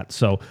than that.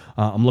 So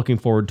I'm looking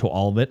forward to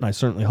all of it. And I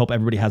certainly hope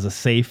everybody has a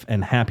safe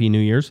and happy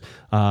New Year's.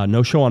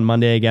 No show on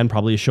Monday again,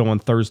 probably a show on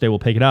Thursday. We'll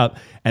pick it up.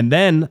 And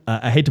then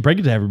I hate to break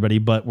it to everybody,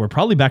 but we're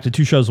probably back to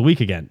 2 shows a week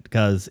again,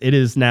 because it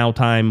is now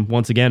time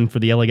once again for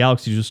the LA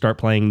Galaxy to start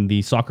playing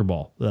the soccer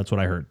ball. That's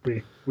what I heard.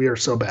 We are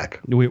so back.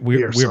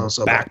 We're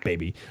so back,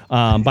 baby.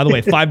 By the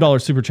way,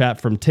 $5 super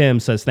chat from Tim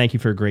says, thank you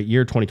for a great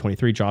year,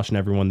 2023. Josh and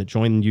everyone that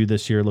joined you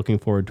this year. Looking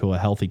forward to a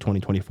healthy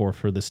 2024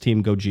 for this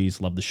team. Go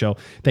G's. Love the show.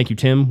 Thank you,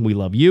 Tim. We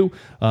love you.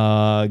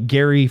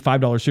 Gary,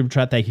 $5 super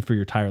chat. Thank you for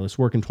your tireless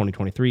work in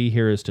 2023.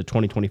 Here is to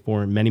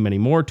 2024 and many, many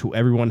more. To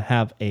everyone,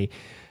 have a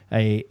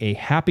a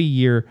happy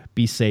year.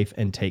 Be safe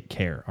and take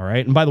care. All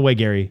right. And by the way,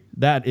 Gary,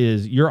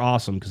 you're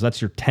awesome because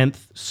that's your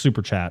 10th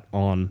super chat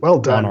on our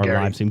Gary.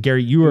 live stream.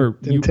 Gary,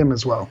 and Tim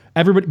as well.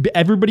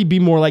 Everybody be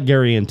more like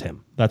Gary and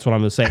Tim. That's what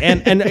I'm going to say.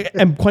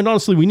 And quite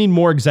honestly, we need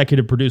more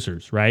executive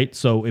producers, right?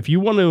 So if you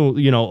want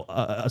to,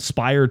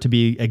 aspire to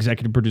be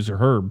executive producer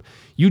Herb,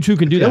 you too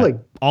can do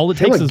that. All it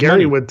takes is Gary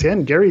money. would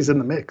 10. Gary's in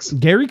the mix.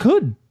 Gary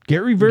could.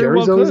 Gary's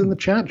always in the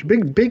chat.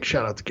 Big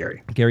shout out to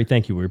Gary. Gary,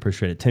 thank you. We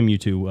appreciate it. Tim, you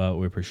too.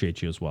 We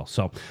appreciate you as well.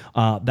 So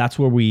that's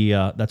where we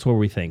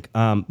think.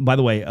 By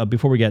the way,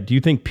 before we get, do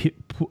you think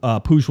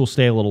Puig will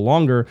stay a little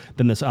longer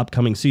than this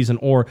upcoming season,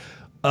 or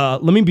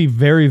let me be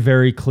very,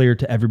 very clear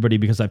to everybody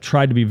because I've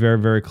tried to be very,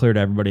 very clear to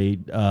everybody.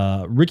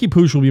 Riqui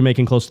Puig will be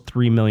making close to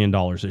 $3 million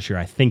this year,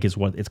 I think is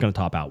what it's going to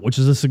top out, which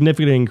is a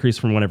significant increase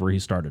from whenever he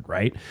started,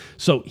 right?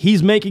 So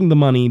he's making the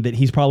money that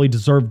he's probably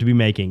deserved to be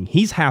making.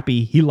 He's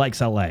happy. He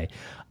likes LA.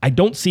 I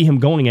don't see him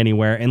going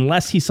anywhere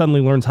unless he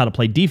suddenly learns how to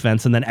play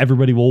defense and then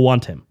everybody will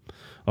want him.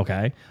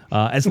 Okay?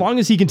 As long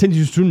as he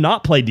continues to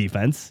not play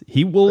defense,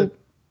 he will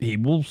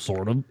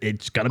sort of,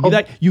 it's going to be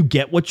that you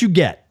get what you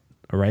get.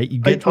 All right, you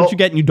get what you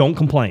get, and you don't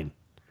complain.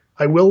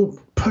 I will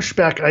push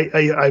back.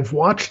 I've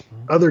watched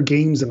other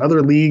games and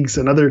other leagues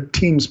and other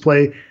teams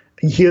play.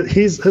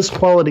 His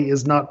quality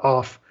is not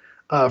off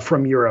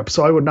from Europe,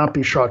 so I would not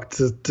be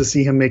shocked to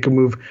see him make a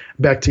move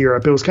back to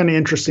Europe. It was kind of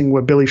interesting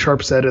what Billy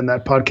Sharp said in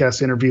that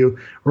podcast interview,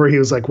 where he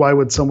was like, "Why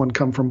would someone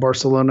come from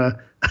Barcelona?"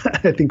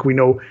 I think we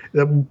know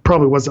that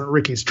probably wasn't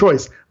Ricky's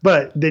choice,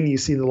 but then you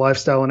see the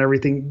lifestyle and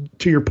everything.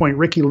 To your point,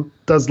 Ricky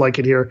does like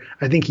it here.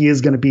 I think he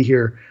is going to be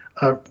here.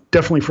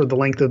 Definitely for the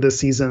length of this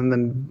season, and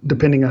then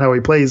depending on how he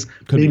plays,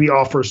 maybe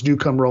offers do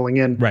come rolling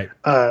in. Right.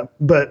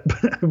 But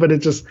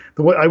it's just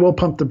the way I will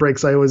pump the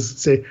brakes. I always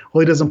say,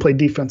 well, he doesn't play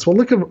defense. Well,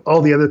 look at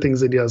all the other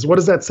things that he does. What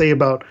does that say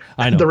about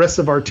the rest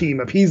of our team?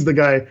 If he's the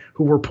guy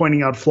who we're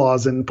pointing out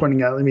flaws and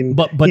pointing out, I mean,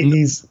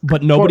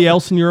 but nobody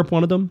else in Europe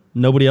wanted him.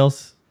 Nobody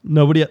else.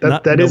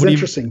 That is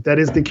interesting. That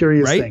is the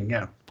curious thing.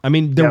 Yeah. I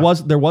mean, there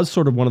was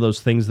sort of one of those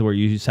things where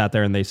you sat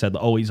there and they said,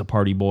 oh, he's a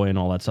party boy and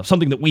all that stuff.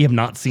 Something that we have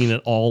not seen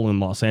at all in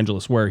Los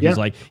Angeles, where he's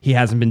like, he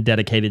hasn't been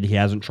dedicated. He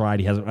hasn't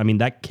tried. I mean,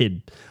 that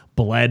kid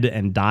bled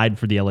and died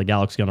for the LA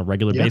Galaxy on a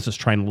regular basis,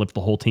 trying to lift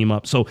the whole team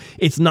up. So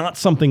it's not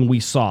something we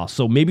saw.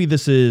 So maybe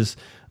this is,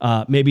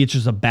 maybe it's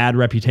just a bad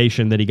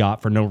reputation that he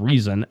got for no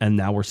reason, and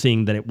now we're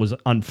seeing that it was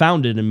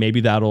unfounded, and maybe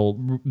that'll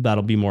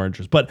be more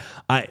interest. But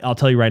I'll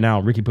tell you right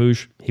now, Riqui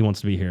Puig, he wants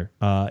to be here.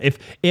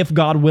 If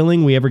God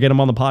willing, we ever get him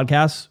on the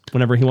podcast,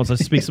 whenever he wants us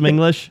to speak some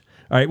English.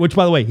 All right, which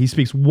by the way, he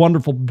speaks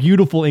wonderful,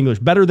 beautiful English,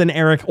 better than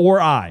Eric or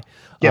I.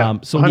 Yeah,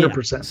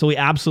 100%. So he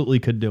absolutely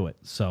could do it.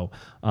 So,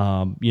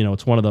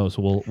 it's one of those.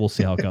 We'll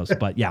see how it goes.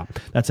 But yeah,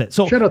 that's it.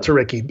 So shout out to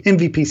Ricky.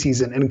 MVP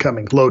season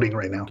incoming, loading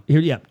right now. Here,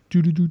 yeah,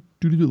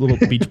 little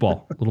beach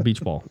ball,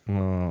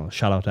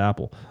 shout out to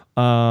Apple.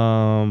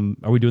 Are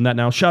we doing that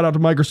now? Shout out to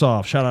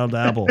Microsoft. Shout out to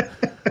Apple.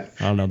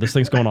 I don't know. This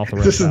thing's going off the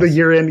rails. This is the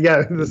year end.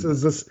 Yeah, this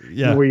is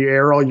where you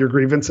air all your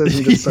grievances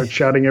and just start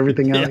shouting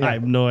everything out. Yeah, I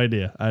have no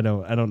idea. I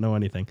don't know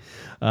anything.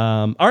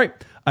 All right.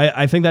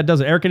 I think that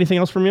does it. Eric, anything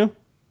else from you?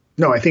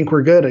 No, I think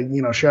we're good.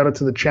 Shout out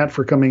to the chat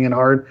for coming in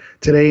hard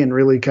today and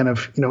really kind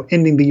of,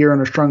 ending the year on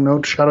a strong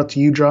note. Shout out to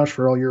you, Josh,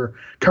 for all your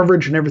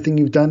coverage and everything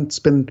you've done. It's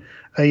been,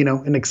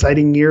 an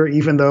exciting year,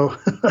 even though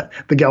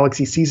the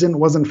Galaxy season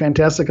wasn't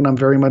fantastic. And I'm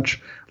very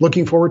much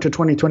looking forward to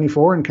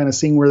 2024 and kind of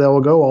seeing where that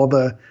will go. All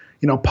the,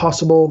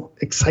 possible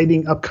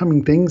exciting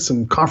upcoming things,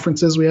 some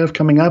conferences we have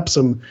coming up,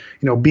 some,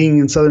 being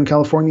in Southern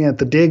California at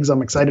the Digs.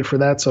 I'm excited for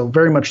that. So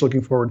very much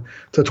looking forward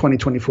to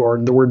 2024.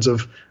 In the words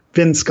of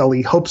Vin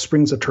Scully, hope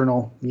springs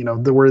eternal.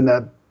 We're in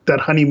that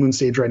honeymoon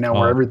stage right now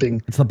where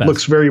everything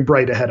looks very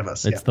bright ahead of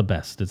us. It's the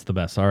best. It's the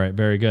best. All right.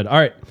 Very good. All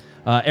right.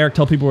 Eric,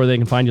 tell people where they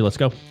can find you. Let's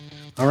go.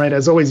 All right.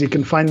 As always, you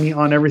can find me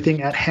on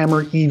everything at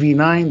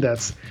HammerEV9.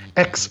 That's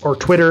X or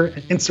Twitter,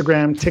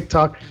 Instagram,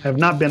 TikTok. I have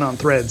not been on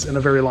Threads in a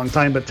very long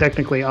time, but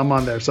technically I'm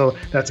on there. So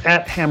that's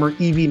at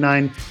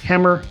HammerEV9,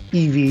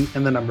 HammerEV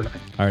and the number 9.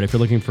 All right. If you're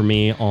looking for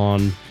me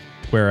on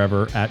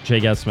wherever, at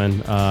Jay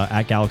Guessman,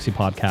 at Galaxy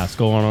Podcast,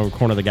 go on over to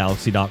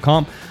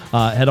cornerofthegalaxy.com.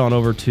 Head on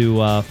over to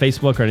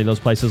Facebook or any of those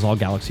places, all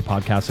Galaxy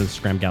Podcasts,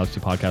 Instagram,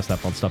 Galaxy Podcast, that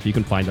fun stuff. You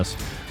can find us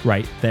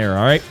right there,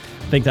 all right?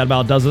 I think that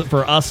about does it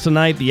for us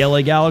tonight. The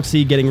LA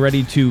Galaxy getting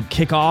ready to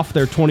kick off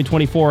their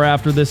 2024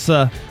 after this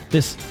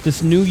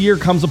this new year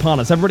comes upon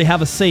us. Everybody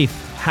have a safe,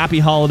 happy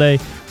holiday.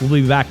 We'll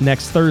be back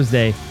next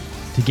Thursday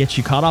to get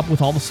you caught up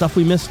with all the stuff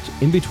we missed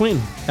in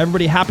between.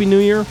 Everybody, happy new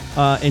year.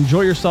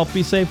 Enjoy yourself.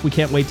 Be safe. We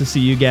can't wait to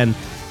see you again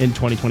in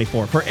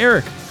 2024. For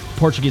Eric,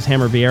 Portuguese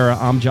Hammer Vieira,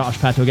 I'm Josh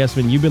Pato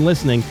Guessman. You've been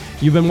listening.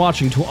 You've been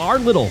watching to our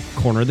little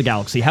Corner of the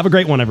Galaxy. Have a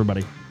great one,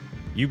 everybody.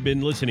 You've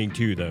been listening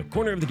to the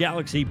Corner of the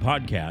Galaxy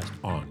podcast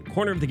on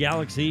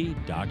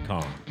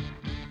cornerofthegalaxy.com.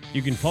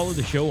 You can follow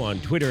the show on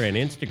Twitter and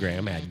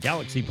Instagram at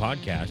Galaxy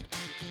Podcast,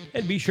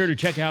 and be sure to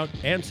check out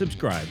and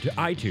subscribe to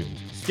iTunes,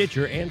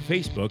 Stitcher, and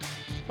Facebook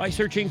by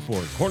searching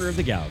for Corner of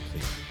the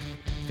Galaxy.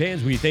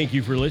 Fans, we thank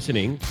you for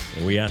listening,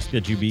 and we ask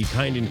that you be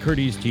kind and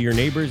courteous to your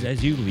neighbors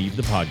as you leave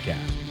the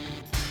podcast.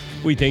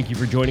 We thank you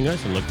for joining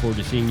us and look forward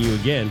to seeing you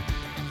again.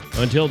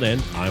 Until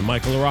then, I'm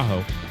Michael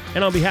Araujo,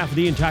 and on behalf of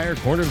the entire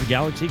Corner of the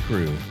Galaxy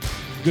crew,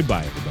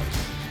 goodbye, everybody.